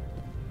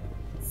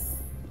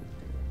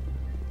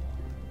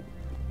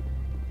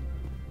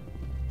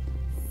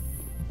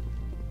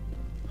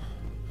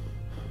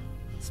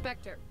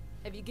 Spectre,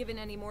 have you given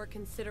any more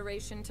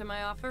consideration to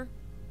my offer?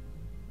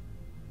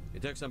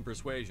 It took some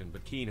persuasion,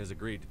 but Keen has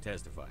agreed to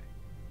testify.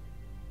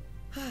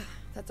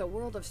 That's a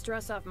world of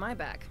stress off my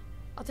back.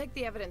 I'll take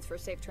the evidence for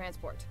safe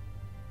transport.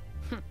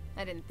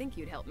 I didn't think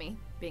you'd help me,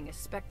 being a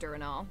Spectre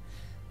and all.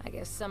 I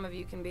guess some of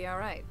you can be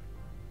alright.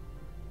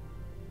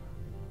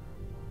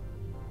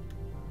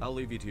 I'll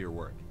leave you to your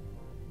work.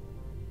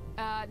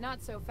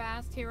 Not so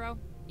fast, hero.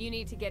 You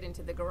need to get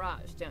into the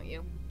garage, don't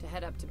you? To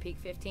head up to Peak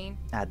 15?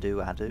 I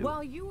do.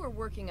 While you were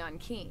working on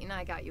Keen,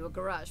 I got you a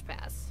garage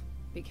pass.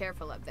 Be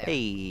careful up there.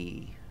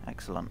 Hey,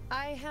 excellent.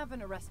 I have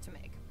an arrest to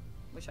make.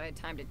 Wish I had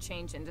time to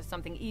change into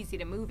something easy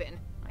to move in.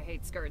 I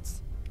hate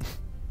skirts.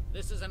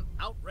 This is an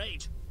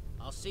outrage.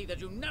 I'll see that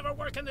you never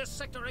work in this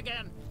sector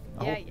again.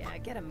 Yeah,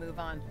 get a move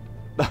on.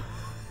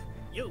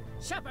 You,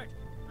 Shepard!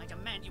 I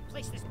demand you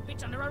place this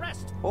bitch under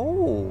arrest.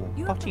 Oh,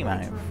 You have potty the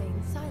right to mouth.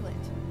 remain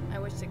silent. I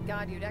wish to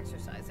God you'd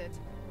exercise it.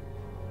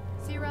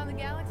 See you around the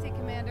galaxy,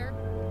 Commander.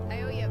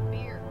 I owe you a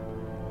beer.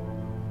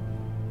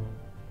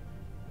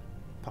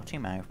 Potty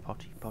mouth,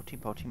 potty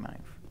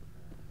mouth.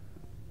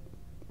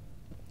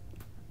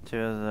 Two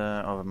of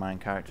the other main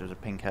characters are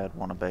pink-haired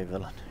wannabe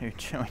villain who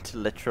joined to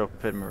litter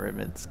up in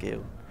pyramid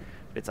skill.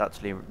 It's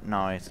actually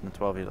nice and a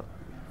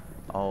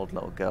 12-year-old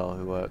little girl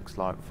who works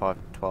like 5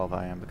 to 12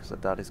 AM because her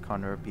dad is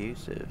kind of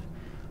abusive.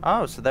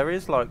 Oh, so there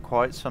is like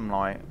quite some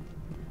like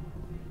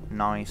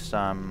nice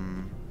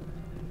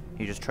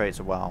he just treats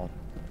her well.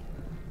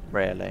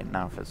 Rarely,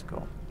 now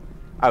physical.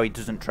 Oh, he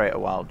doesn't treat her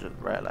well, just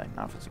rarely,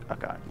 now physical.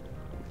 Okay.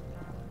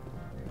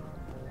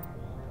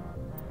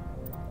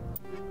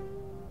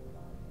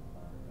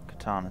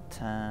 Katana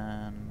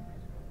 10.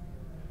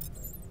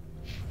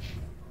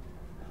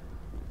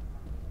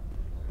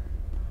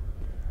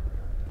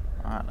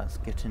 Alright, let's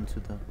get into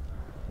the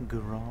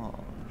garage.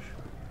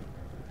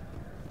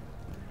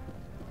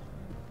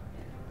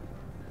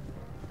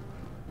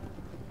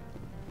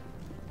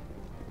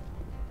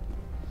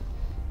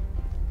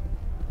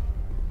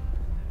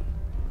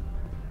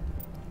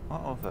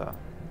 What other?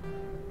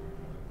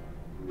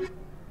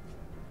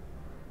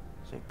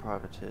 Say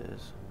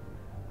privateers.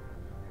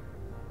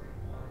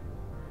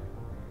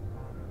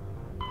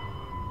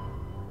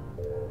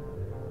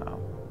 Oh.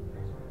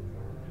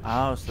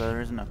 Oh, so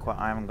there isn't a quest.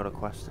 I haven't got a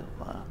quest there.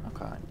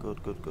 Okay, good.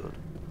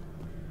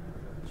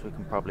 So we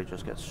can probably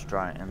just get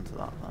straight into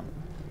that then.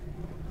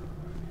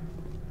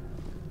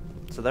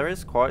 So there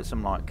is quite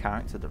some like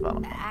character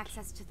development.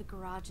 Access to the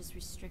garage is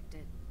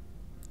restricted.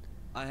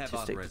 I have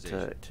Artistic authorization.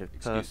 detective,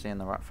 Excuse Percy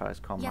and the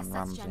Rat-Faced Conman, Yes, that's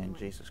Ramsey genuine. and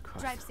Jesus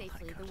Christ. Drive oh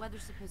safely. my The God.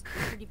 weather's supposed to be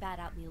pretty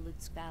bad out in the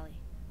Alutsk Valley.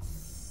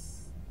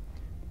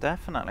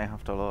 Definitely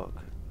have to look.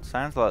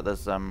 Sounds like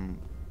there's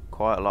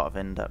quite a lot of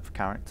in-depth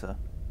character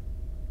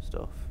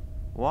stuff.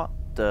 What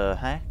the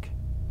heck?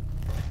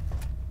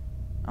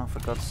 Oh, for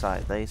God's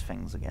sake, these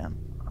things again.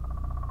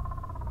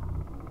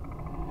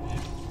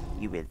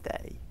 You will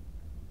die.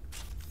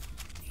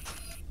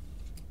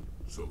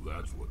 So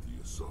that's what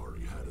the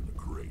Asari had in the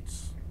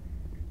crates.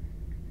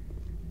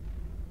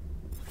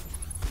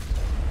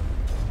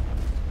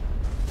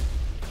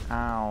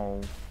 Ow.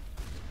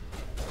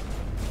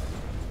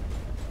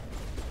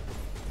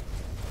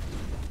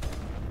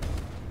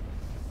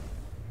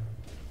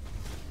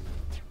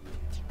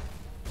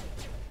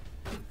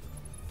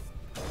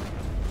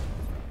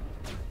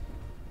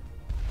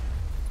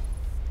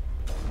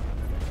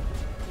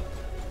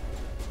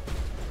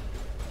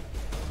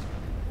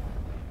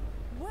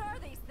 Where are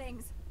these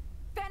things?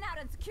 Fan out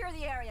and secure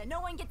the area. No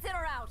one gets in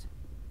or out.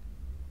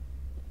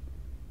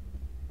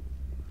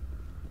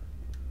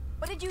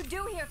 What did you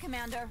do here,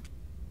 Commander?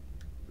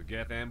 The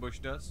Geth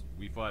ambushed us.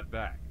 We fought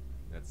back.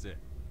 That's it.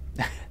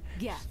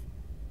 Geth,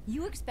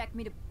 you expect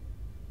me to...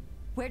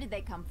 Where did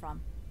they come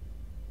from?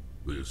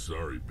 The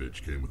Asari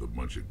bitch came with a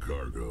bunch of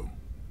cargo.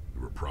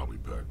 They were probably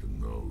packed in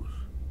those.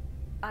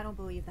 I don't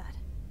believe that.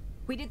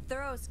 We did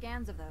thorough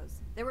scans of those.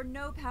 There were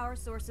no power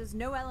sources,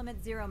 no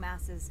element zero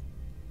masses.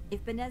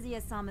 If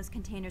Benezia-sama's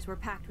containers were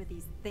packed with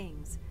these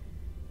things,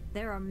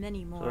 there are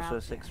many more There's also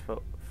out a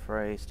 6-foot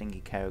fray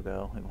stinky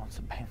cowgirl who wants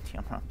a bounty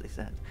on Ramsey's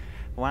head.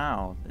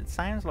 Wow, it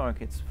sounds like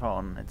it's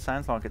fun. It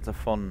sounds like it's a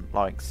fun,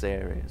 like,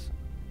 series.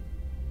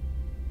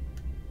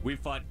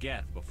 We've fought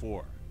Geth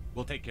before.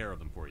 We'll take care of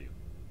them for you.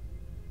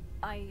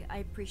 I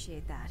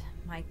appreciate that.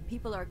 My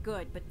people are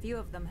good, but few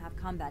of them have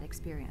combat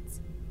experience.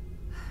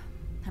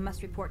 I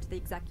must report to the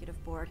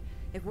executive board.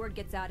 If word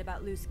gets out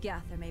about loose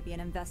Geth, there may be an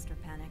investor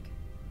panic.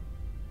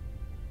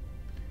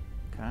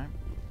 Okay.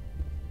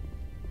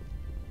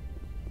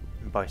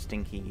 By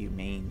stinky, you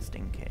mean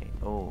stinky.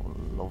 Oh,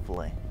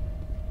 lovely.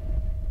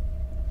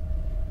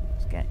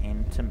 Let's get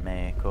into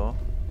makeup.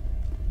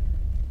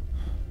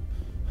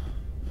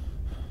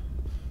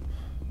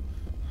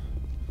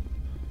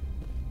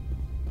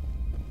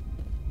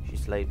 She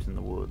sleeps in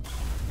the woods.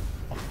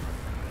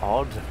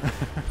 Odd.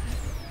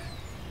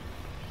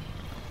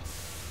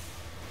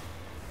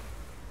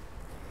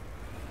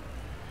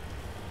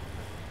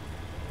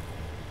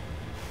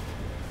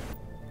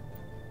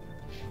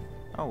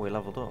 Oh, we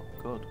leveled up.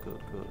 Good,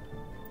 good, good.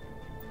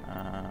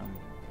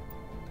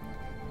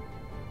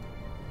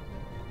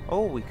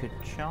 Oh, we could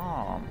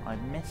charm. I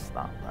missed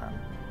that then.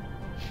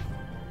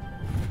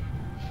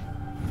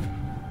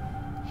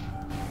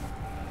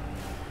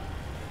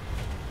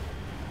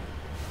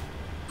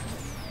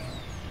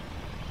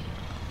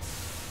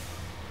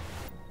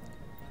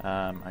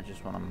 I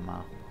just want a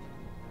map.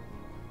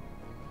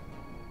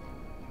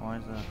 Why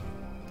is there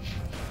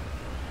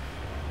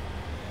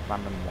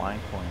random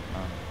waypoint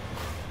now?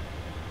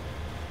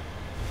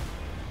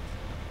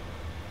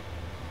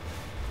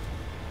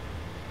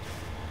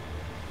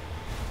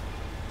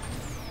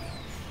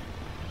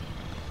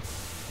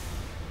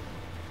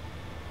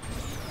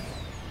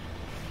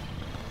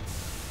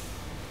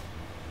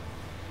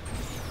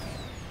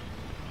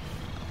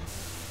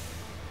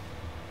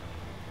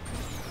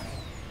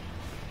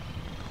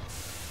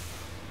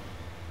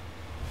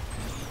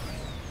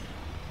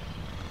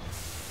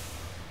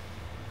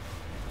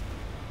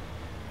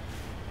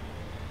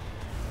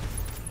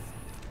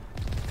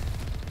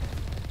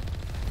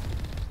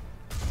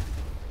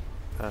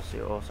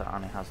 Percy also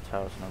only has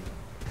 1,000 of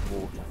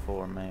water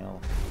for a meal.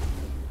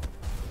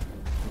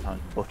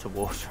 Sometimes butter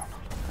water on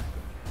holiday.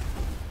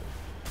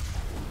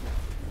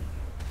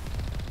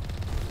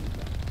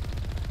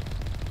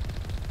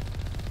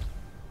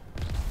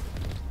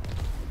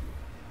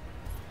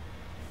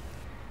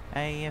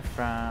 Hey, you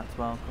frats,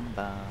 welcome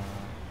back.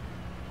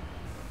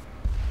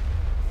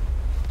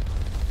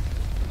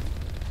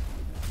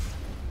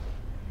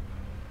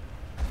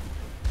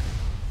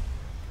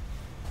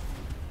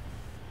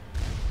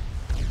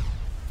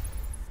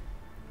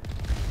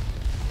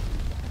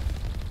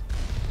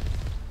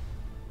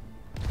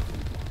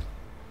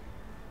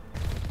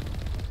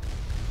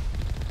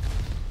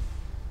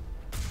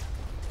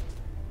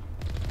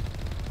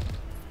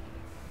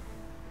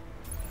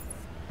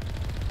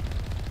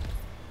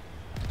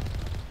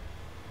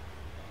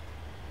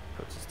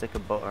 Stick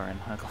of butter in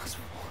her glass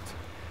of water.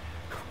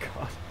 Oh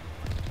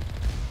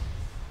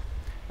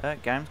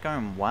god. Game's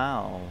going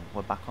well.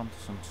 We're back onto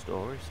some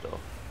story stuff,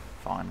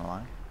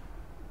 finally.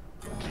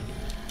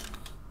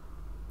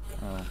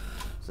 Oh,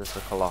 is this the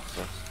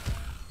Colossus?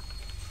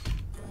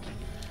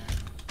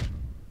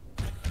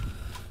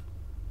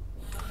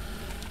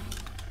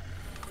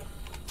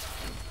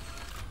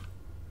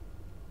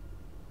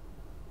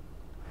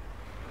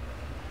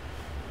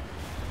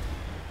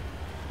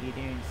 You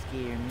don't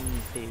scare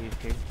me,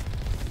 Booker.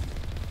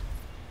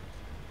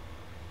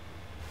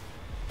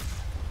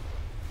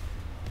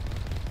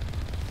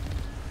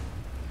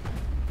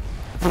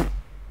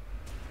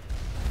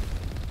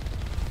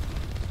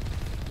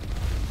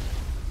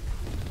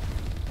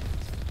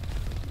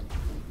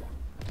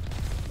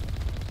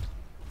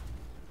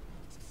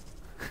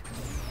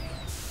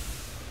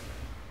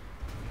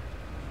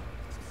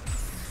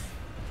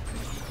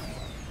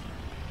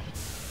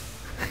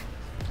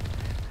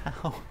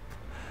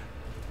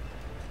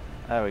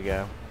 There we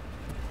go.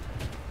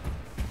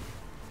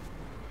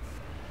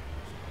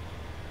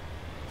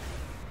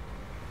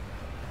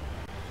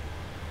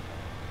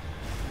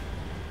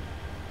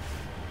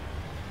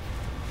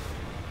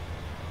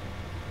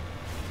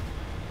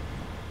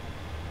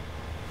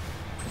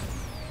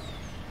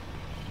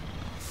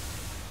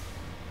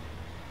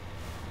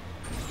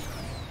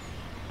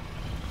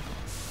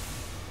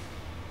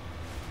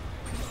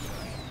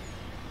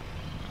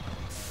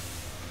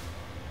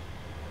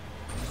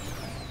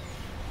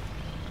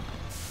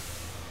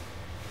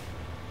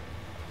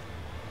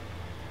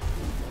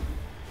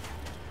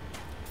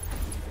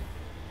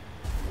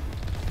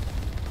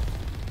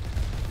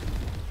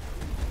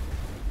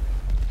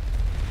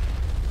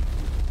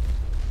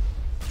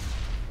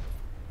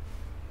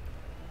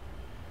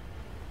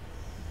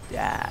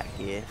 Yeah,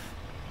 yes.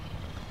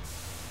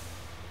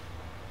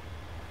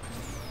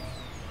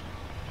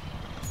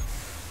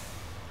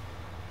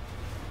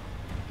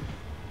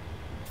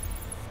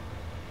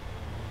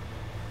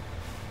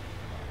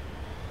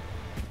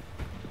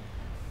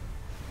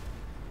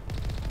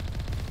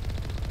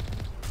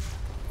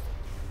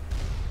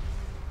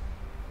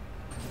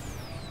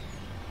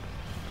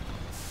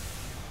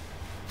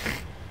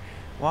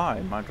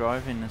 Why? My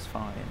driving is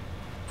fine.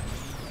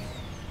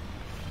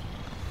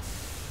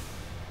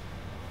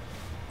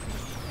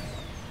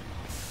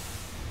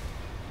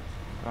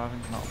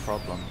 Driving's not a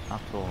problem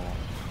at all.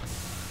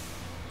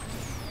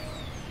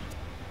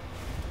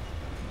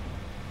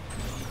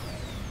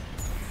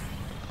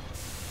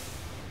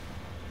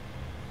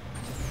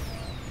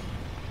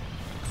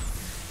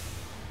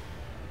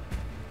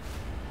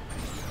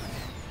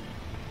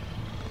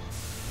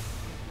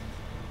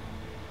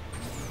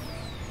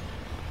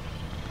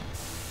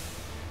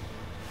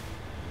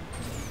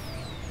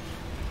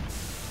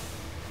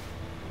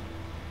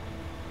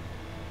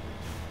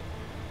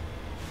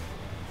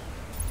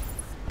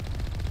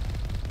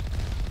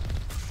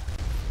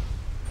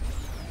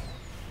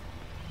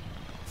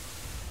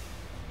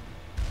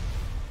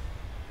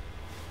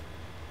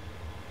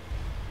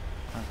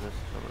 This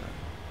turret.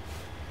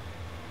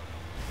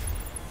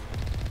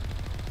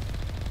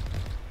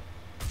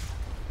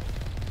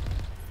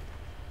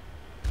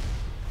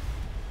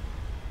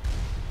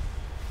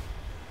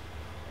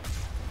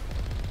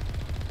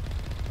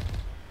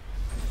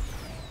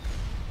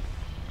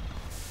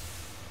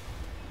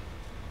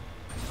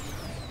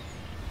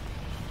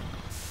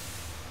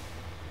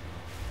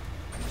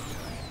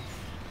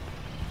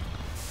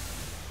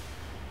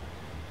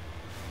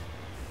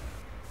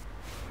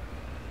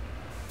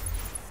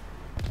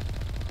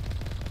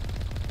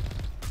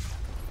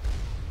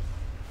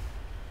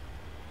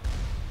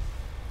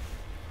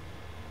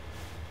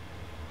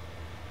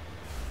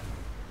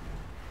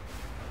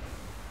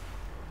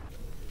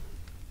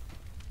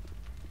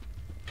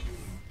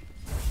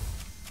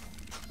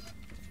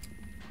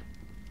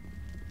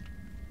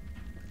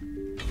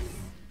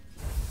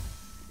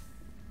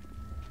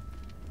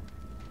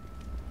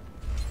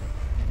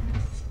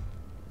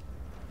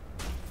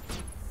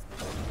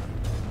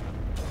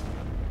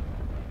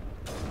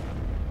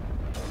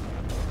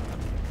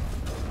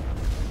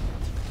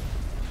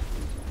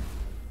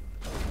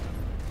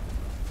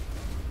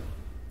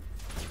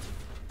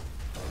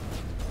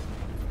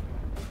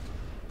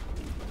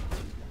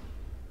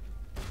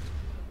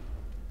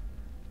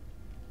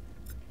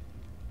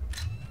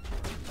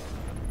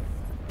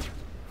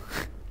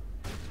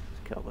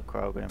 Kill the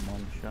Kroger in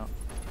one shot.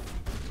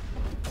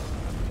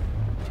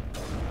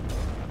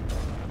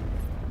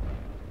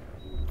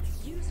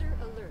 User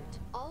alert.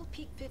 All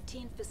Peak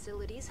 15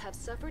 facilities have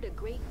suffered a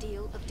great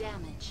deal of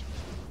damage.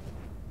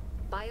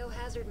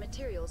 Biohazard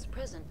materials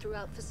present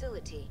throughout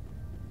facility.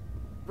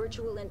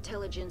 Virtual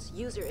intelligence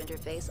user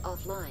interface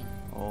offline.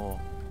 Oh.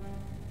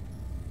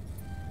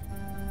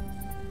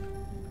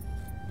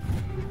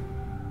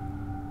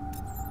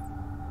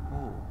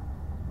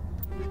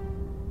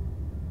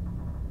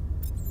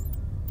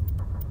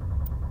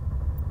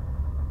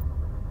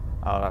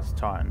 Oh, that's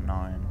Titan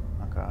 9.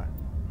 Okay.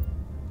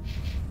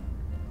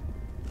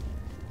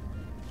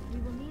 We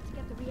will need to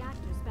get the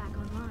reactors back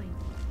online.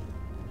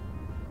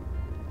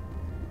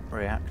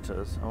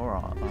 Reactors?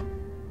 Alright then.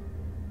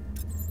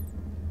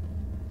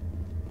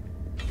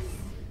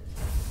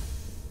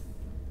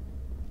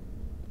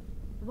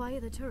 Why are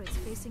the turrets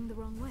facing the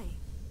wrong way?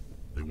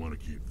 They want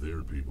to keep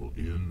their people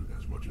in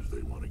as much as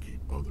they want to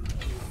keep others.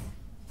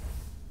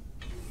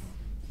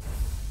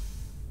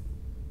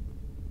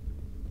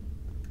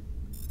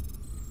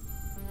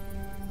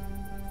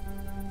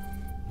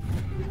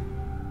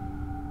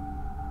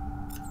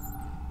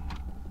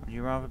 Would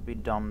you rather be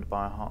donned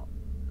by a hot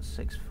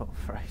 6-foot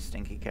very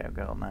stinky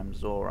cowgirl named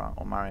Zora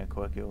or marry a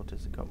quirky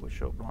autistic cop with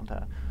short blonde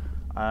hair?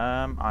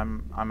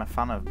 I'm a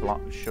fan of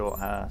short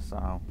hair,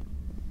 so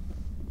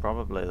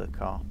probably the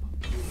cop.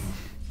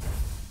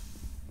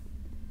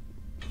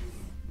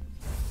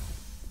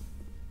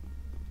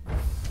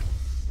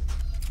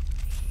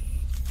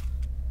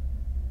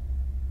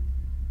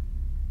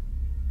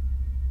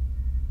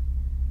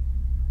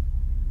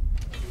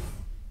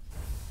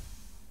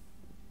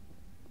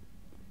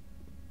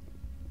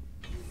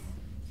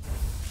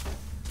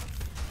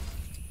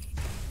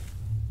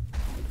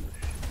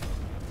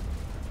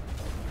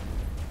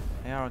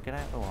 Yara, get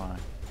out of the way.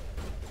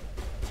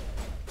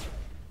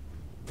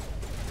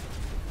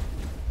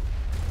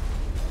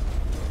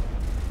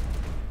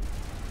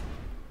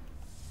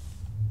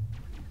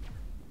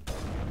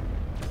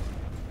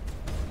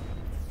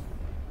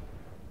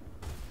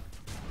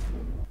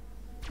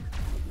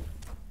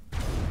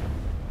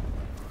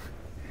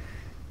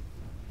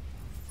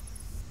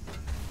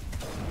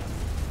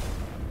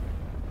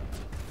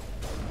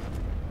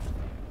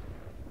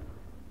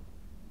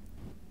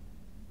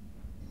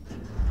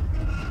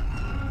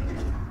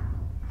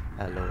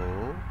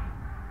 Hello?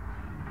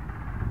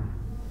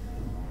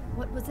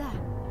 What was that?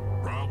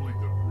 Probably the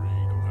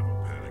breed. Don't have a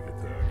panic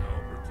attack.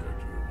 I'll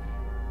protect you.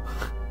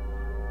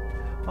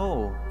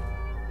 Oh,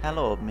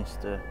 hello,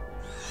 Mr.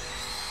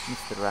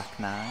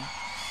 Rachni.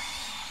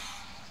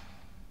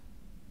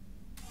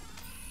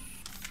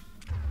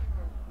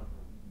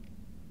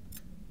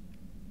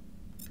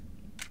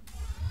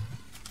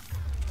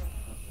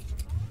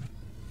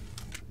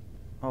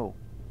 Oh,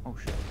 oh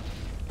shit.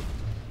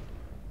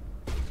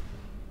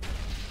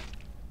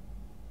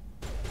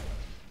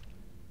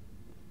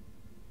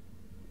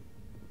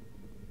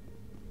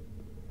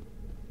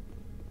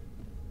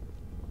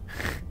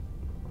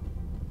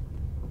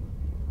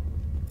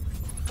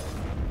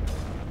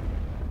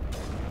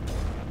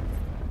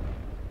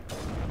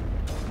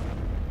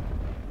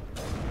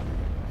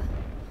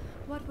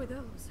 What were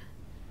those?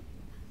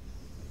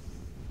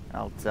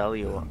 I'll tell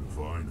you what. If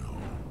I know,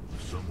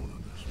 someone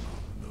in this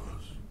mountain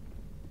does.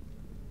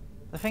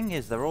 The thing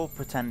is, they're all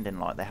pretending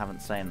like they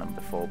haven't seen them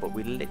before, but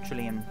we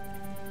literally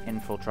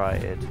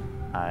infiltrated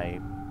a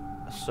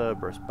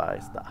Cerberus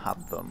base that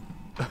had them.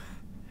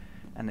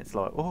 And it's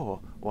like,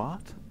 oh,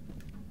 what?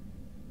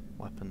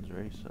 Weapons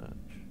research.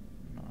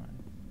 No.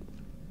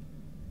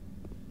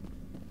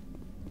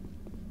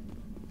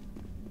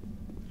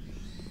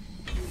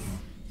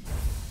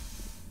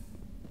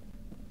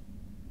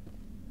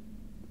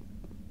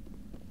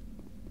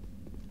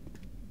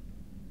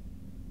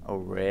 Oh,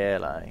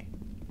 really?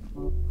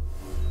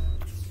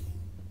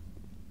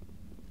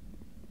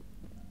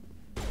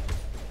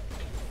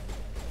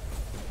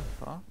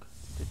 Fuck?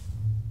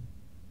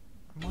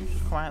 Am I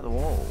just come out of the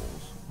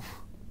walls?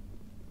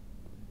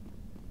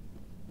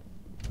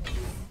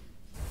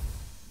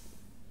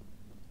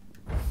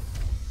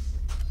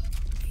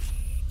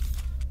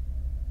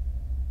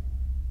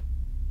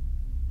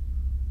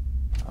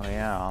 Oh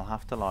yeah, I'll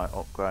have to like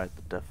upgrade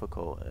the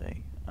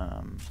difficulty.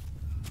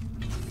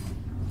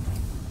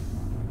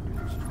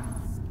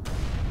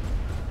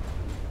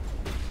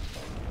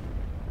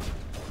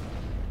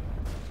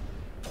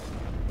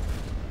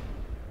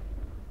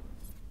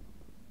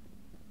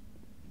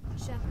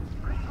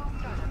 Critical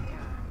startup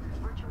error.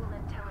 Virtual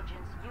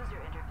intelligence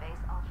user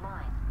interface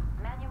offline.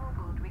 Manual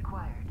boot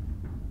required.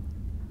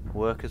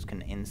 Workers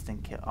can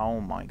instant kill. Oh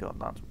my god,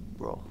 that's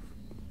rough.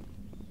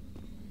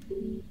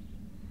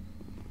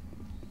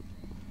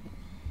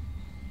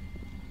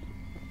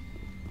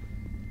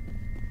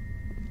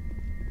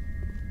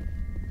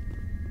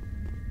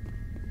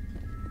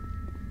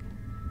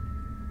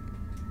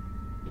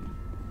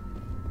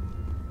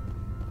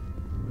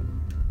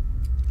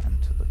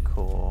 Enter the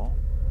core.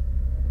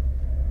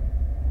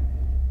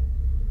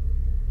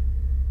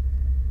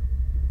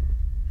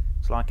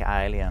 It's like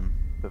Alien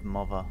with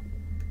Mother.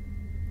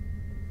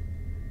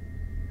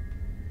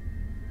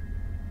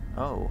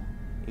 Oh,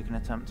 you can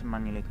attempt to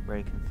manually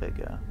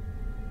reconfigure.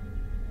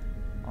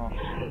 Oh.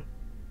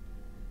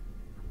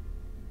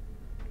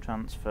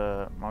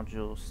 Transfer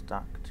module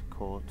stack to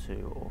core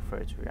 2 or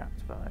 3 to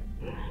reactivate.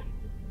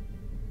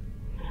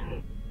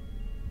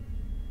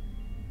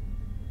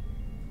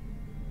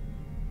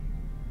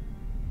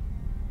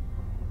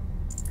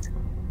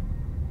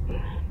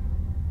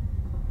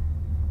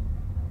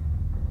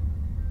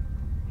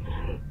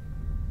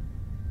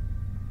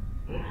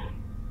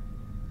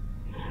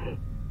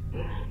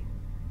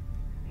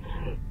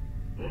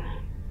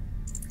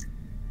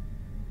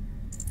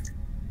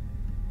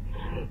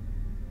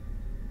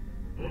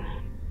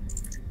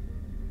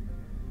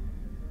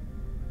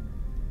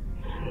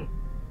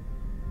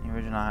 The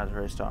original I had to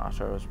restart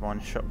after I was one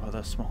shot by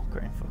those small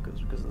green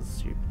fuckers because of the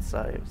stupid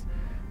saves.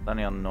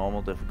 Only on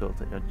normal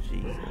difficulty. Oh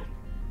Jesus.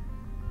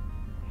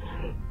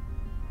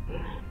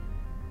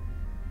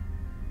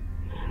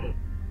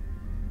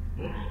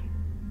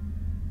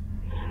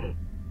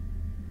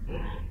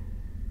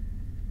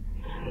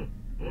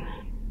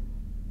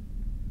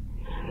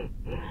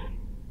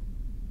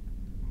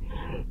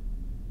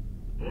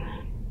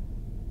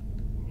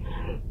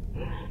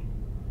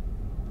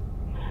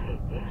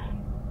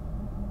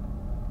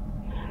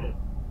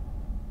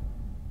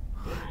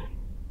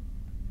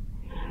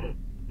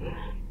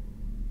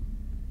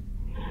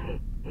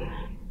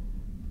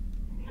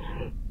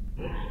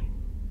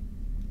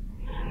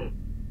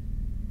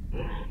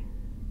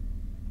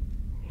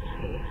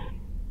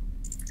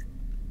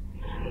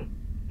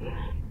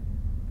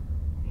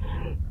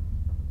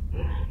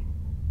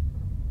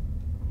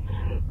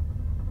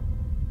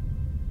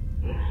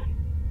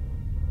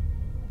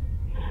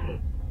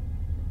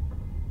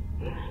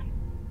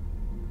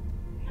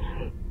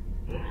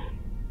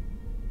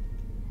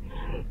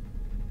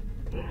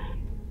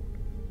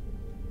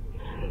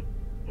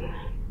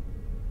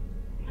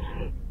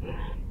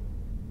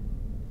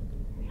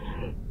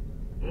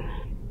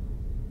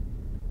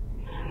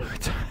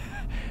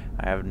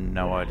 I have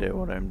no idea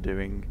what I'm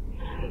doing.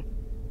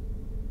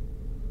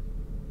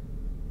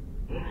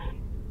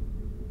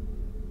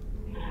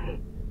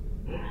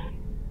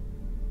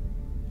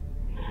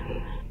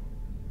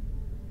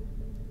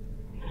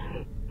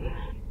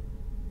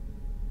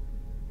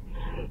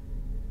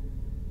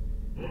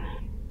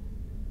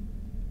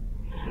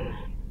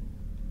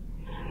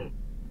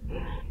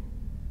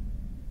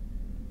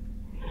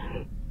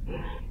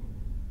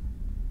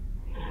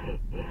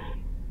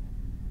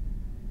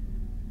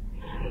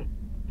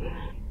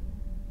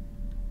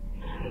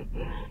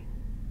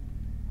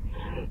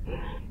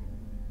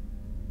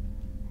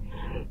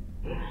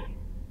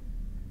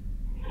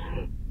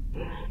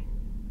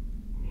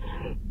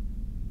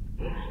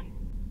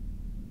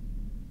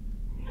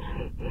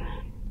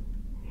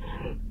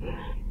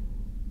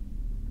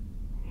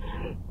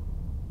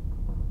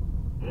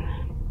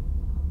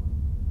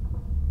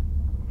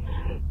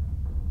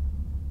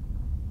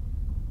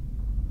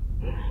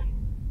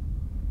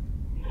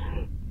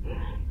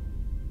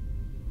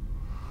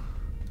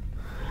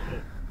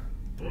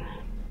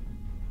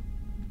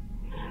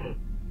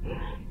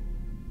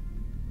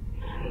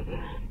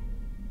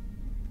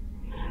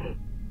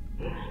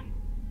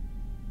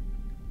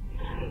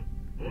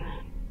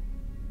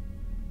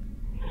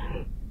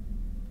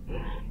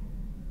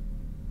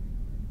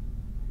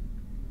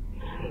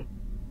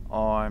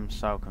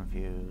 so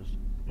confused.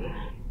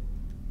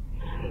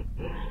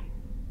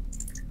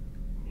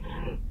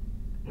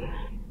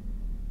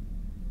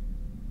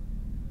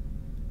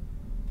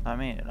 I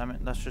mean,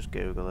 let's just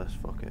Google this.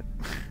 Fuck it.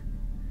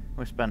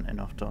 We spent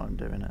enough time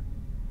doing it.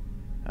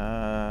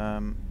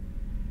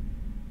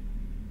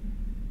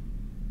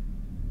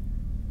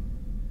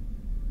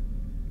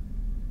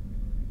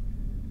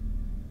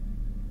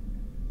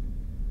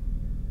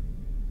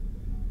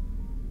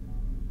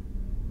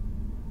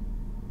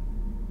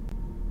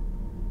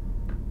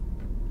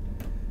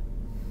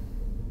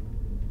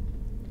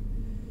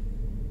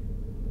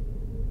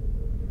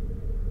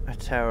 A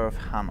Terror of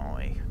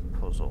Hanoi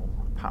puzzle,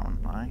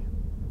 apparently.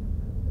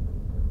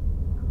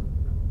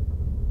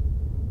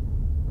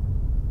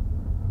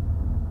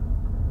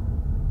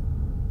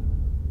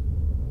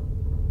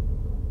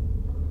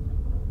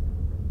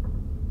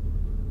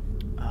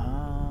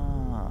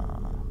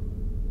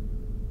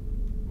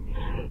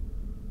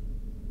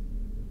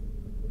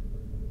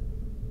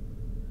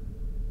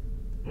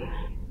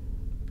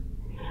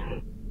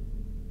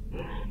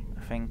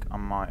 I think I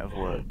might have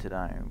worked it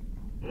out.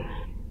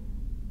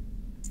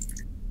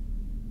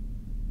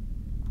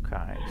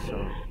 Okay, so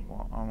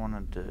what I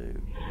want to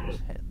do is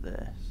hit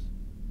this.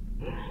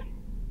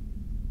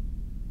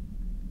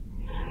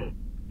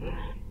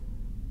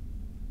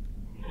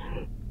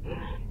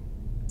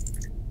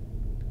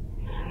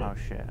 Oh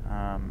shit,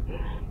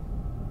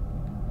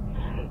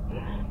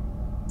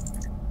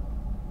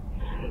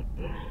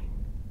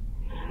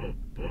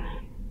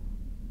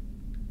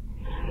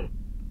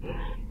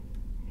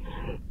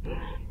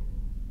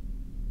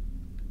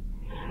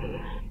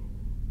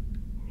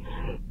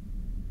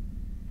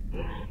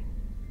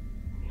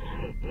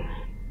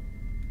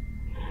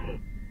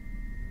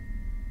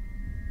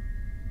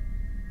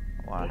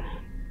 what?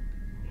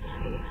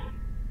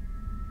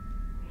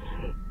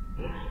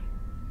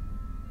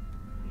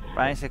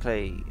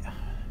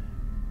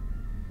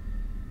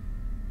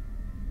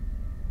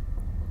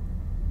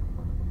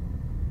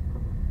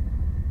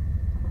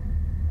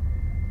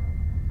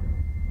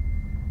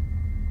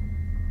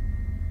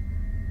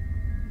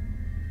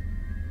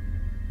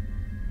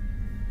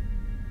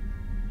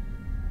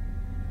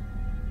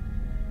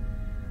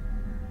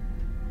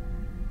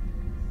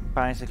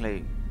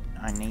 Basically,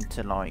 I need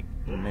to like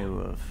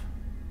move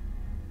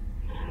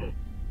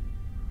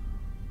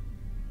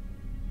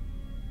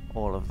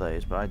all of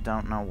these, but I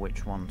don't know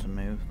which one to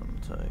move them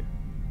to.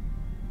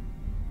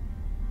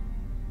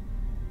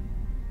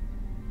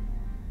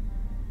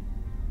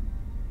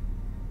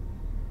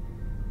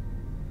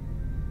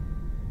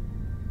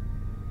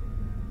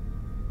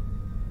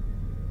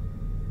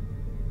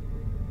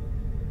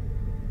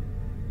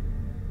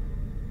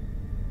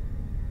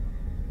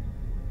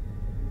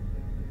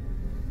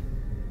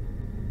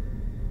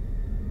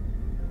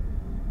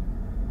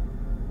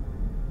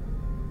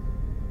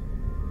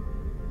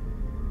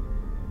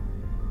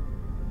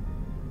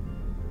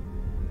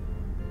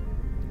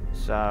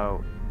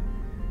 So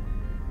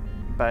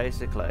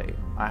basically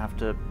I have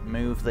to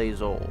move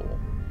these all,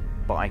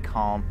 but I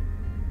can't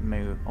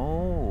move.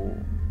 Oh,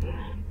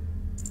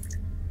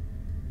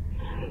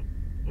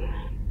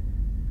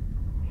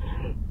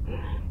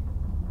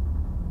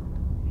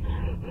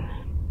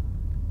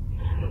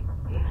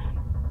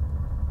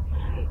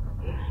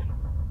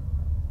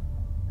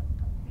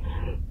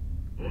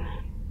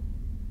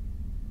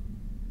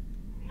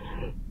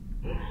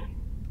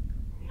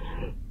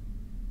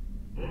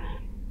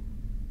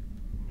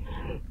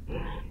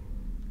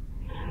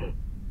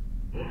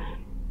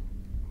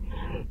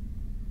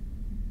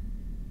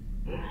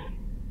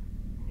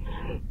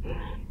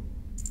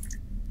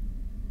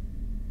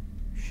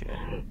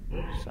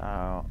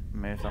 so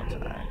move that to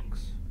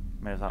X,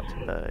 move that to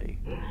B,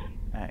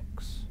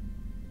 X.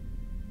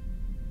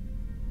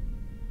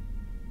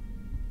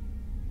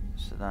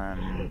 So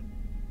then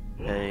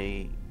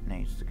B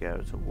needs to go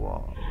to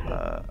what?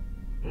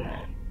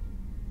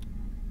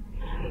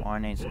 Y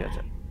needs to go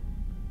to...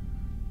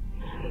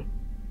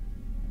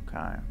 Okay,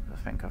 I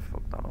think I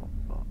fucked that up,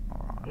 but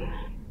alright.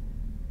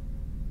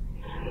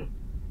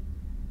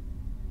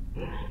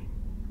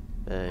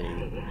 B,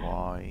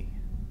 Y...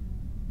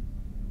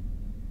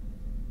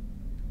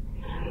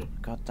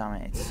 God damn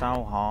it, it's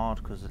so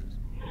hard because it's...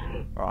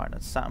 Right,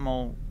 let's set them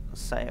all,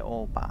 let's set it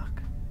all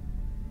back.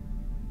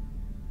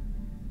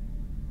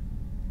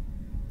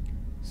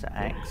 So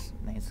X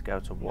needs to go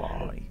to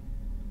Y,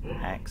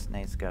 X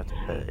needs to go to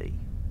B,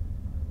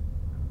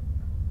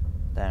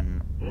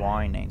 then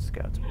Y needs to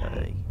go to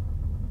B,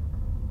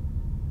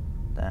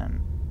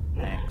 then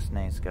X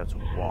needs to go to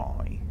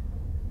Y,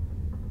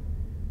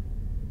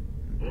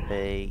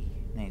 B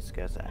needs to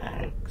go to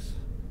X,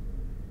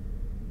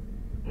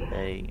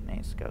 B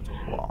needs to go to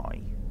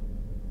Y,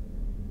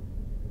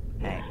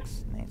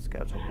 X needs to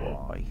go to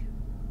Y,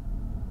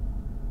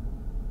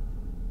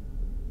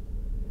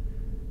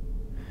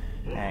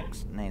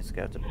 X needs to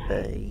go to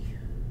B,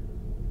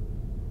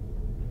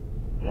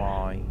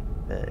 Y,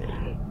 B,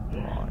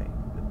 Y,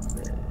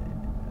 B,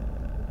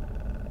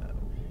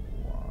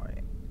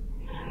 Y,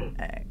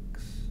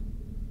 X,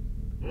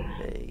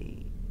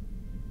 B,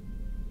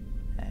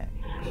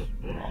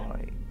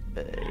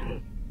 B,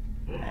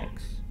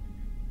 X,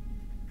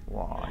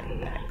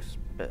 Y, X,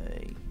 B,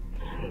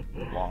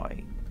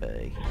 Y,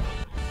 B.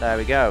 There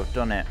we go,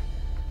 done it.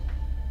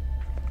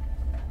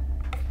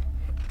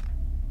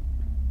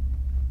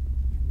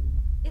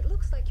 It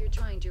looks like you're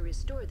trying to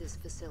restore this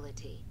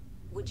facility.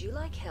 Would you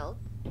like help?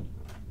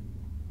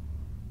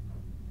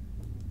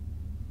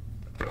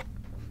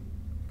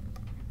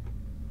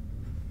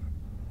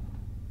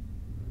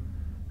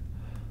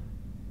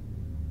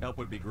 Help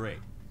would be great.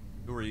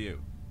 Who are you?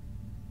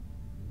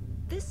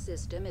 This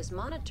system is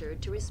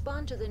monitored to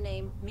respond to the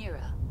name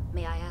Mira.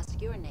 May I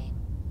ask your name?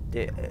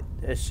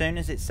 As soon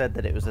as it said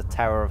that it was a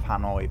Tower of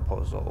Hanoi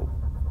puzzle,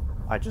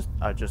 I just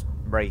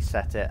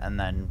reset it and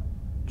then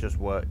just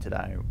worked it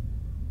out.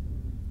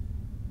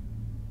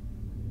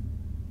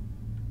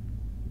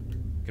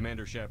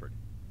 Commander Shepard.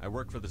 I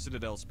work for the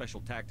Citadel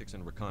Special Tactics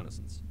and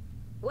Reconnaissance.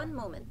 One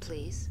moment,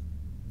 please.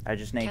 I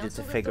just needed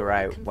Council to figure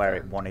authority out where it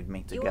confirmed. wanted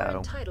me to You go. are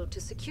entitled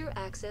to secure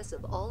access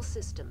of all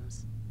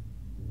systems.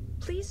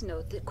 Please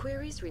note that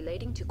queries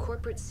relating to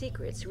corporate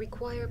secrets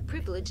require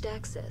privileged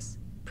access.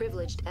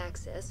 Privileged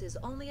access is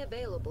only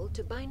available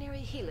to Binary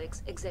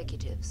Helix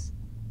executives.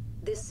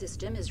 This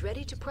system is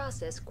ready to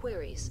process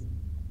queries.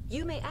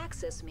 You may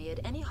access me at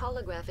any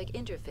holographic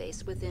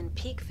interface within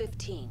Peak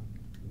 15.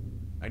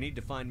 I need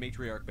to find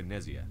Matriarch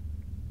Benezia.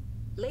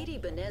 Lady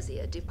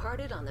Benezia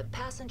departed on the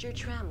passenger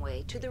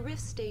tramway to the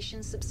Rift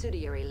Station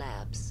subsidiary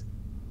labs.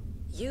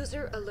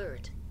 User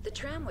alert. The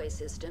tramway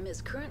system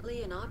is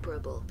currently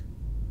inoperable.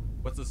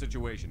 What's the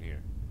situation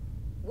here?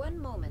 One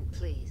moment,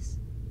 please.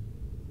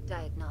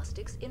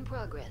 Diagnostics in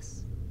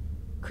progress.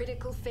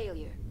 Critical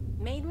failure.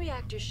 Main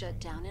reactor shut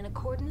down in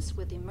accordance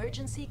with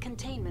emergency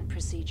containment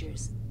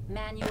procedures.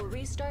 Manual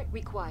restart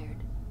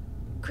required.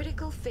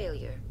 Critical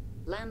failure.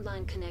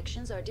 Landline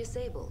connections are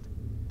disabled.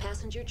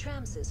 Passenger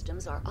tram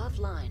systems are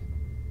offline.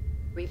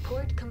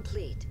 Report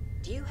complete.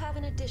 Do you have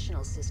an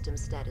additional system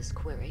status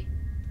query?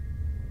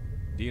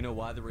 Do you know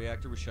why the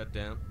reactor was shut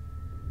down?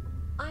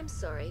 I'm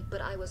sorry,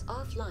 but I was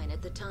offline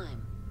at the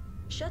time.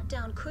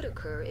 Shutdown could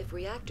occur if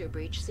reactor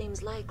breach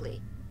seems likely,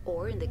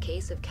 or in the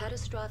case of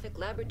catastrophic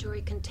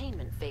laboratory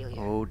containment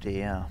failure. Oh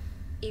dear.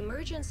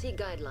 Emergency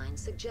guidelines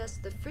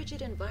suggest the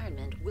frigid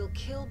environment will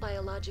kill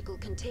biological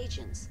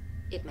contagions.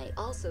 It may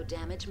also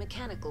damage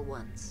mechanical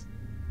ones.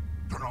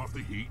 Turn off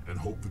the heat and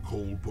hope the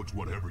cold puts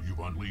whatever you've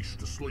unleashed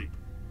to sleep.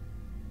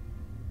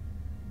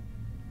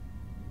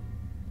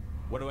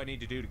 What do I need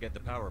to do to get the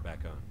power back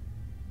on?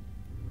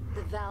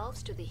 The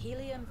valves to the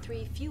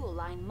helium-3 fuel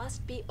line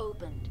must be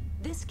opened.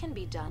 This can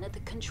be done at the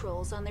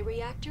controls on the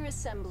reactor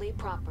assembly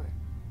proper.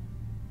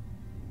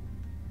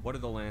 What are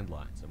the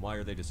landlines, and why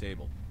are they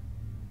disabled?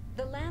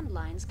 The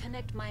landlines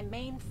connect my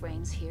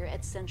mainframes here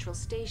at Central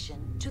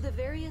Station to the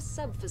various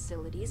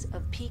sub-facilities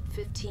of Peak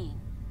 15.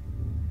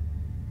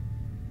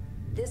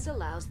 This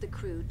allows the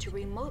crew to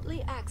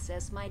remotely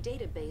access my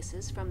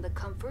databases from the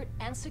comfort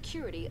and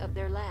security of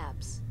their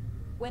labs.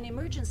 When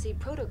emergency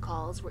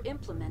protocols were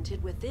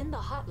implemented within the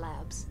hot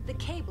labs, the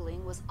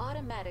cabling was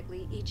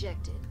automatically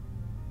ejected.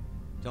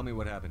 Tell me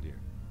what happened here.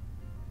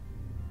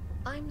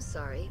 I'm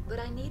sorry, but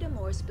I need a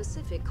more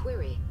specific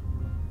query.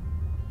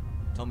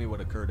 Tell me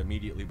what occurred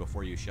immediately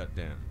before you shut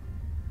down.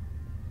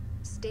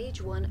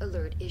 Stage 1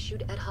 alert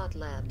issued at hot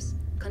labs.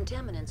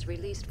 Contaminants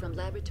released from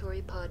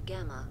laboratory pod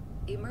Gamma.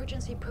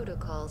 Emergency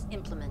protocols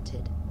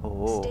implemented.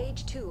 Oh.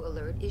 Stage 2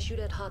 alert issued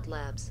at hot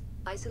labs.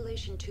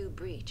 Isolation 2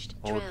 breached.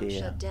 Oh, Tram dear.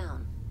 shut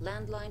down.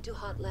 Landline to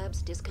hot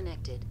labs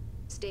disconnected.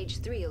 Stage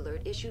 3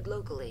 alert issued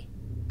locally.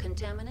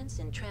 Contaminants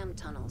in tram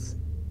tunnels.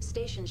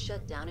 Station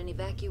shutdown and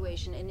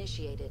evacuation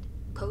initiated.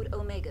 Code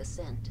Omega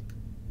sent.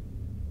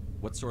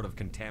 What sort of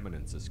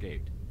contaminants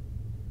escaped?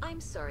 I'm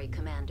sorry,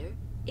 Commander.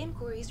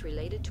 Inquiries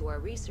related to our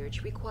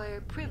research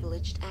require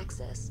privileged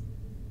access.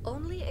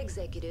 Only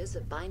executives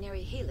of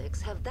Binary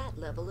Helix have that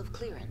level of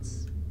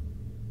clearance.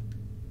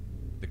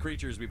 The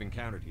creatures we've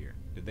encountered here,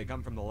 did they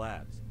come from the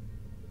labs?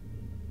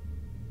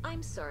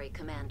 I'm sorry,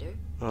 Commander.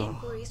 Oh.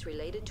 Inquiries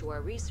related to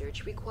our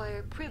research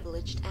require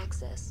privileged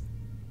access.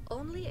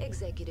 Only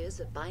executives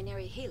of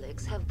Binary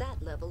Helix have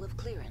that level of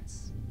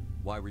clearance.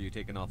 Why were you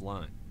taken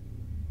offline?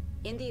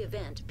 In the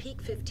event,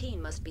 Peak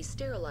 15 must be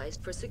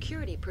sterilized for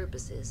security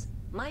purposes.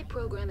 My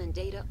program and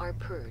data are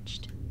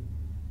purged.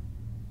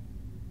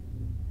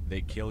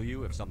 They kill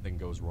you if something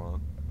goes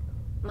wrong?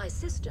 My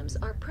systems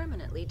are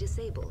permanently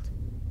disabled.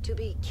 To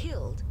be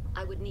killed,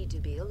 I would need to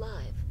be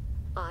alive.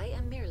 I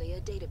am merely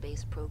a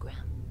database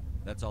program.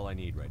 That's all I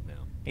need right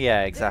now.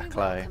 Yeah,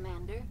 exactly. Very well,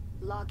 Commander.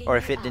 Logging Or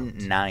if you it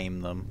didn't out.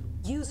 name them.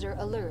 User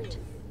alert.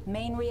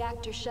 Main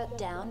reactor shut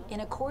down in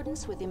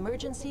accordance with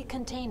emergency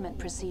containment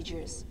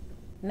procedures.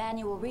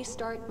 Manual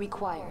restart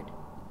required.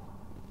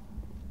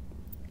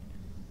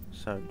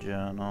 So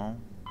journal.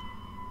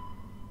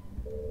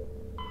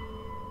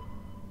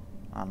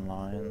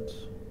 Landlines.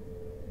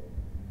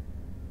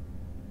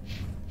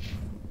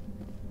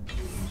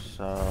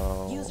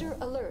 So User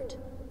alert.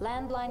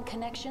 Landline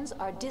connections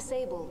are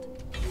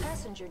disabled.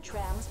 Passenger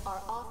trams are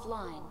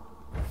offline.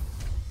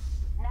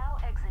 Now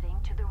exiting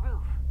to the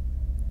roof.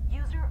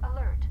 User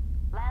alert.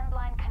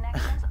 Landline connections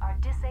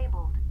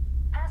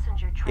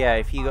Yeah,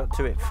 if you got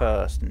to it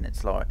first, and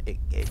it's like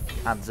it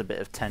adds a bit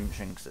of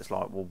tension because it's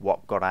like, well,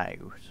 what got out?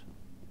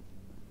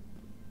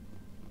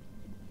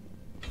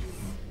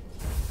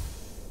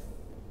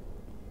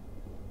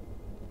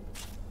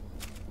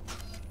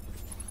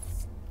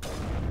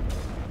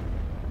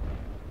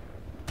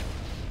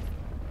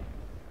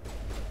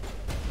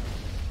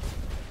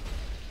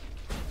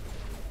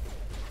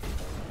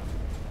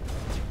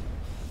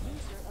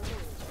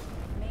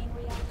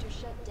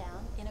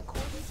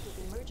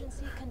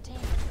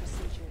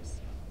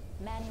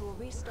 Manual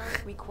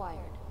restart required.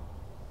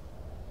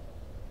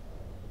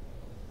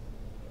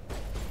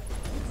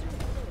 User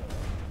alert.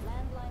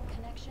 Landline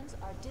connections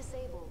are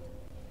disabled.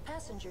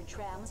 Passenger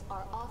trams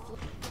are offline.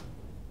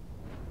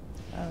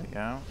 There we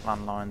go.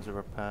 Landlines are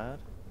repaired.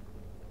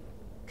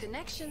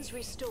 Connections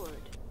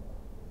restored.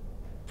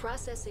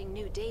 Processing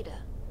new data.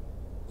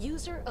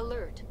 User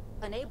alert.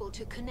 Unable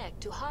to connect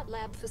to hot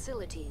lab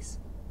facilities.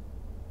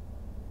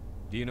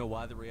 Do you know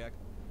why the react?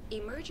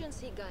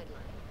 Emergency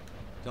guideline.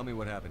 Tell me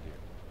what happened here.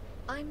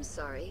 I'm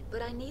sorry,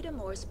 but I need a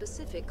more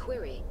specific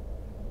query.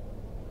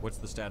 What's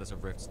the status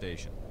of Rift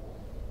Station?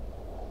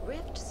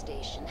 Rift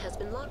Station has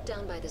been locked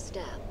down by the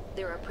staff.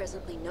 There are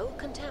presently no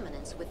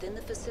contaminants within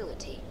the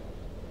facility.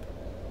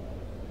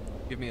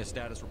 Give me a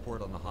status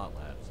report on the hot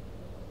labs.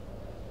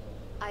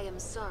 I am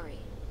sorry.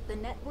 The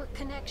network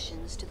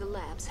connections to the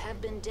labs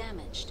have been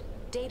damaged.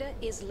 Data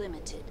is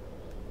limited.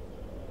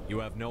 You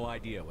have no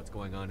idea what's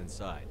going on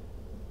inside.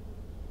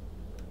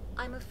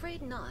 I'm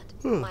afraid not.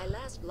 My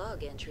last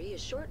log entry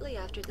is shortly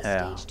after the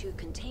Stage 2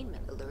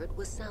 containment alert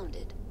was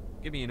sounded.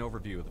 Give me an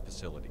overview of the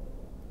facility.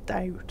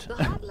 Doubt.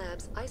 The hot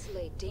labs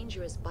isolate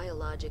dangerous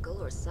biological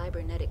or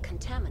cybernetic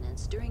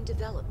contaminants during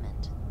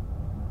development.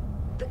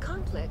 The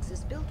complex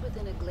is built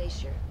within a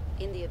glacier.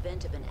 In the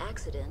event of an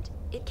accident,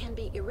 it can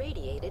be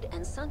irradiated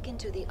and sunk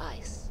into the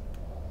ice.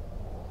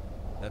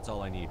 That's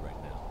all I need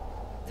right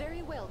now.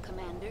 Very well,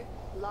 Commander.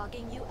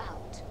 Logging you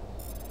out.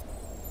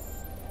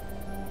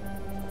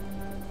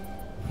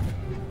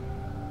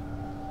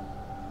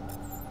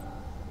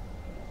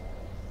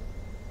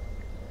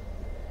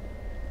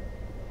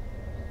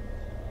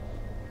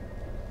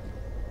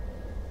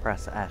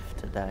 Press F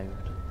to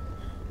doubt.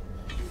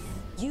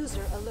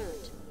 User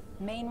alert.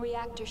 Main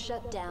reactor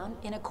shut down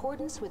in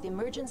accordance with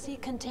emergency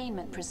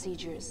containment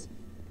procedures.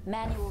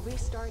 Manual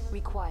restart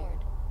required.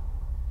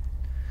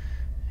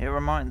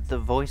 The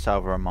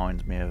voiceover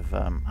reminds me of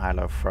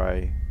Halo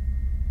 3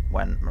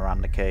 when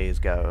Miranda Keyes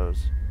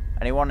goes,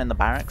 "Anyone in the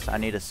barracks? I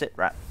need a sit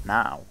rep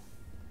now."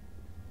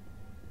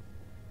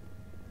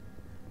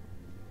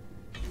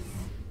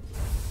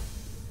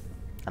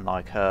 And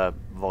like her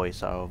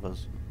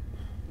voiceovers.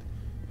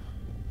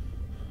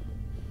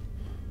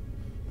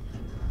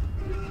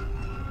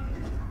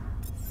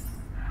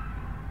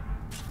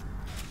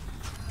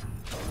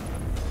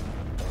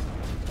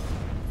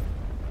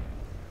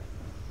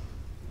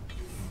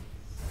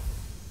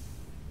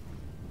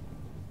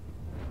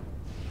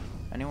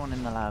 Anyone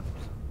in the labs,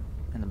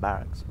 in the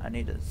barracks? I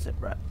need a sit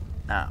rep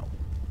now.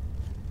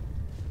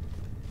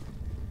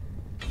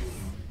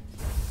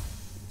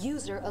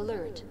 User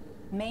alert.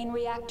 Main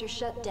reactor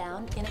shut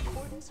down in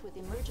accordance with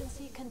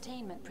emergency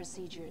containment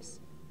procedures.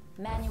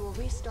 Manual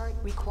restart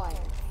required.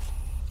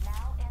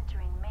 Now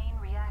entering main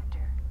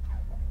reactor.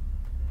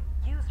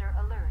 User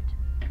alert.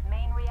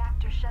 Main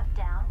reactor shut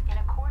down in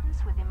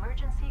accordance with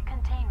emergency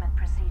containment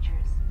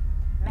procedures.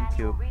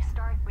 Manual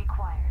restart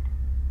required.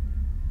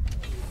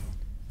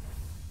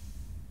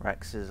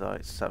 Rex is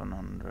like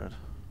 700.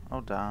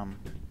 Oh damn.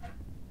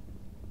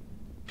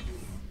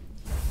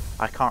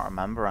 I can't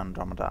remember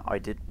Andromeda. I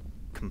did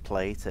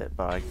complete it,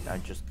 but I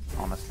just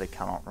honestly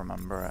cannot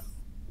remember it.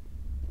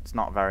 It's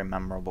not a very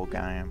memorable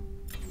game.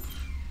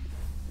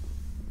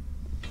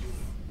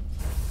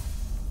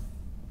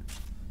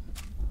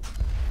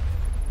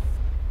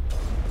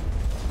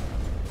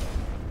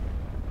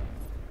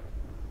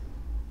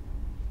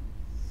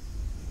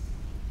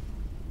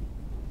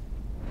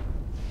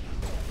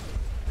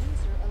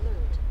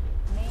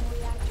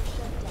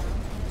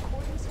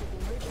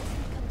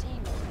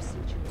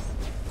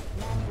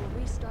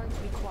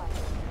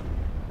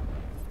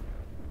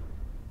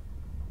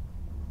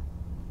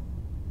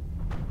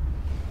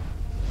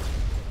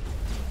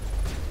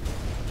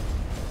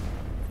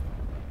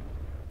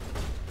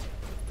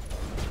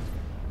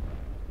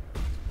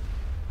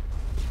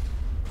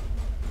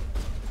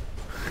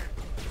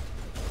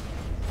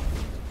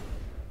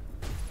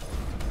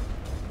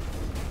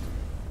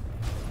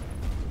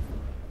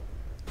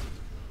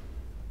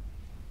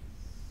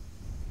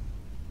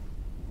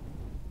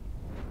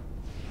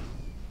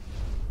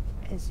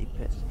 Easy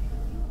peasy.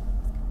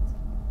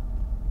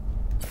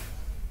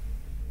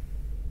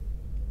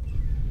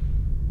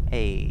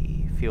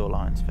 Hey, fuel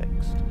line's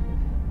fixed.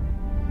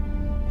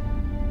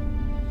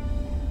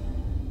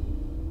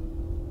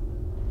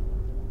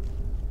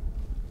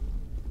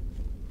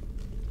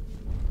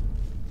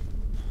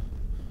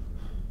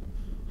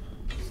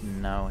 There's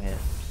no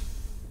hips.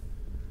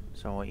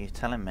 So what you're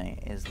telling me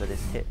is that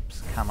his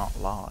hips cannot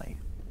lie.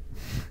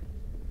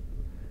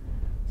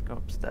 Let's go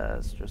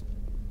upstairs, just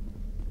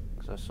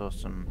I saw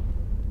some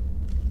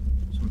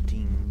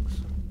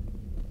things.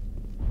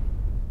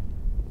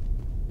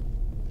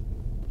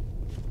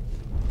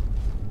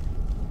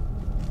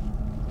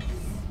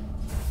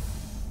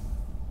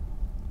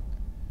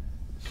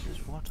 This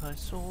is what I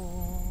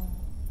saw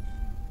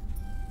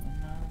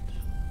in that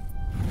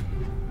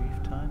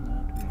brief time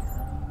that we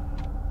had.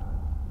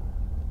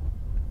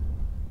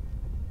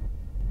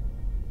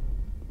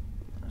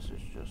 This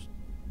is just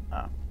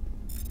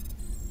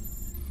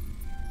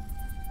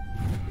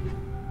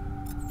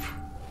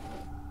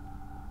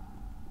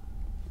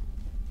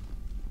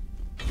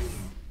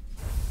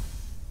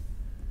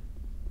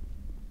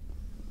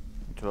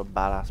into a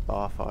badass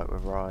bar fight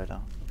with Ryder.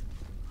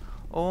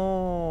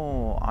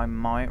 Oh, I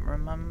might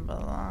remember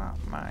that,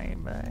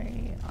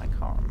 maybe. I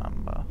can't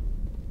remember.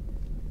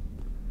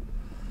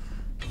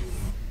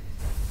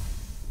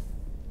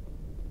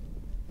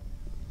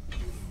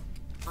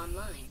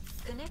 Online,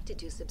 connected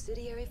to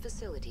subsidiary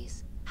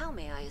facilities. How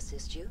may I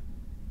assist you?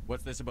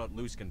 What's this about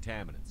loose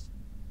contaminants?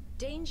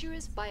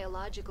 Dangerous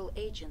biological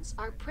agents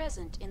are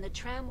present in the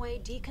tramway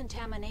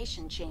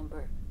decontamination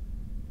chamber.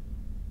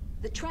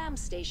 The tram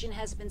station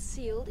has been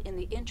sealed in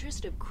the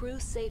interest of crew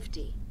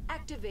safety.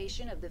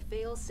 Activation of the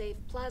fail-safe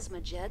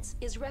plasma jets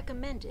is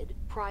recommended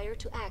prior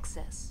to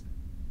access.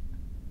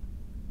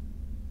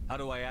 How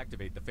do I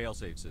activate the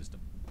failsafe system?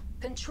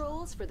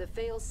 Controls for the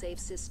fail-safe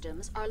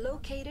systems are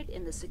located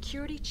in the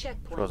security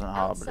checkpoint wasn't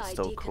hard, but it's outside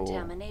still cool.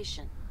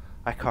 decontamination.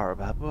 I can't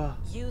remember.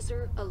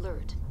 User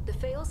alert. The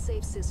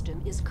fail-safe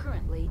system is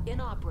currently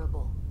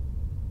inoperable.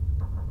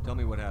 Tell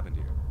me what happened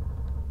here.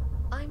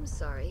 I'm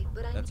sorry,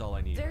 but That's all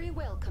I need. Very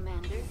well,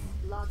 Commander.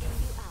 Logging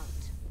you out.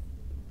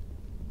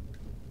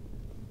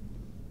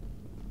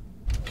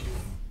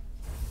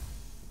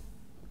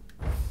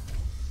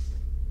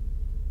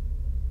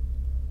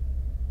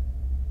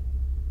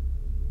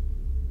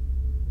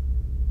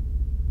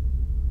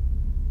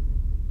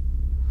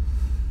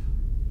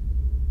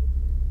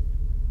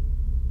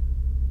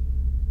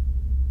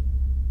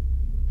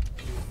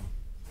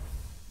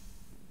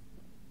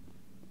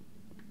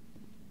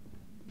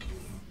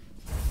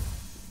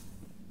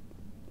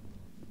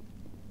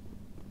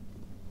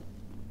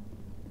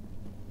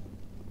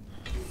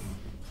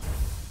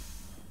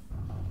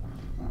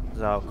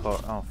 Zalcor.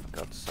 Oh, for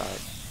God's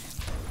sake.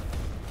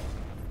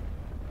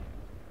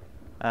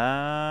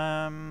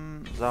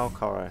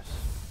 Zalcoris.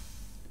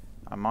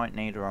 I might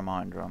need a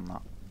reminder on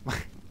that.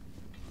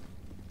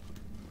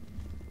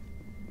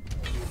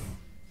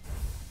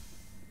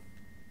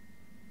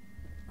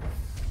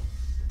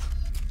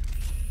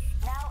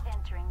 Now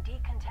entering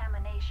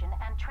decontamination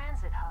and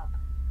transit hub.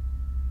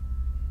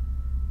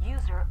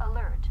 User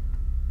alert.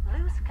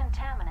 Loose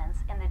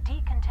contaminants in the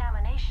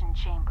decontamination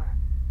chamber.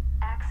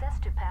 Access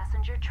to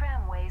passenger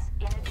tramways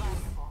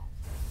inadvisable.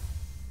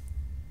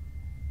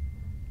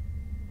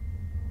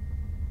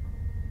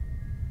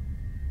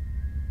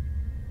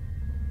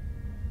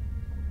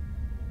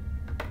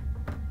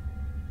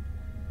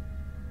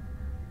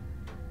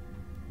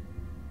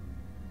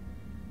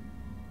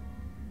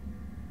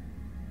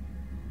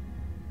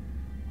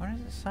 Why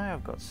does it say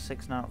I've got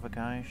 6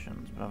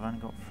 notifications, but I've only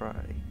got 3?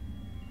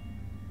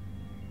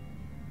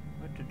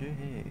 What the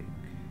heck?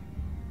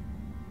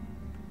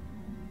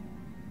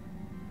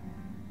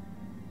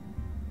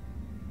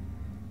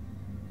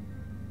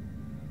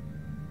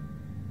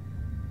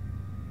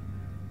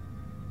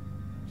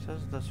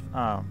 Says this.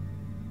 Oh.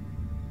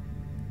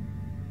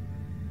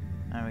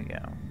 There we go.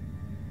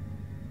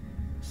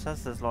 It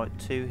says there's like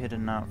 2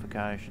 hidden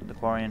notifications. The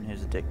Quarian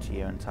who's addicted to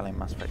you and telling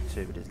Mass Effect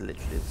 2, but is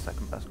literally the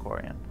second best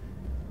Quarian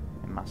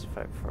in Mass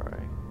Effect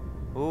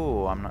 3.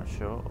 Ooh, I'm not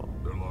sure.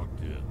 They're locked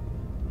in.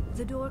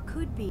 The door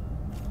could be.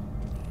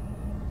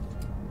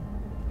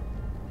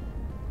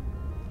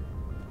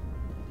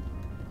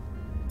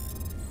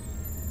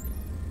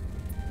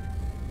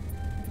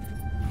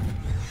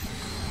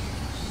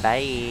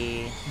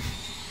 Bye.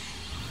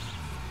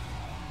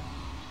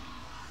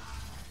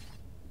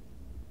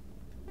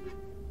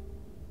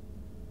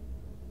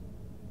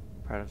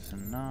 Predator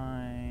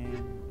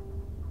 9.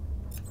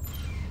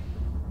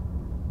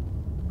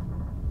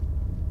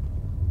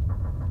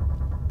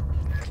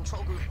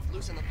 Control group,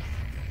 loosen them.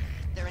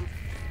 They're in.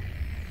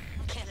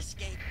 Can't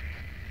escape.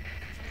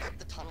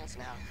 The tunnels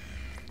now.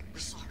 We're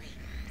sorry.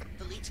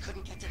 The leads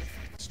couldn't get to the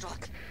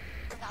struck.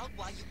 Get out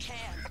while you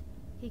can.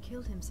 He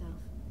killed himself.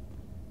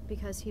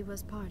 Because he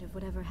was part of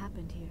whatever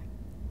happened here.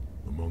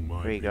 Among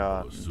my people,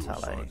 a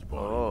suicide's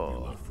body will be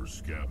Oh. left for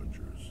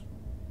scavengers.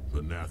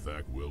 The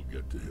Nathak will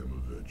get to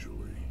him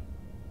eventually.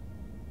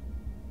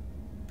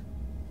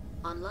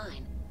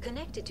 Online,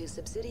 connected to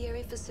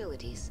subsidiary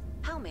facilities.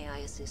 How may I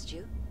assist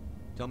you?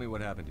 Tell me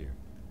what happened here.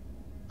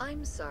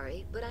 I'm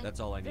sorry, but I'm That's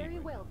all I need. very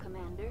well,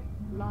 Commander.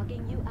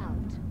 Logging you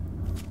out.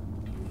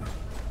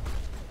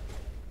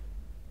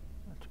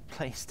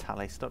 Please,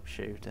 Tally, stop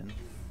shooting.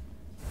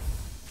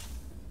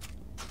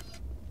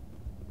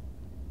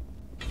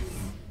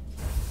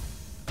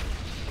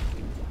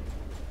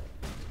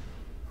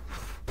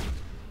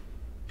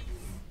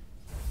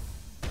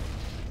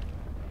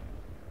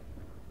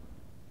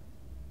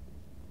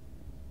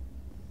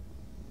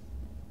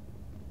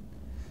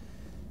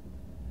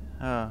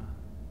 Oh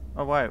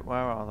wait, where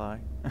are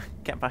they?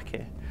 Get back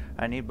here.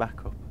 I need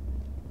backup.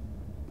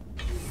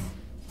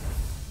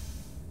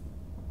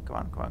 Come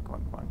on, come on, come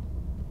on, come on.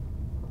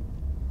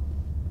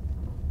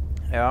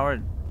 Yeah, I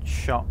would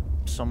shot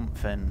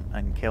something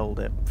and killed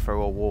it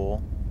through a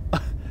wall.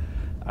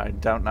 I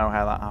don't know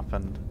how that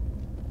happened.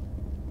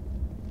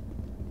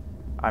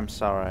 I'm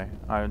sorry.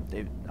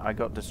 I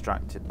got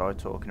distracted by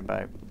talking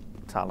about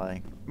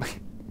Tally.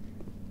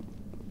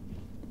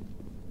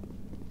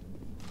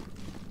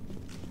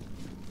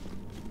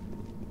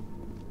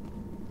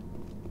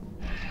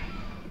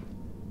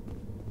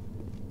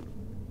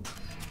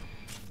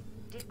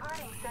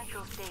 Departing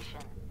Central Station.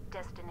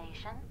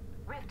 Destination,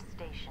 Rift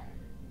Station.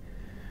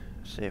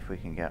 See if we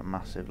can get a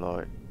massive,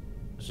 like,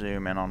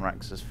 zoom in on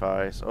Rex's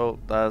face. Oh,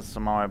 there's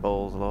some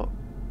eyeballs, look.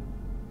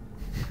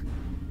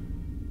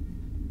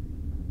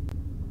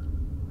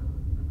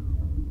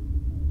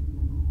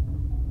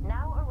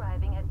 Now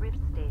arriving at Rift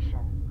Station,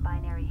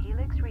 Binary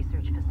Helix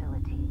Research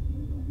Facility.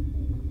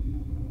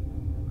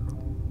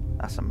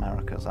 That's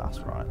America's ass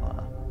right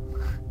there.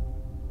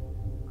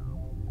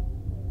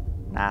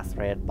 Nice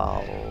red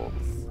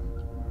balls.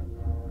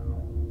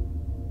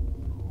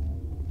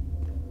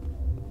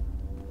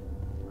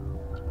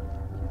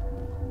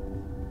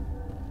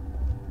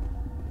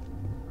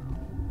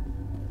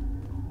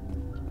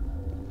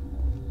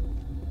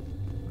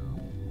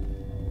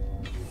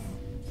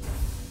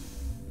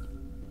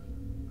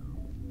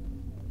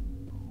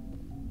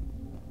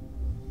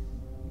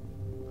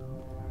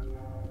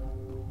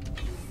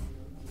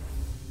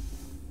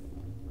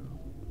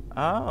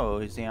 Oh,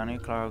 he's the only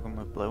Klogan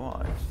with blue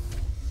eyes.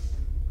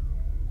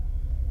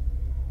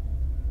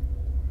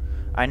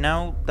 I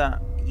know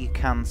that you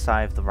can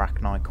save the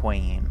Rachni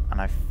Queen,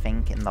 and I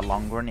think in the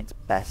long run it's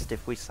best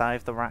if we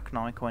save the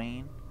Rachni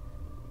Queen.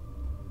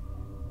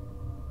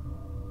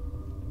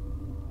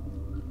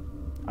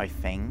 I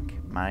think,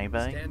 maybe.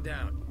 Stand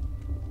down.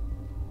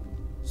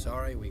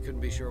 Sorry, we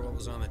couldn't be sure what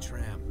was on the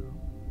tram.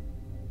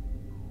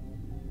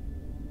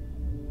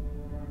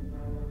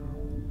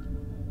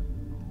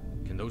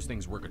 Can those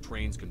things work a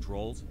train's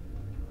controls?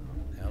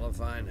 Hell if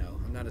I know.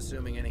 I'm not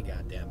assuming any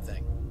goddamn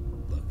thing.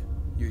 Look,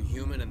 you're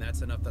human and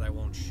that's enough that I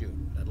won't shoot.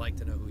 But I'd like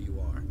to know who you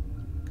are.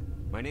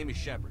 My name is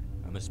Shepard.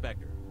 I'm a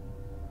Spectre.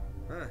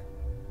 Huh.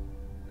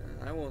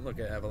 I won't look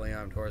a heavily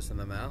armed horse in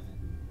the mouth.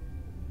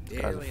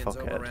 The aliens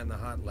overran the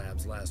hot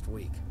labs last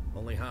week.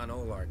 Only Han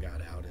Olar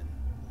got out and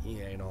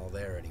he ain't all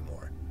there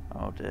anymore.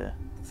 Oh dear.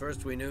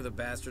 First we knew the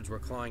bastards were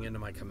clawing into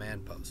my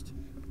command post.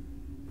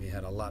 We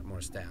had a lot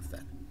more staff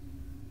then.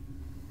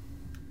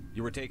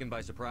 You were taken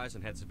by surprise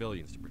and had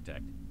civilians to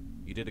protect.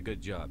 You did a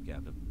good job,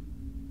 Captain.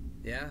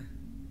 Yeah?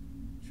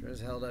 Sure as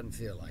hell doesn't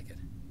feel like it.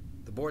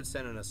 The board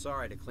sent an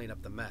Asari to clean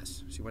up the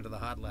mess. She went to the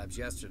hot labs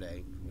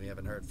yesterday. We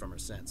haven't heard from her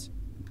since.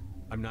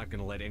 I'm not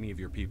gonna let any of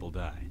your people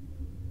die.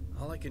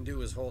 All I can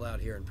do is hold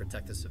out here and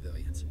protect the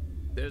civilians.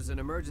 There's an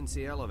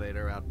emergency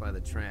elevator out by the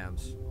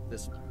trams.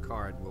 This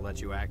card will let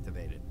you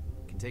activate it.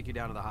 It can take you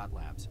down to the hot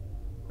labs.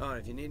 Oh,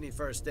 and if you need any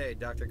first aid,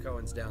 Dr.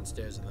 Cohen's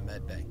downstairs in the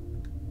med bay.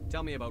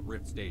 Tell me about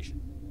Rift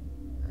Station.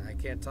 I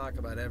can't talk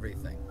about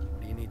everything. What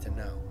do you need to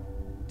know?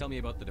 Tell me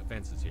about the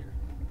defenses here.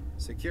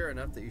 Secure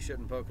enough that you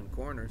shouldn't poke in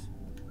corners.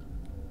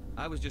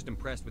 I was just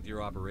impressed with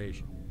your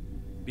operation.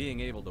 Being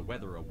able to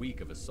weather a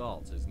week of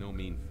assaults is no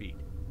mean feat.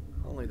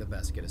 Only the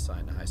best get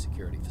assigned to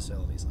high-security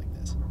facilities like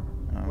this.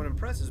 What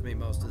impresses me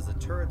most is the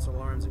turrets,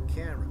 alarms, and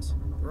cameras.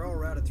 They're all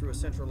routed through a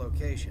central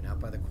location out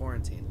by the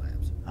quarantine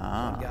labs.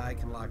 One guy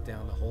can lock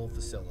down the whole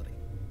facility.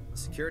 The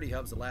security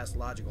hub's the last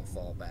logical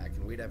fallback,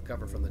 and we'd have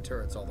cover from the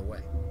turrets all the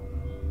way.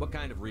 What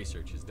kind of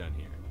research is done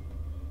here?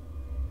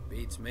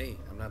 Beats me.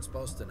 I'm not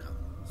supposed to know.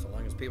 So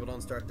long as people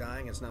don't start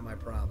dying, it's not my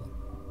problem.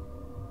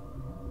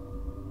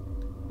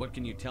 What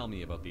can you tell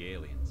me about the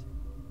aliens?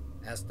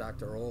 Ask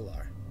Dr.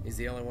 Olar. He's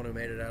the only one who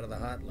made it out of the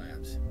hot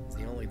labs. He's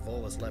the only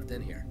Volus left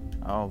in here.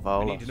 Oh,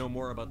 Volus. I need to know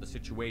more about the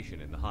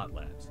situation in the hot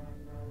labs.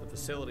 The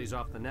facility's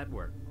off the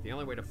network. The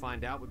only way to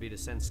find out would be to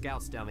send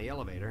scouts down the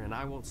elevator, and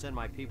I won't send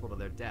my people to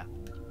their death.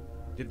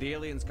 Did the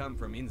aliens come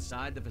from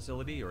inside the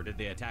facility, or did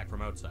they attack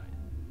from outside?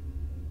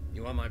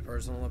 You want my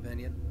personal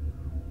opinion?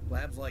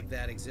 Labs like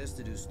that exist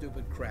to do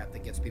stupid crap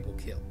that gets people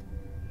killed.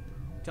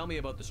 Tell me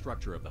about the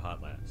structure of the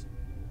hot labs.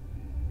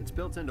 It's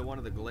built into one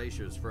of the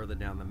glaciers further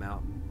down the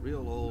mountain.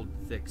 Real old,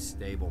 thick,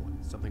 stable one.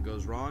 Something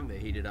goes wrong, they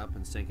heat it up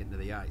and sink it into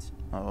the ice.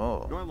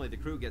 Oh. Normally the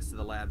crew gets to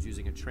the labs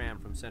using a tram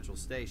from Central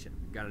Station.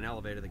 Got an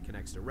elevator that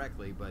connects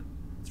directly, but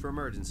it's for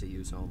emergency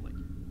use only.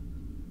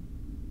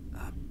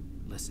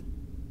 Listen.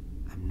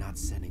 I'm not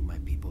sending my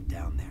people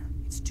down there.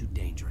 It's too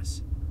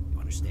dangerous. You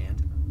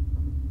understand?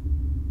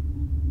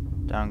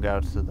 Don't go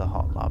to the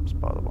hot labs,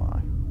 by the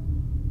way.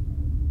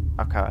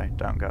 Okay,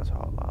 don't go to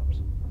hot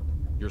labs.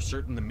 You're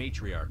certain the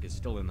matriarch is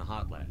still in the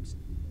hot labs?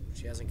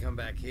 She hasn't come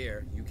back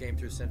here. You came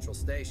through Central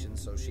Station,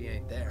 so she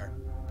ain't there.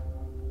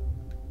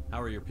 How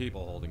are your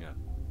people holding up?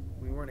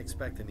 We weren't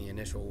expecting the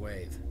initial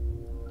wave.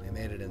 They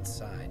made it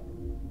inside.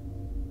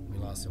 We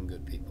lost some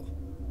good people.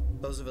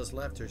 Those of us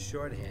left are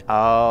shorthanded.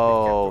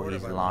 Oh,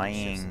 he's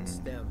lying.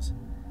 Stems.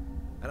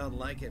 I don't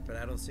like it, but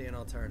I don't see an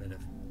alternative.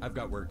 I've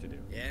got work to do.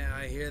 Yeah,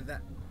 I hear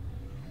that.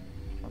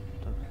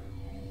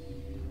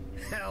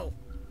 Hell!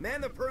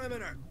 Man the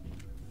perimeter!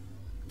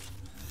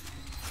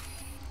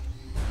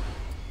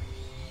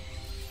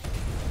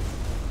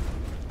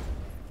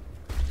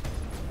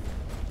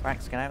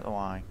 Franks, get out the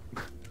way.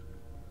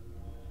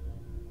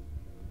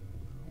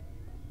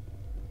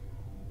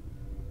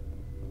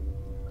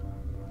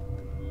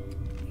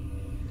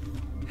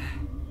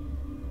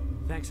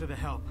 Thanks for the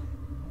help.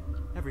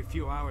 Every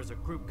few hours a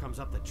group comes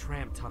up the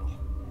tram tunnel.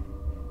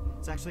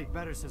 It's actually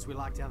better since we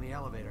locked down the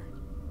elevator.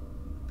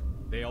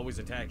 They always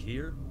attack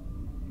here?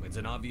 It's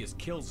an obvious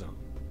kill zone.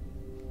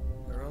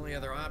 Their only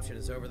other option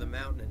is over the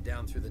mountain and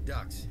down through the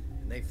ducts,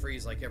 and they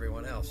freeze like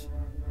everyone else.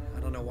 I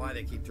don't know why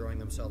they keep throwing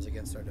themselves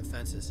against our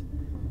defenses.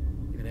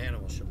 Even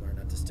animals should learn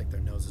not to stick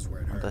their noses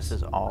where it hurts. This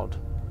is odd.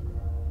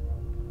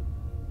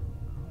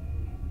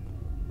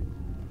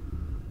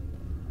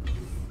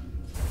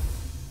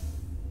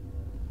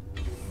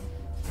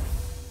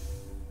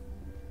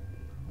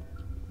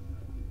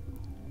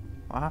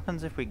 What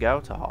happens if we go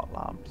to Hot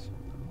Labs?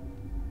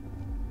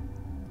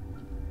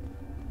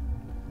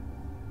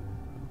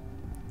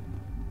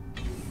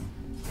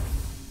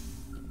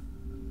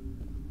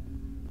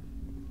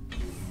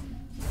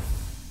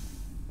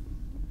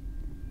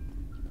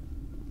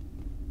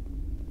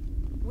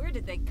 Where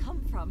did they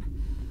come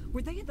from?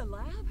 Were they in the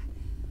lab?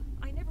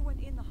 I never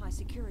went in the high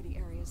security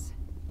areas.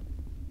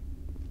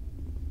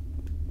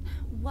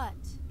 What?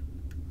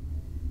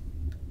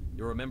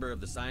 You're a member of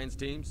the science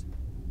teams?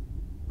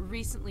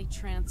 Recently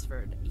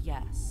transferred,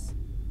 yes.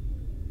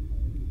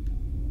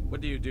 What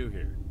do you do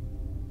here?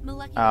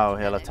 Molecular Oh,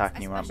 he'll genetics. attack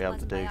and you won't be able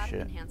to do I specialize in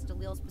shit. biotic-enhanced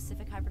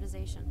allele-specific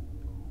hybridization.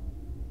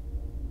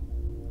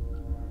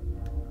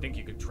 Think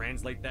you could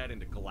translate that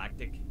into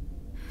galactic?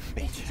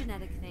 It's a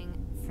genetic thing.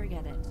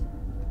 Forget it.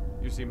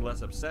 You seem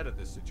less upset at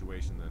this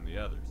situation than the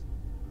others.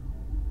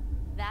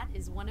 That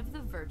is one of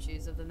the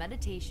virtues of the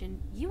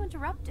meditation you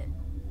interrupted.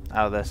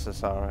 Oh, this is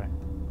sorry.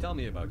 Tell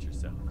me about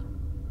yourself.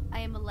 I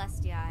am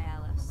Alestia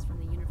Alice from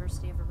the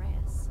University of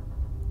Arrayas.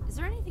 Is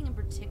there anything in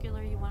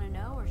particular you want to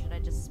know, or should I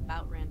just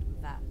spout random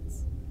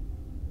facts?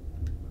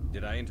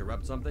 Did I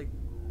interrupt something?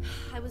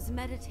 I was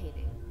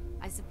meditating.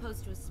 I suppose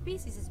to a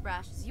species as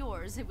brash as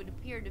yours, it would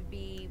appear to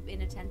be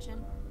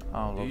inattention.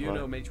 Oh, do you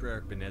know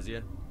Matriarch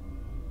Benezia?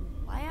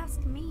 Why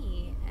ask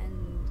me,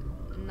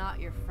 and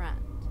not your friend?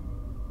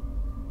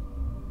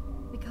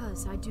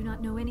 Because I do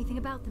not know anything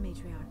about the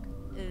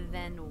matriarch.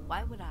 Then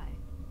why would I?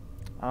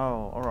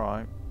 Oh,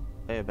 alright.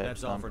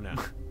 That's all for now.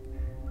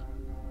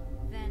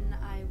 Then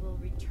I will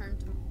return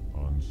to...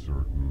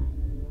 Uncertain.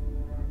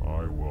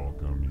 I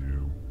welcome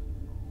you.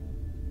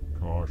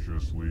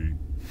 Cautiously,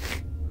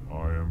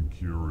 I am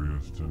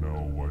curious to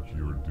know what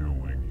you're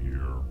doing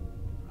here.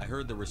 I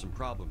heard there were some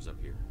problems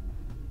up here.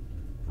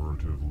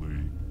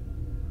 Furtively,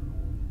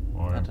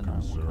 I am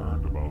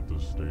concerned about the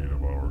state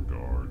of our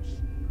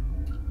guards.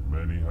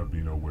 Many have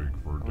been awake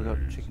for We got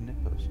days. chicken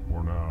nippers.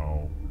 For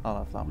now, I'll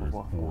have that with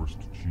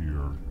forced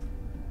cheer,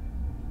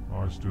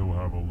 I still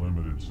have a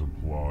limited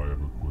supply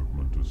of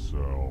equipment to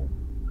sell.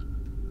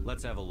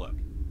 Let's have a look.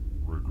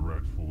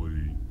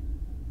 Regretfully,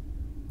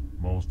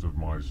 most of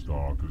my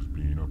stock is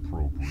being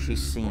appropriated She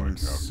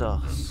seems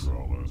sus.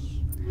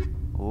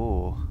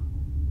 Ooh.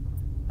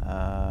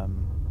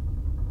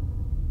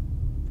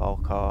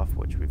 Volkov,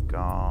 which we've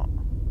got.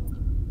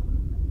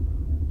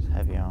 It's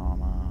heavy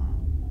armor.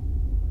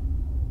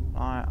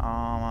 Light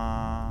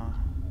armor.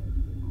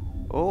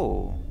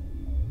 Ooh.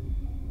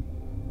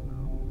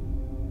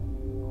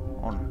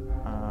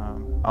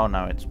 Oh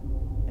no,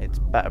 it's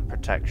better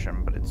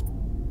protection, but it's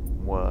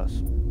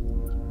worse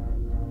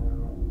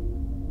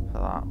for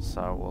that,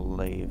 so we'll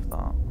leave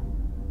that.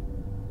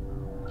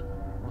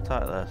 We'll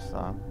take this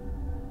though.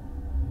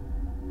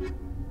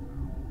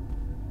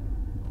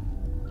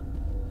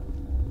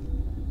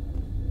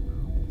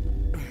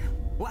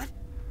 What?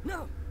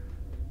 No!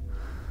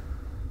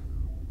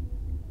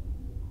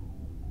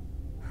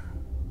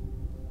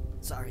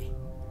 Sorry,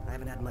 I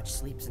haven't had much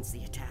sleep since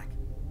the attack.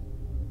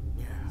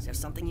 Is there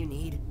something you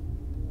need?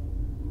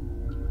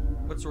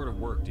 What sort of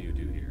work do you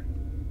do here?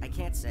 I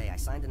can't say. I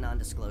signed a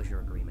non-disclosure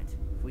agreement.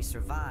 If we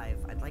survive,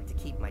 I'd like to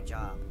keep my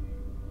job.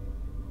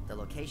 The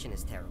location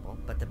is terrible,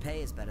 but the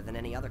pay is better than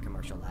any other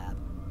commercial lab.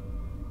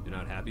 You're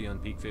not happy on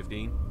Peak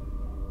 15?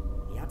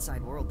 The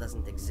outside world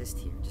doesn't exist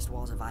here, just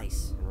walls of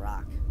ice and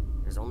rock.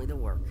 There's only the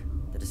work,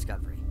 the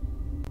discovery.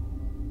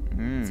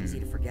 It's easy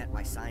to forget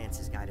why science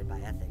is guided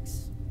by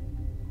ethics.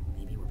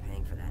 Maybe we're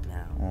paying for that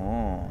now.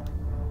 Oh.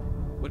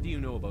 What do you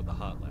know about the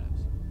hot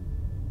labs?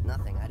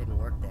 Nothing. I didn't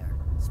work there.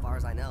 As far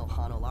as I know,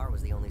 Han Olar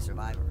was the only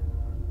survivor.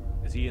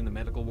 Is he in the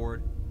medical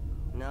ward?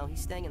 No,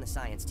 he's staying in the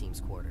science team's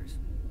quarters.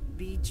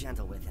 Be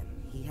gentle with him.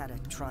 He had a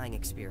trying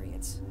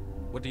experience.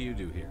 What do you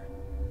do here?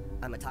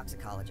 I'm a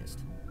toxicologist.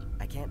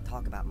 I can't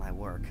talk about my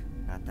work.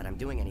 Not that I'm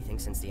doing anything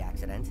since the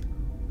accident.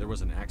 There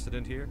was an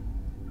accident here?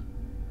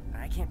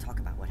 I can't talk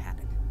about what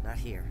happened. Not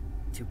here.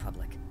 Too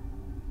public.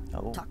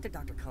 Oh. Talk to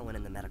Dr. Cohen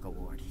in the medical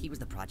ward. He was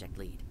the project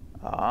lead.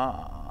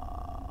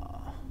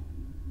 Ah.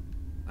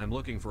 I'm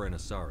looking for an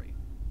Asari.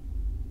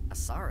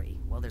 Asari?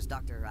 Well, there's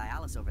Dr.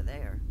 Ayalis over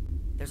there.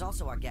 There's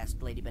also our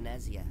guest, Lady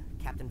Benezia.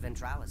 Captain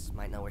Ventralis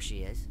might know where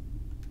she is.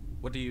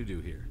 What do you do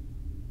here?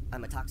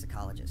 I'm a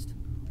toxicologist.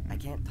 I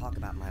can't talk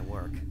about my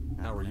work.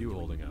 How are you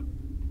holding up?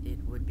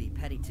 It would be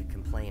petty to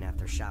complain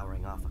after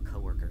showering off a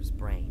coworker's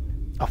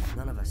brain. Oh.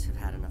 None of us have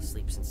had enough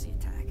sleep since the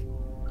attack.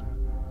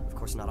 Of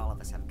course, not all of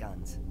us have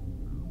guns.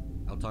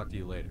 I'll talk to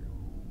you later.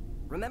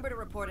 Remember to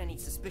report any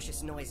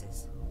suspicious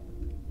noises.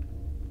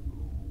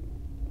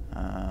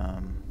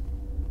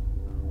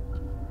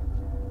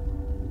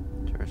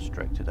 To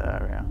restricted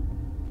area.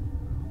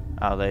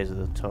 Oh, these are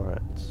the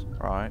turrets,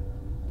 right?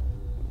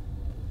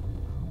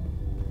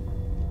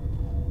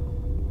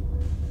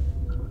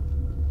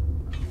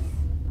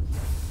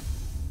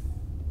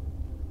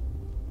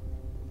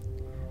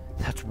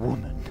 That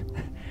woman.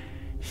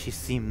 She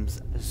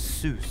seems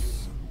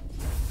sus.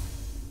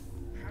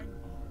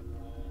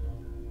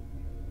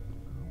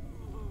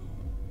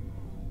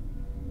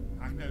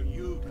 I know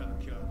you'd have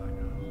a cure by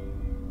now.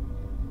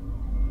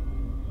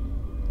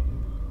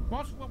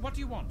 What do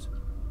you want?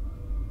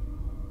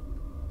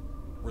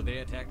 Were they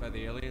attacked by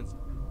the aliens?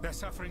 They're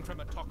suffering from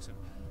a toxin.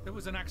 There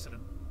was an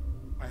accident.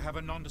 I have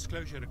a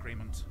non-disclosure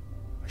agreement.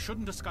 I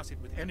shouldn't discuss it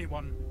with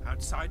anyone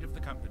outside of the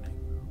company.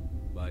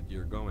 But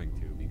you're going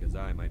to, because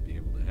I might be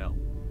able to help.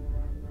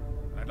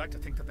 I'd like to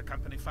think that the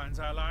company finds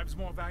our lives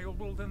more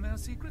valuable than their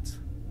secrets.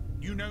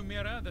 You know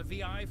Mira, the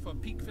VI for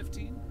Peak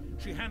 15?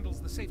 She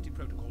handles the safety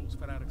protocols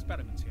for our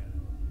experiments here.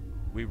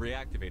 We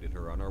reactivated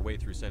her on our way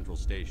through Central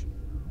Station.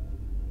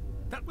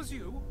 That was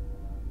you?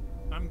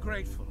 I'm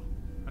grateful.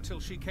 Until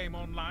she came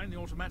online, the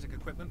automatic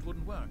equipment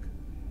wouldn't work.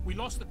 We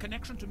lost the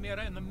connection to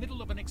Mira in the middle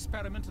of an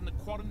experiment and the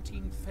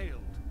quarantine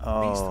failed.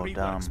 These three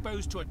were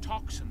exposed to a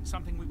toxin,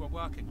 something we were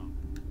working on.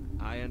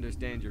 I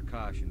understand your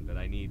caution, but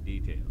I need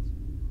details.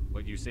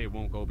 What you say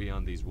won't go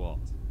beyond these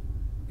walls.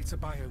 It's a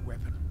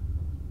bioweapon,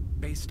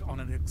 based on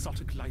an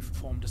exotic life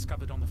form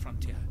discovered on the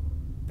frontier.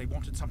 They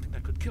wanted something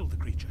that could kill the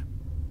creature.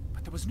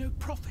 But there was no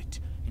profit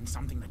in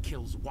something that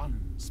kills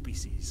one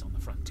species on the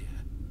frontier.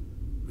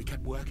 We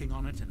kept working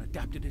on it and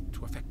adapted it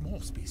to affect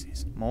more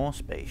species. More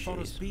species?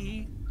 Forest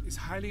B is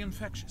highly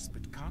infectious,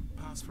 but can't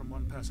pass from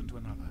one person to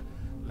another,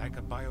 like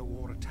a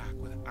biowar attack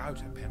without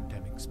a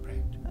pandemic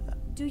spread.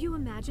 Do you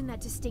imagine that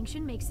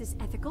distinction makes this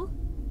ethical?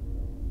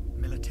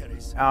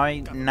 Militaries. I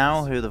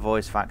know who the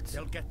voice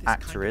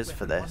actor is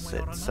for this.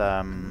 It's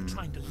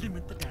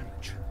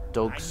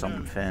Doug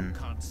something.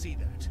 Can't see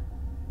that.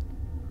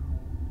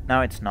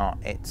 No, it's not.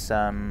 It's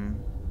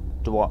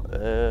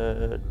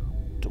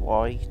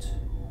Dwight.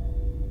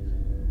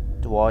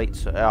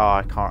 Dwight. Oh,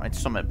 I can't. It's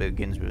something that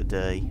begins with a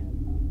D.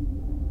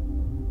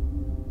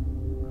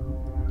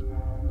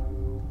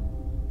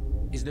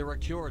 Is there a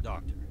cure,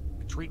 Doctor?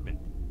 A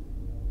treatment?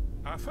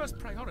 Our first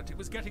priority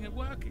was getting it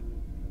working.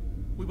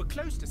 We were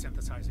close to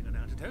synthesizing an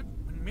antidote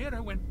when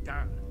Mira went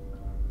down.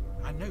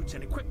 Our notes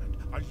and equipment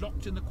are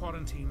locked in the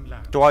quarantine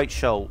lab. Dwight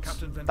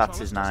Schultz. That's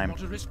his name.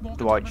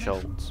 Dwight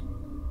Schultz.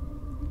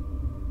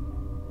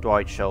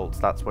 Dwight Schultz.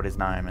 That's what his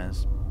name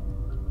is.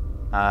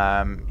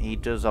 He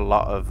does a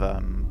lot of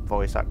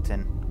voice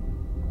acting.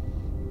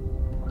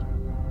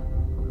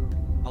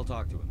 I'll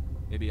talk to him.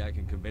 Maybe I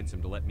can convince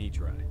him to let me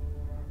try.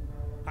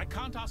 I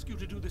can't ask you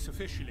to do this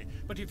officially,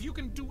 but if you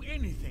can do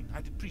anything,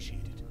 I'd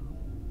appreciate it.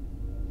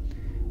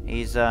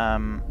 He's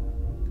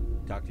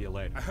Talk to you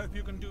later. I hope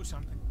you can do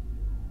something.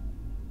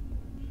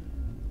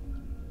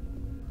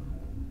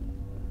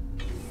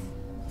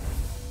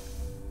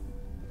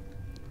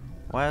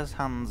 Where's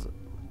Hans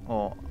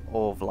or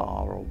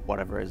Orvlar or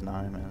whatever his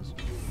name is?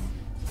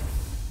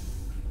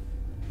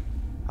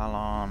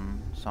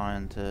 Alon,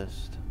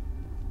 scientist.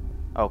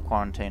 Oh,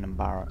 quarantine and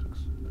barracks.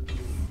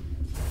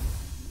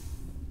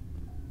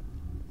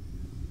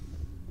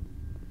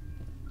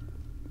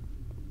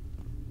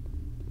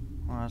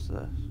 Where's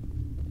this?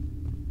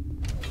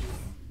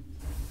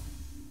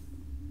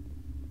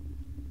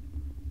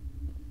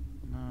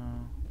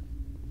 No.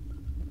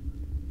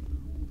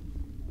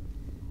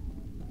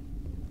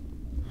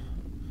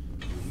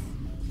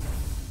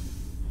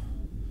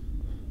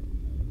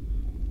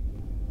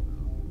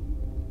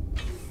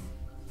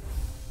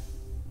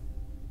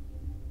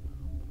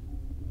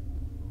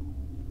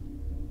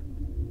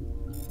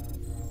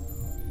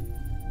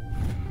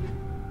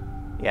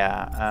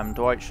 Yeah,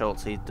 Dwight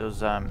Schultz, he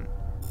does,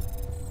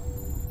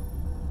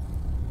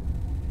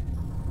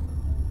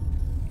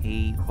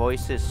 he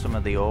voices some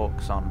of the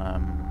orcs on,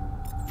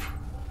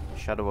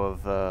 Shadow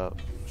of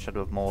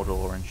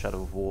Mordor and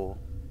Shadow of War.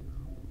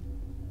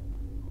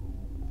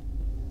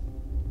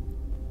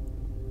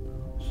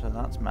 So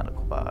that's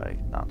medical bay,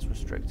 that's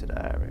restricted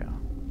area.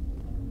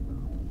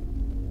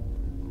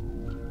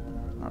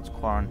 That's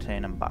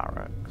quarantine and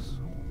barracks.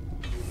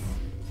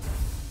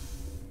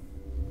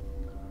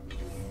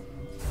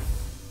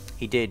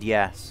 He did,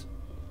 yes.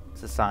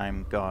 It's the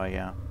same guy,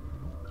 yeah.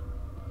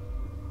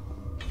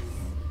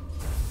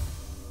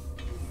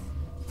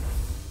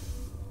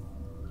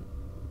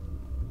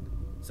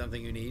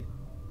 Something you need?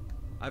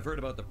 I've heard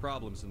about the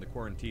problems in the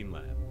quarantine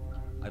lab.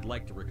 I'd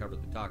like to recover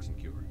the toxin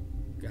cure.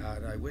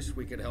 God, I wish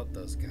we could help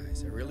those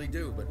guys. I really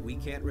do, but we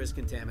can't risk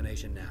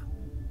contamination now.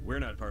 We're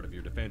not part of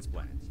your defense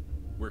plans.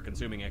 We're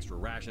consuming extra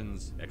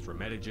rations, extra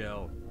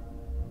Medigel.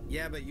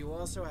 Yeah, but you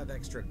also have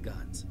extra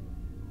guns.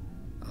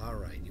 All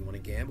right, you want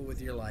to gamble with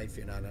your life,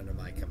 you're not under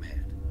my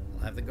command.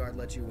 I'll have the guard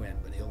let you in,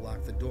 but he'll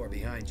lock the door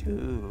behind you.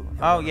 Ooh.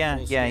 Oh, yeah,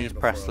 he's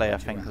Presley, I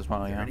think, as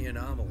well, If there yeah. are any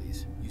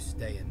anomalies, you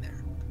stay in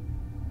there.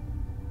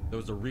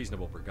 Those are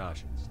reasonable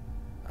precautions.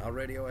 I'll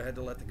radio ahead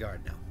to let the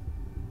guard know.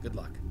 Good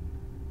luck.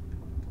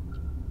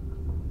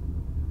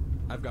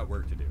 I've got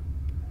work to do.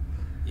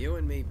 You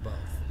and me both.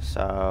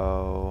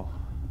 So...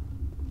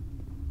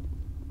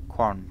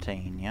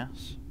 quarantine,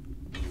 yes?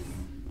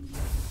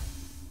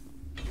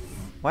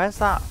 Where's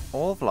that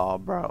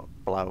Orvlar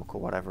bloke,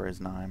 or whatever his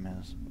name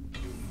is?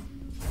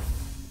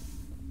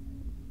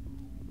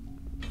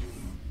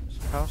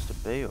 Supposed to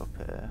be up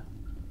here.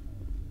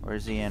 Or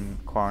is he in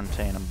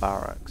quarantine and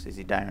barracks? Is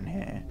he down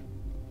here?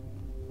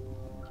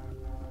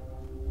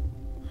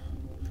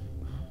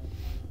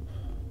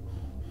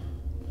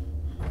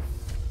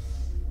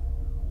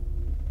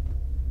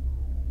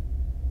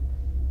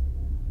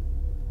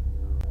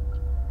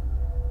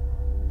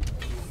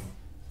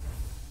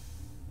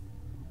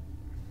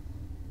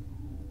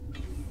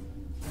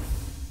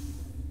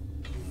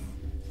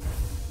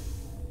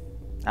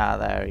 Ah,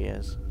 there he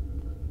is.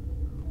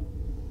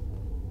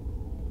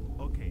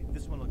 Okay,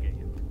 this one will get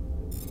you.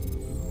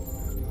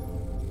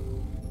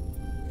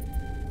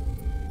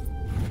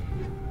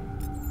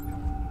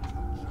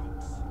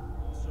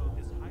 So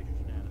this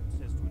hydrogen atom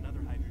says to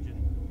another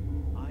hydrogen,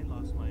 I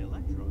lost my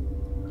electron.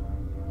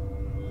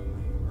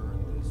 I've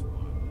heard this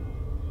one.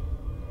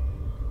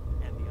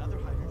 And the other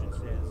hydrogen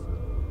says,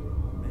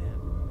 man,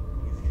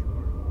 you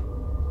sure?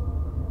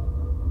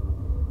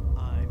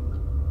 I'm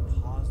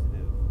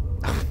positive.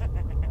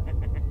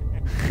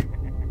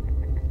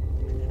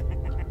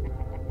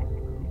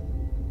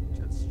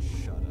 Just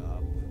shut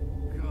up.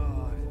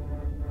 God.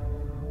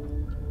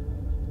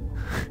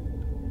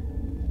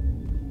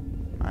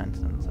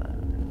 Maintenance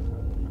area.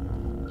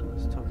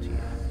 Let's talk to you.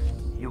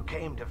 You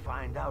came to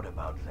find out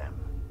about them,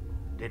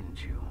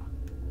 didn't you?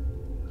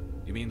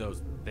 You mean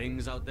those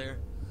things out there?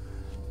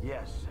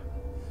 Yes.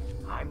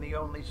 I'm the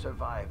only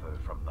survivor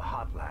from the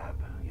hot lab,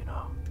 you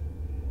know.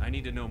 I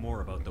need to know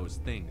more about those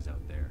things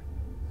out there.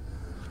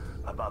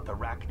 About the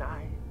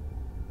Rachni?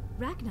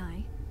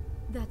 Rachni?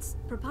 That's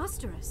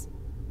preposterous.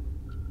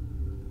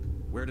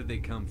 Where did they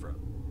come from?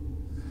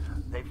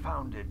 They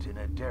found it in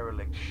a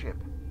derelict ship.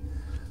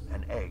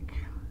 An egg.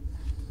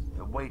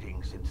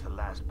 Waiting since the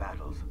last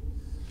battles.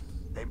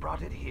 They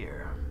brought it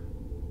here.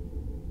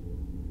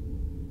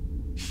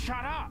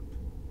 Shut up!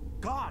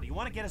 God, you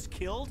want to get us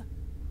killed?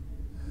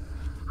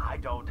 I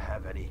don't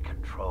have any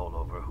control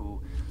over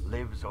who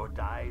lives or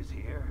dies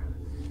here.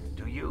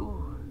 Do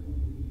you?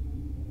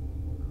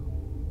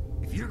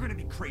 If you're gonna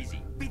be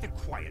crazy, be the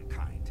quiet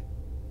kind.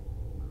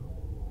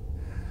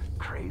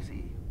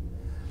 Crazy?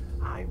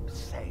 I'm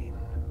sane.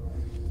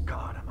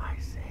 God, am I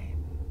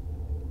sane?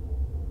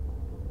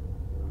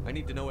 I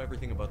need to know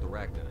everything about the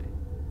Rachni.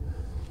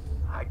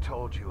 I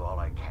told you all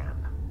I can.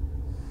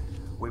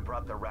 We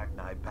brought the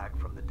Rachni back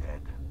from the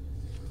dead.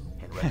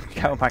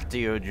 Go back to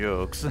your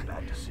jokes.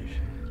 Bad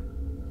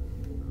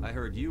decision. I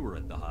heard you were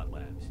at the hot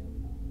labs.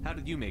 How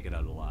did you make it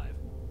out alive?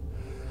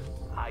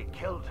 I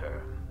killed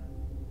her.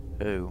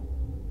 Who?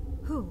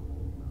 Who?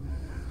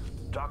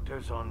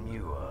 Doctors on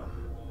Muir.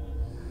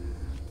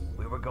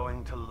 We were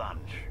going to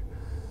lunch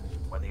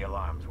when the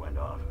alarms went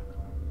off.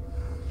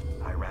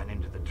 I ran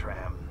into the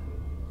tram,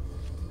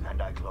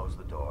 and I closed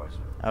the doors.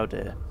 Oh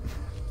dear.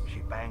 She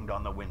banged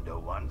on the window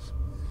once,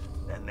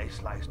 then they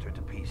sliced her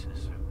to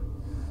pieces.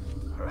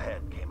 Her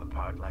head came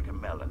apart like a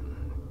melon.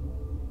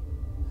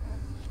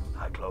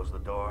 I closed the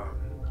door.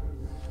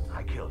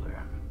 I killed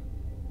her.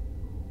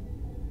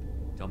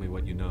 Tell me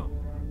what you know.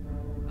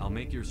 I'll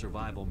make your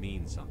survival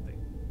mean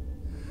something.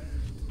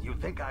 You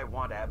think I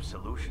want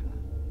absolution?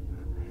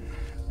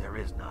 There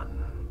is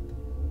none.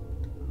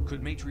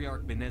 Could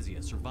Matriarch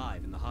Benezia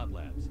survive in the hot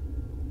labs?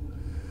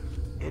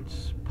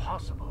 It's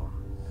possible.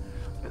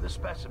 The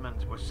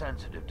specimens were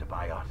sensitive to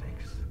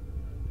biotics.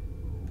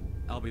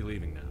 I'll be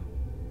leaving now.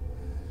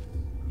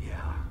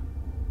 Yeah.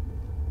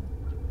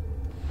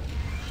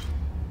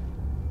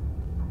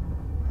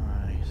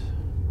 Right.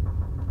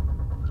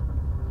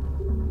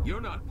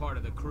 You're not part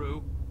of the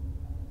crew.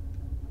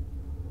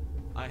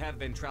 I have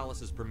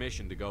Ventralis's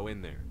permission to go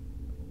in there.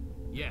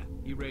 Yeah,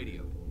 he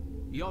radioed.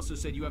 He also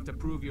said you have to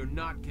prove you're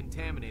not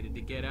contaminated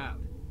to get out.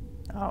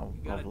 Oh,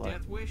 you got lovely. a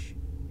death wish?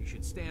 You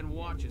should stand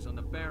watches on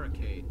the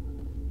barricade.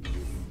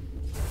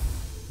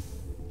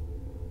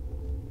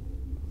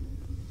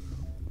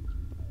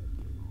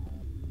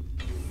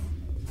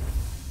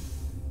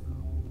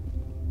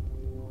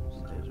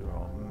 These are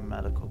all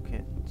medical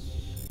kits.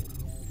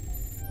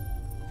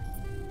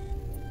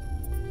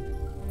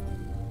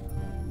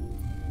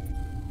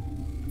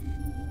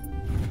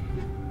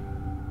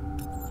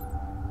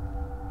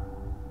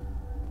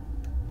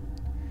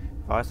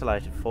 If I've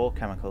isolated 4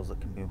 chemicals that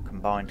can be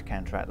combined to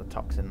counteract the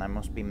toxin. They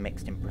must be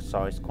mixed in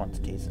precise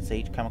quantities. As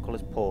each chemical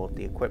is poured,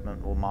 the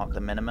equipment will mark the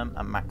minimum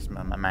and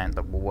maximum amount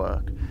that will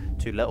work.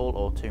 Too little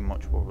or too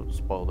much will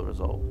spoil the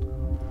result.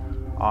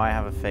 I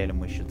have a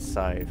feeling we should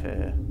save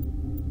here.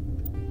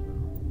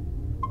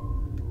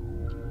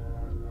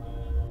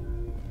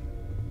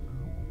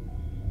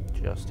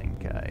 Just in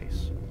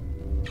case.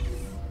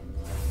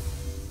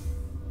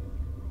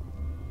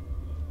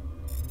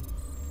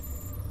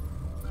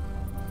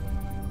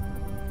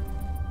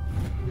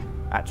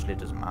 Actually, it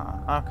doesn't matter.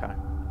 Okay.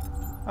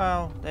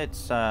 Well,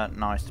 it's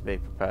nice to be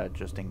prepared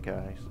just in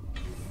case.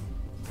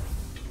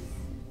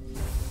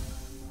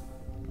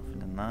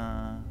 Nothing in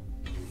there.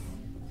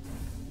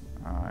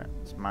 Alright,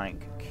 let's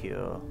make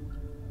cure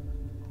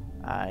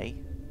A.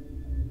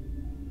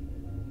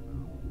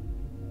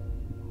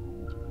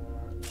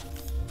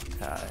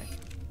 Okay.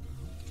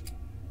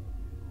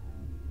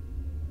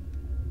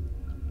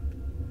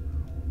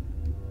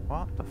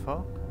 What the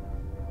fuck?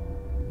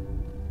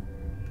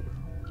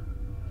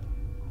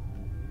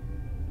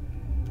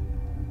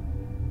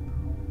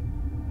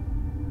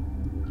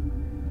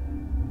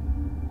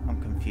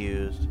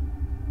 Confused.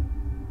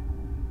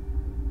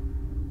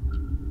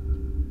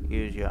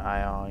 Use your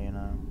IR, you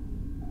know.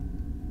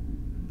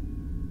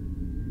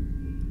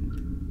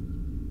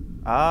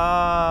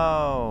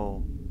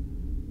 Oh!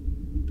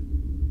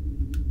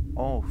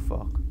 Oh,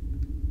 fuck.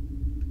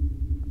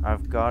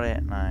 I've got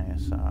it now,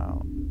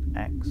 so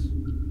X,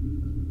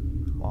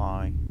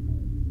 Y,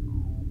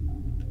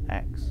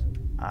 X,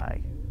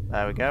 I.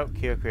 There we go,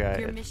 cure created.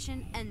 Your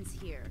mission ends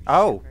here.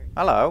 Oh, Shepard.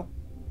 hello.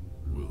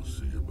 We'll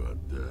see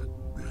about that,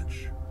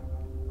 bitch.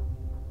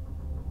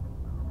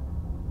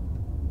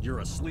 You're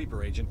a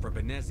sleeper agent for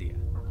Venezia.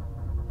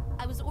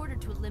 I was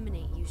ordered to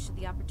eliminate you should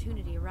the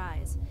opportunity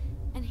arise.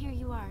 And here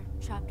you are,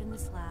 trapped in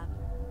this lab.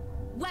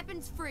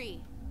 Weapons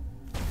free!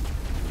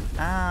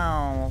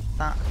 Ow,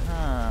 that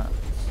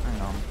hurts.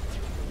 Hang on.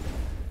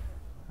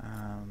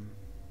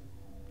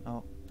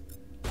 Oh.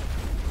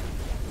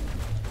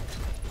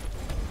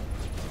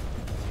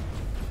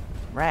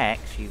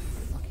 Rex, you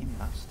fucking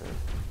bastard.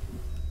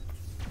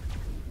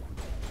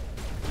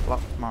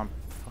 Blocked my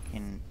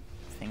fucking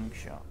thing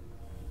shot.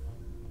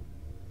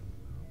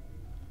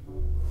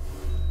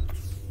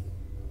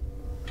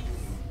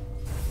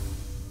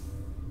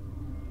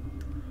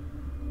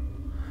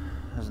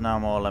 There's no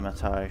more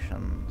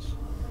limitations.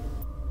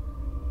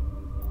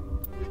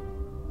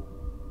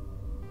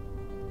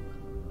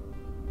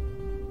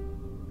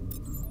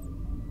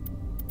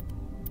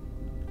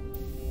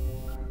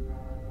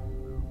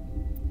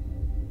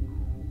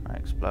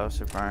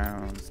 Explosive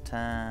rounds,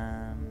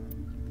 10.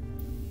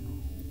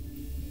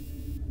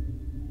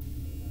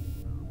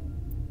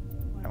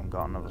 We haven't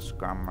got another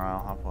scram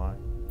rail, have we?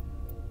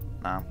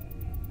 No.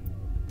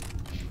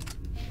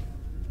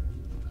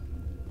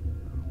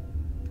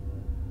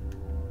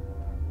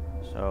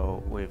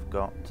 So we've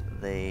got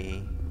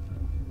the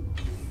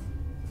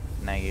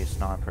now use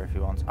sniper if he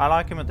wants. I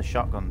like him with the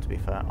shotgun, to be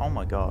fair. Oh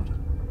my god.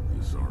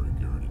 Sorry,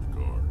 carried the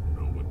car.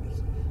 No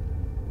witnesses.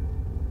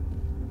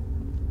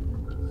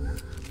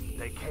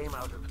 They came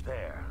out of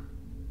there.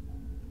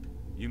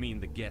 You mean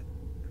the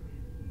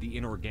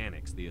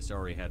inorganics the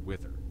Asari had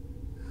with her?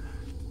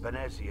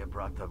 Venezia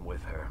brought them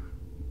with her.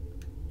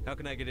 How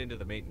can I get into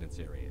the maintenance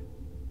area?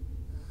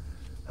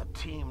 A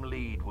team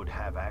lead would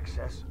have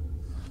access.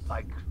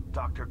 Like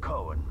Dr.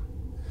 Cohen.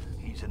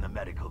 He's in the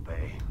medical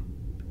bay.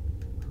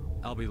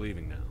 I'll be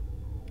leaving now.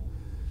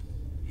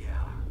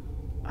 Yeah.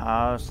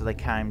 Oh, so they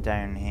came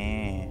down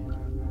here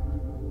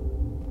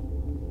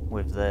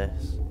with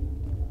this.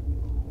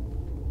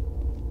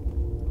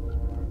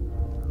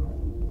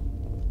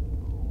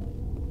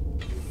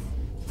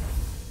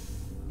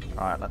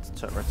 Alright, let's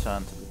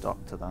return to the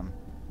doctor then.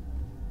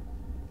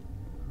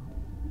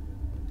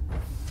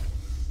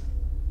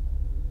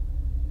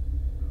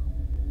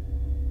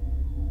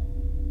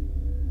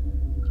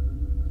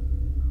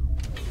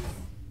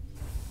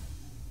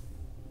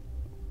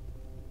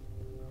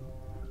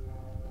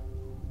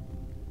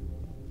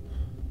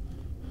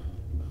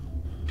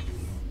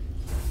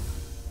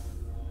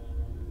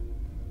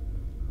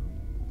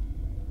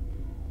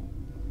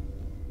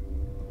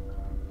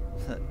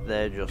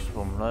 They're just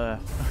from there.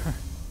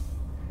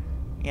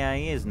 Yeah,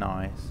 he is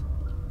nice.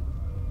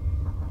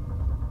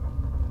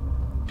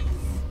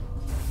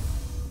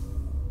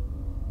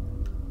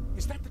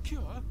 Is that the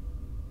cure?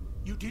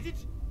 You did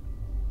it?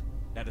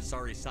 That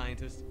Asari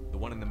scientist, the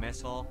one in the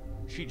mess hall,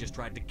 she just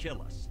tried to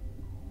kill us.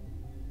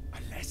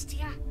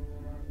 Alestia?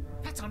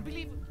 That's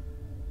unbelievable.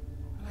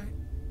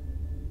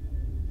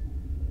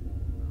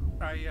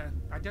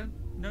 I don't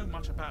know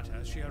much about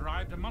her. She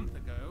arrived a month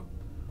ago.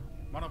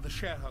 One of the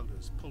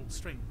shareholders pulled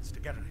strings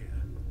to get her here.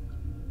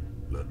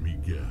 Let me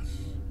guess.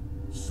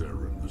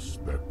 Saren the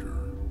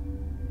Spectre.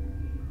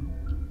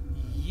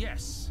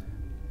 Yes.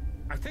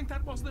 I think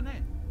that was the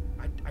name.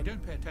 I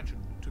don't pay attention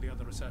to the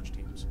other research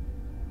teams.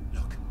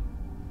 Look.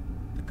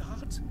 The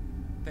guards,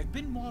 they've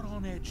been more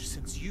on edge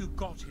since you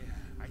got here.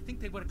 I think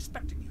they were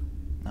expecting you.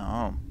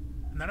 No.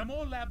 And there are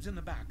more labs in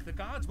the back. The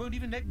guards won't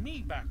even let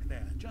me back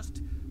there.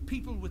 Just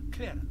people with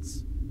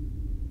clearance.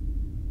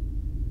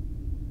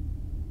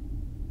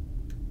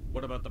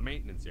 What about the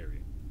maintenance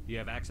area? Do you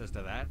have access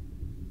to that?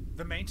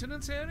 The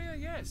maintenance area?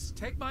 Yes.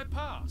 Take my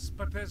pass.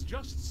 But there's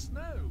just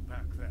snow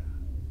back there.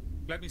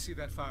 Let me see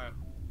that file.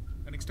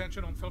 An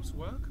extension on Phelps'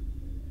 work?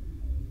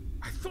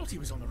 I thought he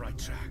was on the right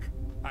track.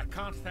 I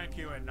can't thank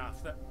you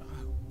enough that...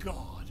 Oh,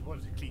 God, what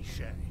a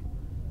cliché.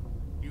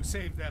 You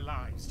saved their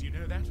lives. Do you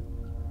know that?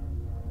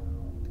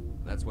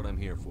 That's what I'm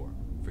here for.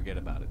 Forget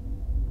about it.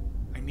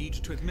 I need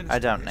to administer I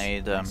don't this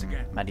need once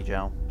again.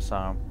 Medigel,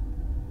 so...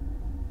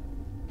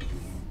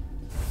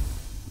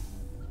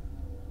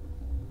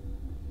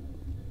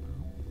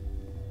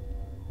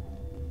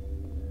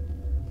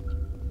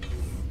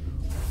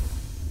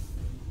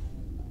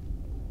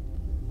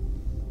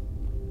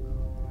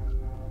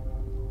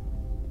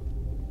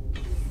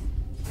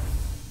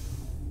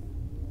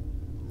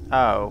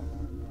 Oh.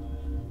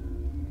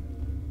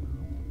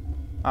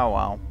 Oh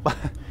well.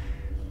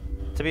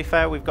 To be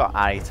fair, we've got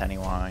 8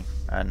 anyway,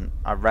 and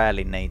I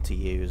rarely need to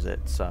use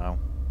it, so...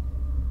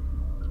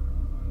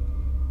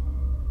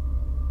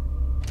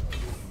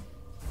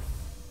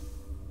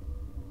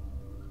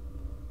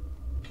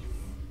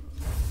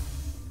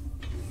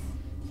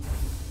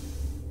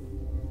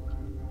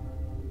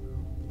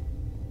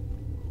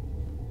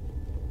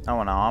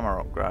 Oh, an armor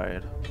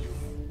upgrade.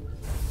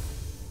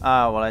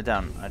 Oh, well, I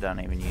don't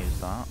even use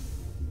that.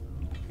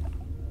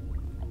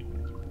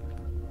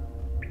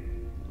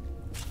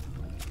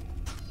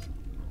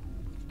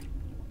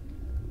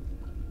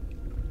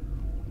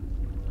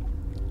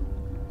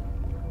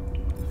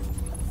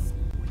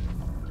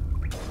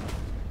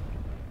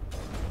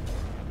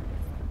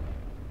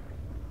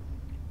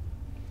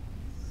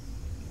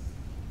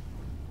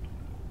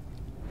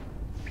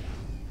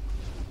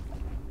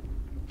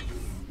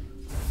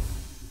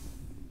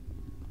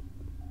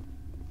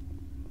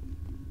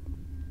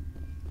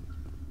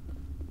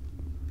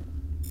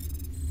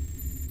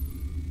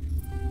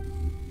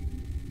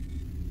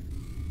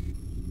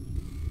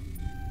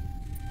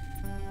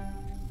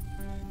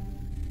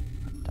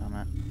 Damn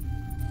it.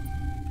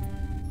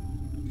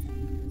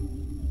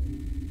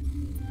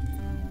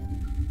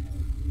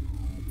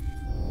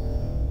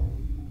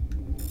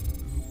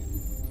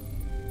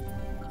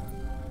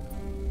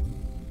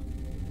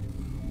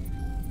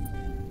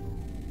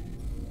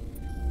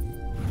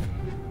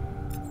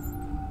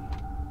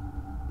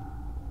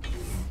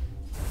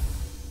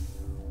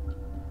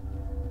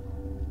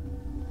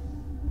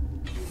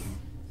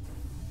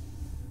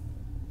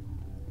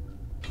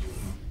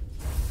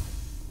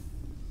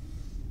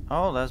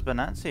 Oh, there's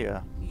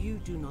Benazia. You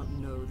do not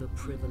know the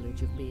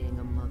privilege of being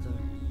a mother.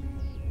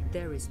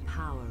 There is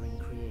power in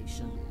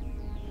creation.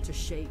 To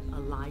shape a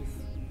life,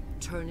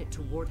 turn it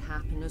toward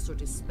happiness or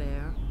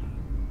despair.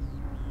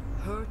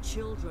 Her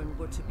children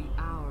were to be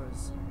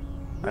ours.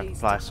 Raised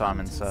to hunt Simon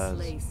and Says.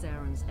 slay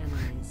Saren's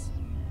enemies.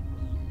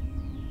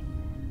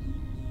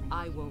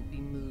 I won't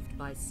be moved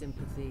by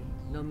sympathy,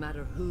 no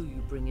matter who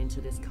you bring into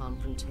this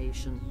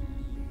confrontation.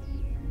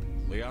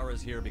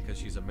 Liara's here because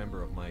she's a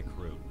member of my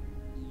crew.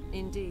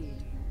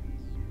 Indeed.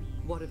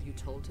 What have you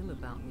told him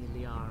about me,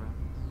 Liara?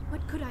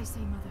 What could I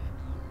say, Mother?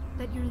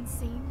 That you're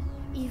insane?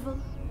 Evil?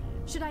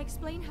 Should I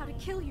explain how to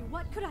kill you?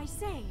 What could I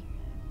say?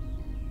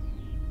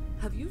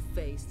 Have you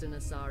faced an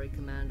Asari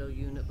commando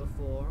unit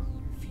before?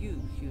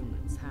 Few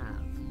humans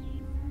have.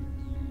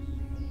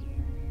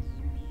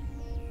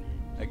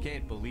 I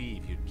can't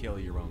believe you'd kill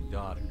your own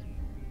daughter.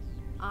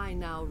 I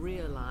now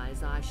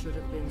realize I should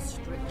have been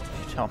stricter.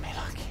 You told me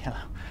not to kill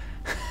her.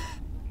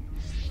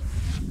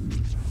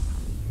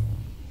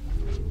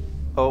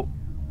 Oh.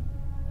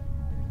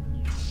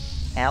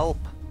 Help.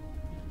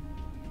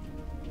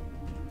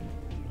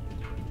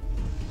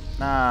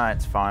 Nah,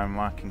 it's fine.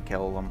 I can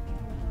kill them.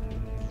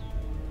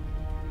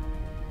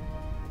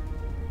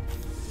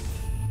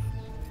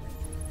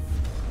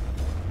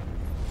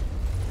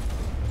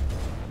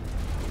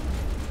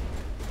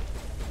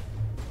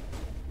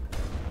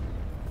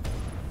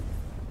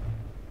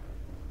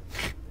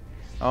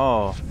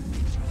 Oh.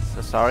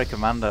 Asari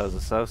commandos are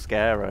so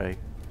scary.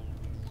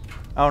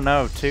 Oh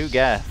no, 2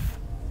 Geth.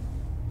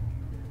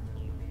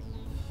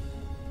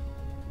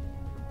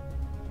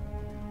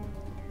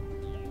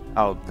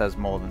 Oh, there's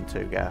more than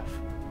 2 Geth.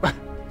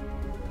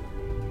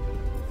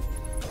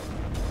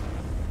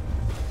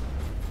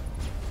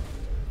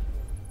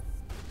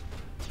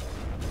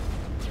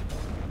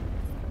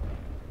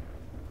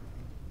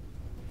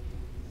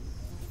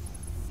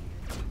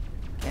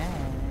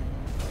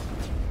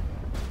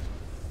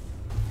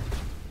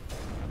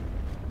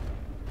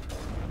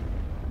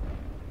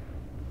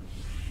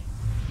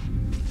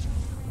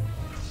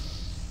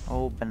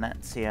 Oh,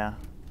 Benazia.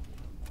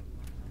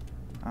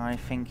 I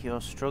think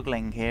you're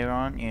struggling here,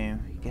 aren't you?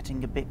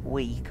 Getting a bit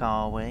weak,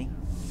 are we?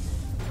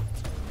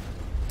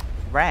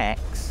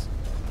 Rex?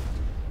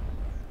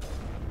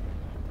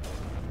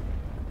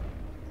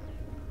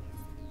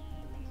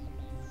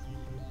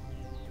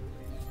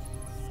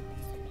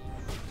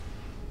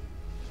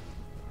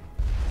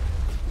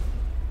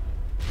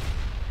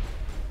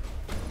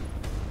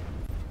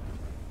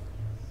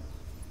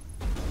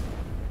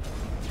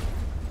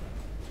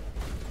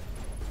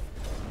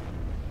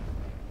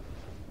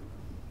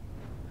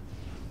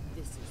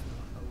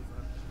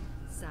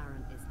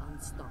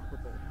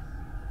 unstoppable.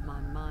 My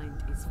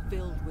mind is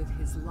filled with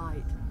his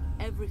light.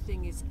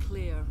 Everything is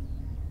clear.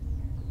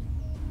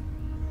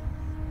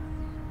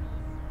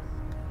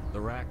 The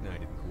Rachni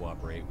didn't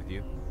cooperate with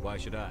you. Why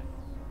should I?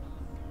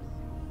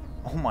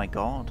 Oh my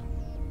god.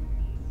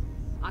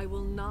 I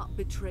will not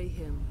betray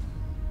him.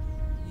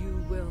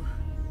 You will.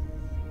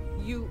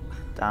 You...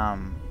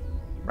 Damn.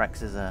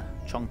 Rex is a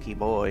chunky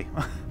boy.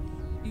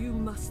 You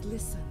must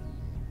listen.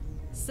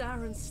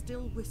 Saren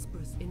still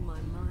whispers in my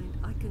mind.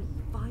 I can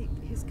fight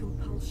his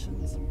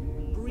compulsions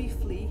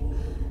briefly,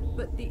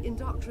 but the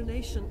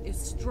indoctrination is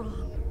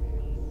strong.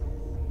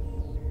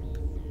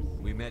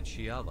 We met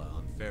Shiala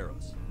on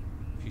Pharos.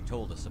 She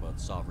told us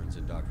about Sovereign's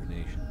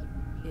indoctrination.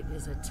 It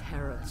is a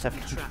terror to be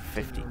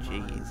 750 trapped in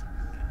your mind. G's.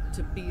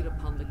 To beat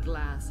upon the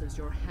glass as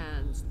your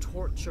hands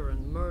torture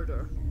and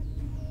murder.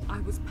 I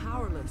was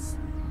powerless.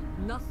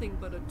 Nothing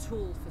but a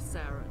tool for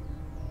Saren.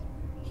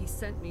 He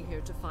sent me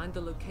here to find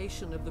the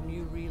location of the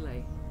Mu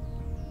relay.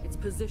 Its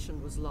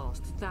position was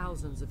lost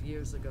thousands of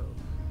years ago.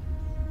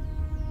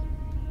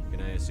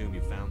 Can I assume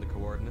you found the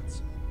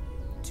coordinates?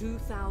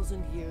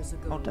 2,000 years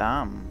ago, Oh,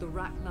 damn. the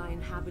Rachni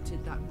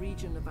inhabited that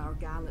region of our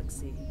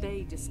galaxy.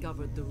 They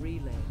discovered the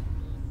relay.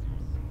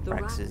 The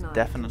Rex is Rachni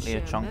definitely can a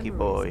share chunky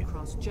memories boy.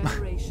 across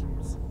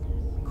generations.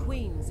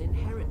 Queens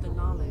inherit the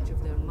knowledge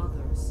of their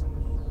mothers.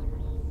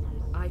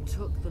 I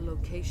took the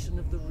location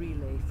of the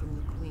relay from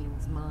the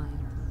Queen's mind.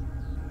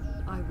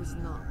 I was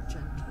not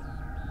gentle.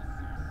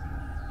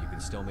 You can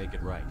still make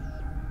it right.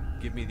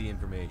 Give me the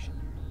information.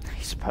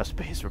 He's supposed to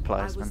be his I was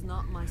replacement.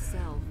 not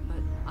myself,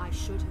 but I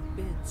should have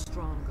been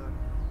stronger.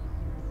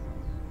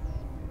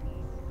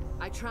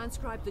 I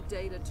transcribed the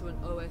data to an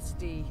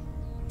OSD.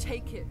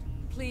 Take it,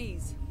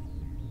 please.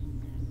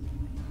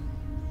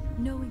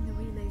 Knowing the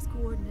relay's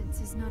coordinates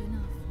is not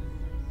enough.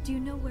 Do you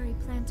know where he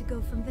planned to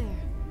go from there?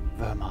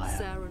 Vermeer.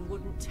 Saren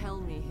wouldn't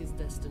tell me his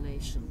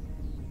destination.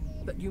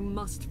 But you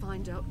must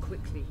find out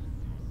quickly.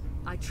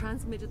 I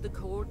transmitted the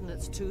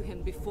coordinates to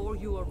him before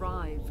you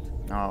arrived.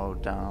 Oh,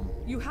 damn.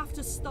 You have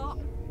to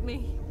stop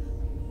me.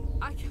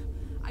 I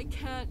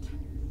can't.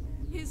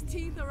 His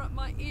teeth are at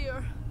my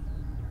ear.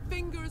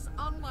 Fingers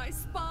on my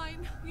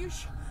spine. You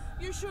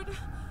should.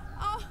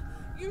 Oh,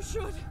 you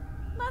should.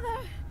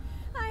 Mother,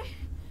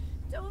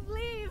 don't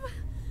leave.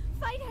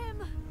 Fight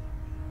him.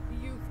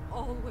 You've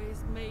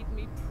always made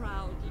me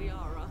proud,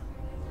 Liara.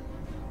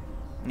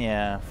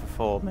 Yeah, for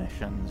 4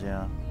 missions,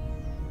 yeah.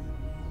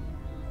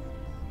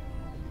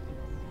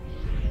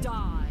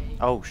 Die.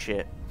 Oh,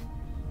 shit.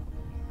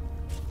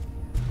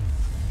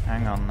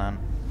 Hang on, then.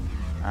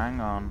 Hang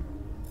on.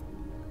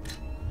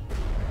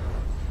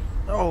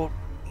 Oh,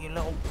 you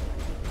little...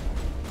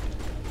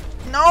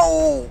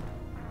 No!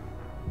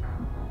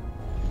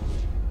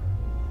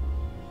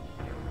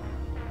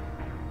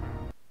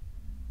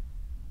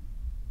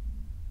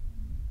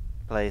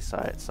 Play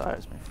site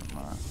saves me from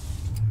there.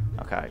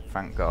 Okay,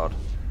 thank God.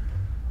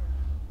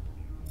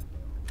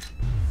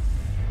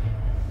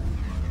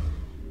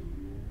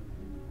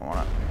 I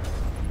wanna...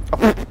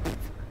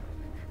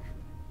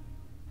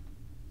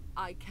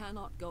 I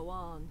cannot go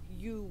on.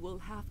 You will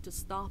have to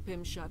stop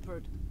him,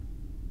 Shepard.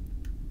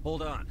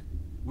 Hold on.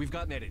 We've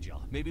got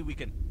Netagel. Maybe we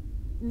can...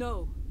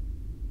 No.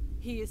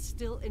 He is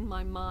still in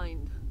my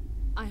mind.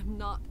 I am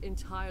not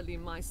entirely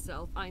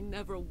myself. I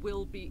never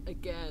will be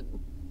again.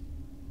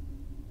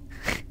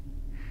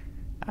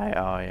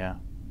 Oh, yeah.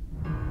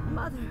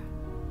 Mother.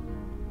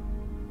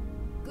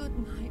 Good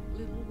night,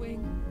 little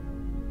wing.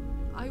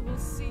 I will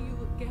see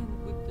you again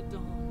with the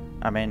dawn.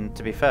 I mean,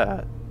 to be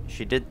fair,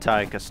 she did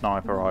take a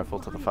sniper rifle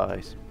to the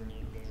face.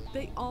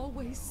 They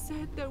always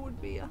said there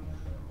would be a...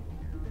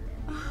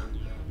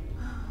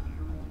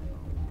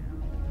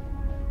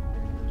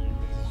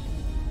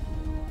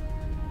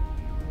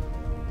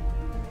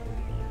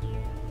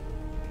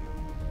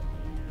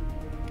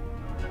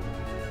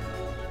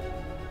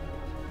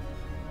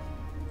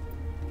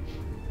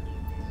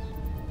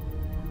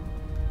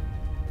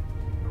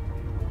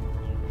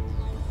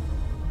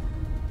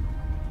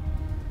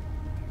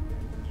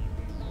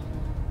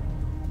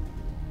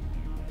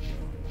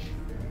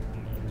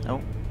 Oh,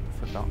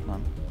 forgot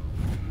none.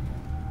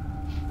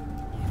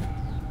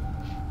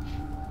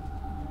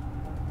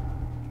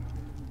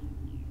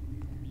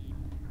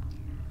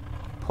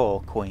 Poor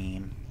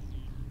Queen.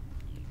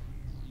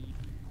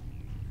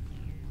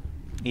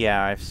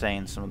 Yeah, I've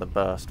seen some of the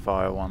burst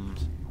fire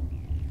ones.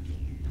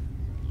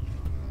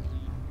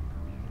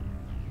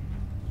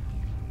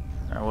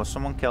 Will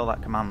someone kill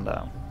that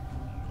commando?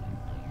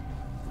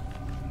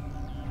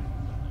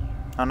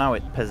 Oh no,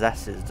 it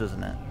possesses,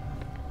 doesn't it?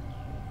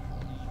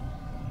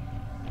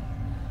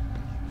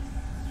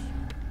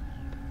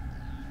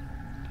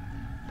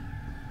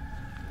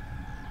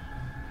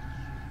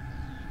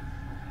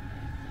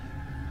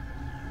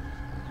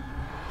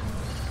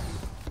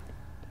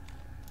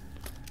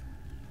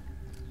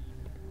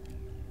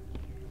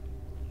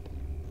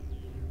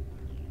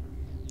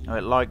 Oh,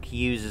 it like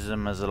uses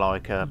them as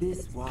like a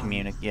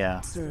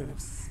yeah,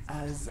 serves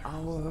as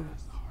our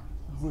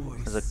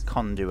voice. as a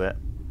conduit.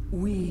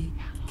 We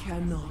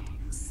cannot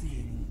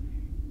sing.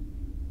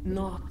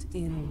 Not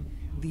in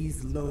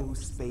these low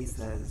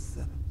spaces.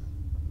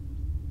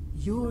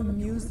 Your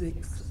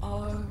musics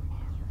are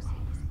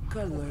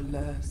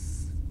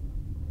colorless.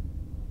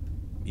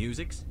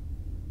 Musics?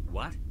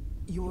 What?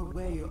 Your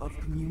way of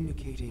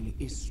communicating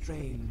is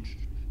strange,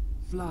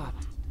 flat.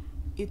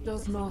 It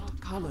does not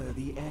color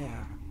the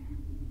air.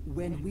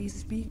 When we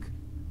speak,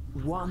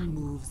 one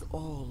moves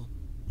all.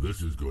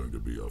 This is going to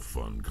be a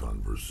fun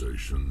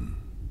conversation.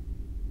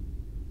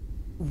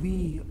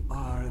 We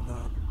are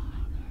the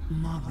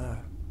mother.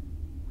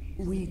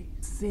 We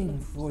sing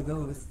for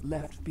those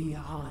left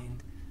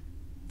behind.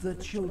 The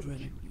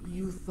children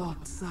you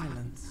thought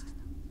silenced.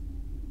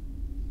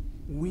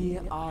 We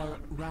are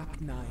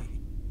Rachni.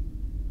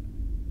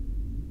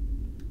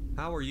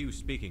 How are you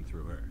speaking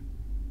through her?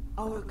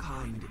 Our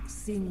kind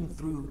sing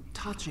through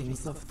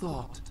touchings of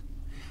thought.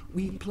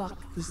 We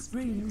pluck the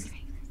strings,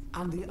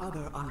 and the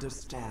other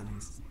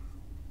understands.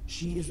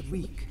 She is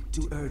weak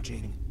to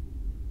urging.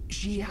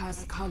 She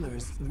has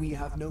colors we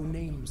have no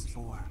names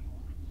for.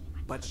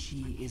 But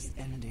she is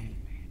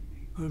ending.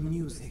 Her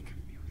music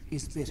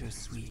is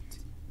bittersweet.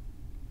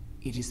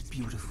 It is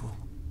beautiful.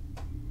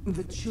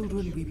 The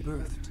children we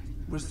birthed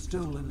were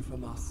stolen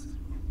from us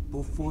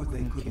before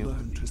they could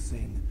learn to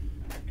sing.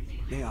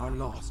 They are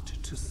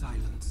lost to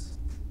silence.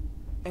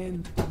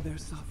 And in their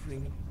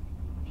suffering,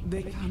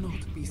 they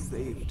cannot be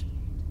saved.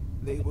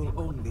 They will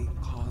only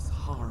cause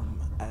harm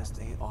as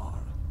they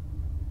are.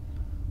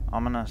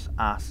 Ominous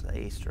ass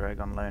Easter egg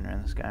on Luna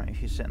in this game.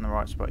 If you sit in the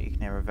right spot, you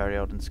can hear a very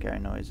odd and scary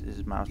noise. It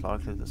is most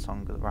likely the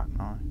song of the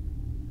Rachni.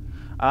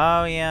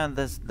 Oh yeah,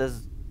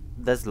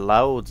 there's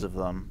loads of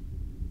them.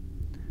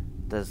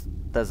 There's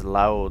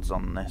loads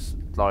on this.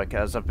 Like,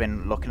 as I've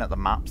been looking at the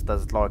maps,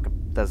 there's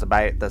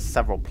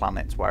several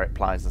planets where it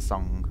plays the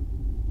song.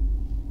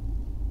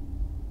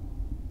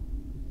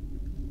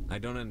 I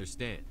don't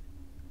understand.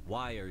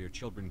 Why are your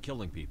children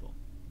killing people?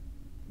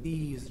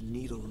 These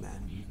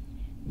needlemen,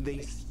 they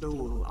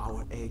stole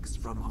our eggs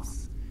from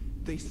us.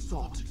 They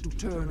sought to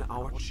turn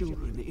our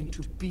children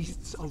into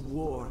beasts of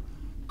war,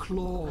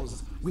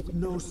 claws with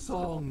no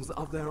songs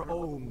of their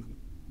own.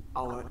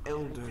 Our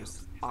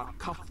elders are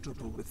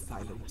comfortable with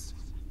silence.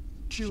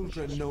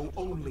 Children know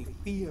only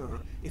fear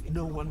if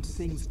no one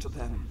sings to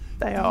them.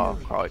 They are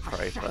quite has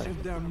creepy.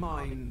 shattered their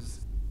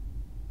minds.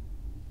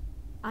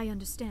 I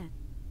understand.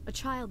 A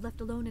child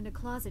left alone in a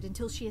closet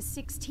until she is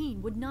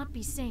 16 would not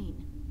be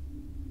sane.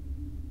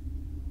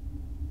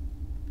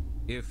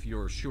 If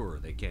you're sure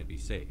they can't be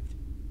saved.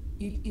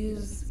 It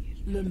is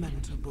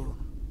lamentable,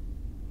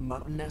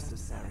 but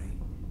necessary.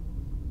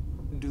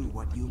 Do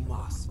what you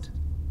must.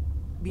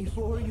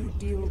 Before you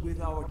deal with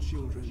our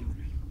children,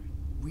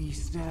 we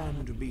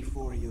stand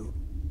before you.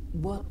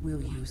 What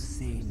will you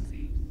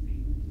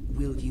sing?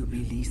 Will you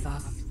release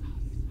us?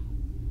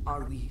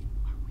 Are we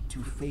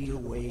to fade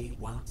away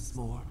once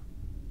more?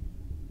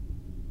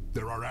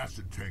 There are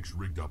acid tanks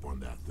rigged up on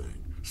that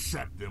thing.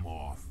 Set them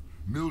off.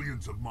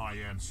 Millions of my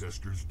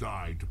ancestors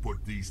died to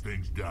put these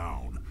things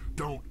down.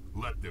 Don't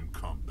let them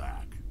come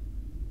back.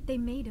 They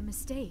made a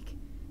mistake.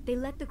 They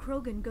let the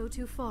Krogan go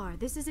too far.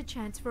 This is a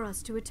chance for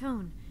us to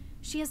atone.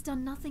 She has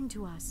done nothing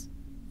to us.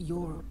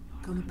 Your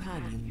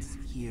companions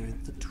hear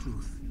the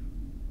truth.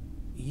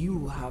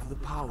 You have the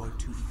power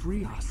to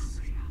free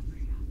us,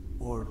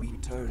 or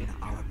return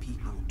our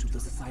people to the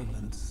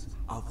silence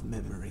of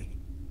memory.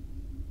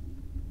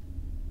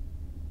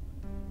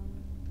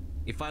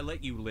 If I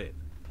let you live,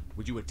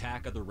 would you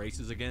attack other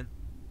races again?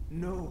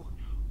 No,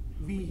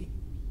 we...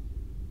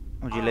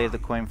 Would you leave the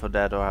Queen for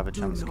dead or have a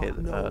chance to keep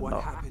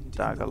happened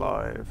Dag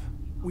alive?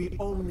 We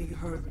only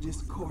heard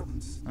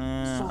discordance.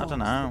 I don't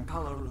know. The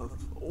color of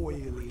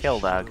oily Kill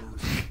Dag.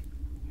 shadows.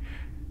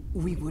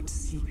 We would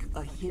seek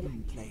a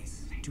hidden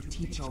place to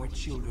teach our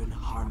children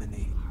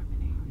harmony.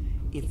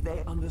 If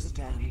they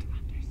understand,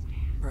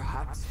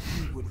 perhaps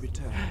we would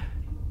return.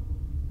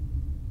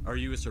 Are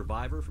you a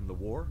survivor from the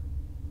war?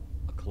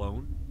 A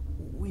clone?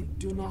 We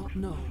do not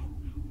know.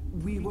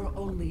 We were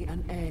only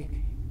an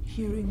egg,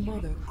 hearing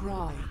Mother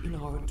cry in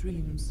our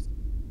dreams.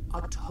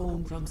 A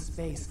tone from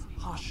space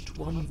hushed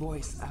one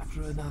voice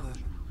after another.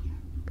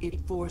 It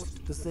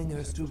forced the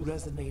singers to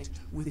resonate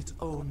with its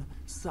own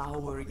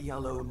sour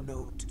yellow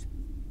note.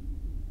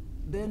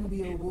 Then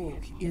we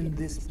awoke in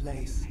this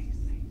place,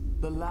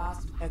 the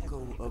last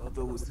echo of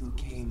those who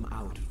came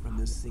out from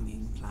the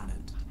singing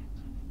planet.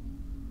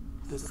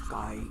 The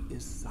sky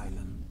is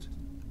silent.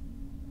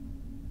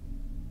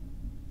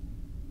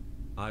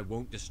 I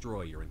won't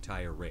destroy your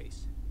entire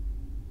race.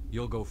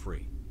 You'll go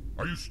free.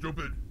 Are you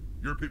stupid?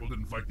 Your people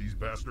didn't fight these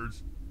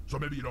bastards, so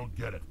maybe you don't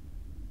get it.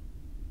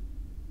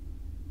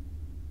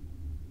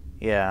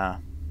 Yeah.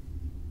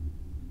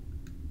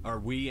 Are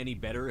we any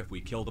better if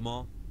we kill them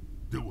all?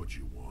 Do what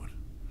you want.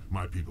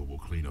 My people will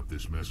clean up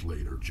this mess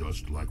later,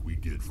 just like we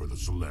did for the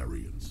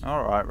Solarians.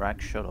 Alright,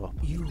 Rex, shut up.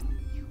 You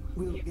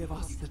will give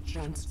us the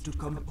chance to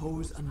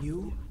compose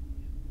anew?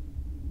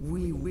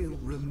 We will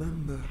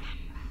remember.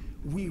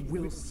 We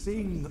will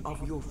sing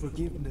of your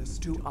forgiveness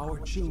to our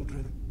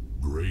children.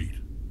 Great.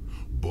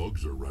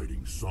 Bugs are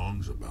writing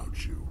songs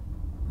about you.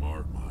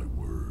 Mark my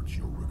words,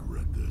 you'll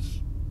regret this.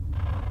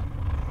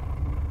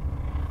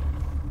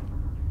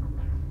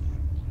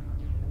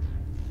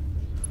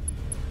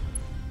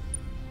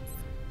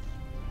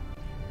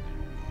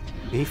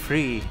 Be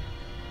free.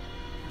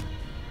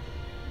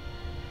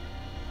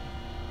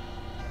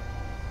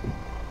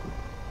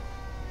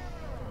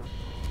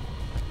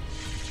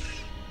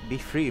 Be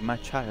free, my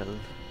child.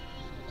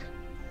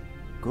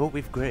 Go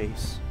with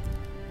grace.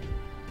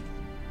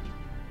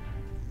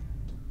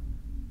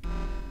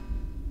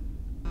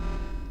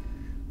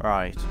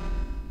 Right.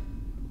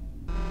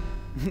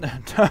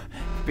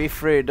 Be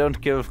free, don't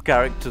kill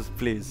characters,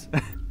 please.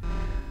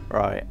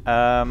 Right,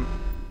 I'm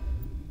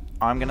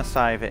gonna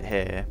save it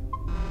here.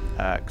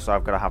 Because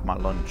I've got to have my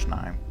lunch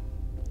now.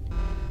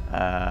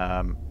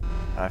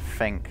 I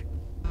think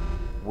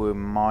we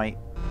might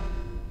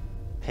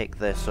pick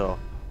this up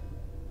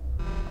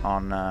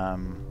on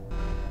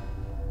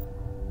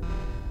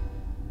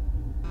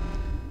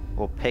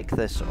we'll pick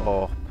this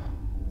up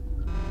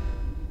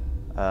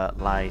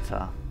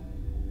later.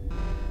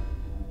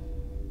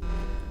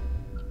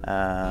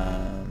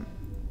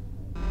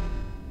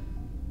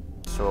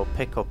 So we'll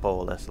pick up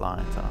all this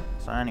later.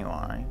 So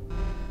anyway,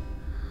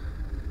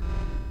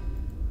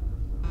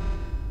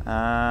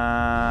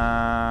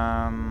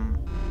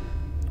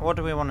 what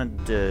do we want to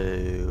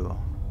do?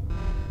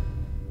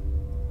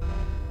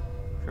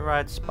 Should we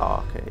ride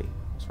Sparky?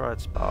 Let's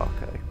ride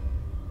Sparky.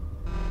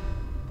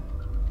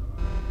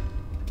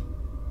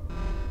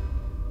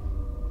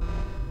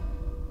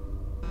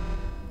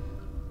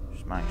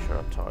 Just make sure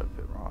I type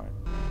it right.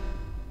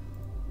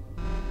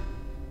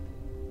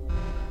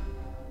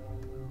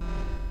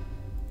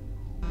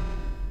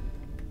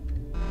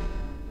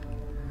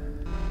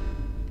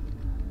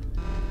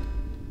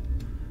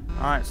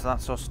 Alright, so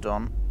that's us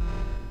done.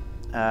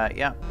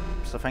 Yeah,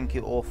 so thank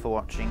you all for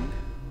watching.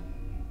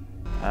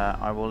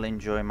 I will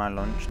enjoy my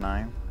lunch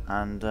now,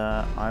 and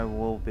I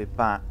will be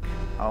back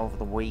over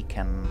the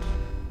weekend.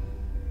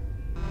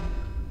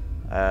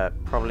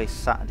 Probably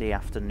Saturday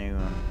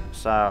afternoon.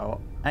 So,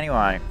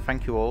 anyway,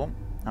 thank you all,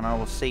 and I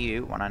will see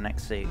you when I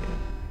next see you.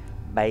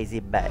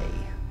 Bye-bye.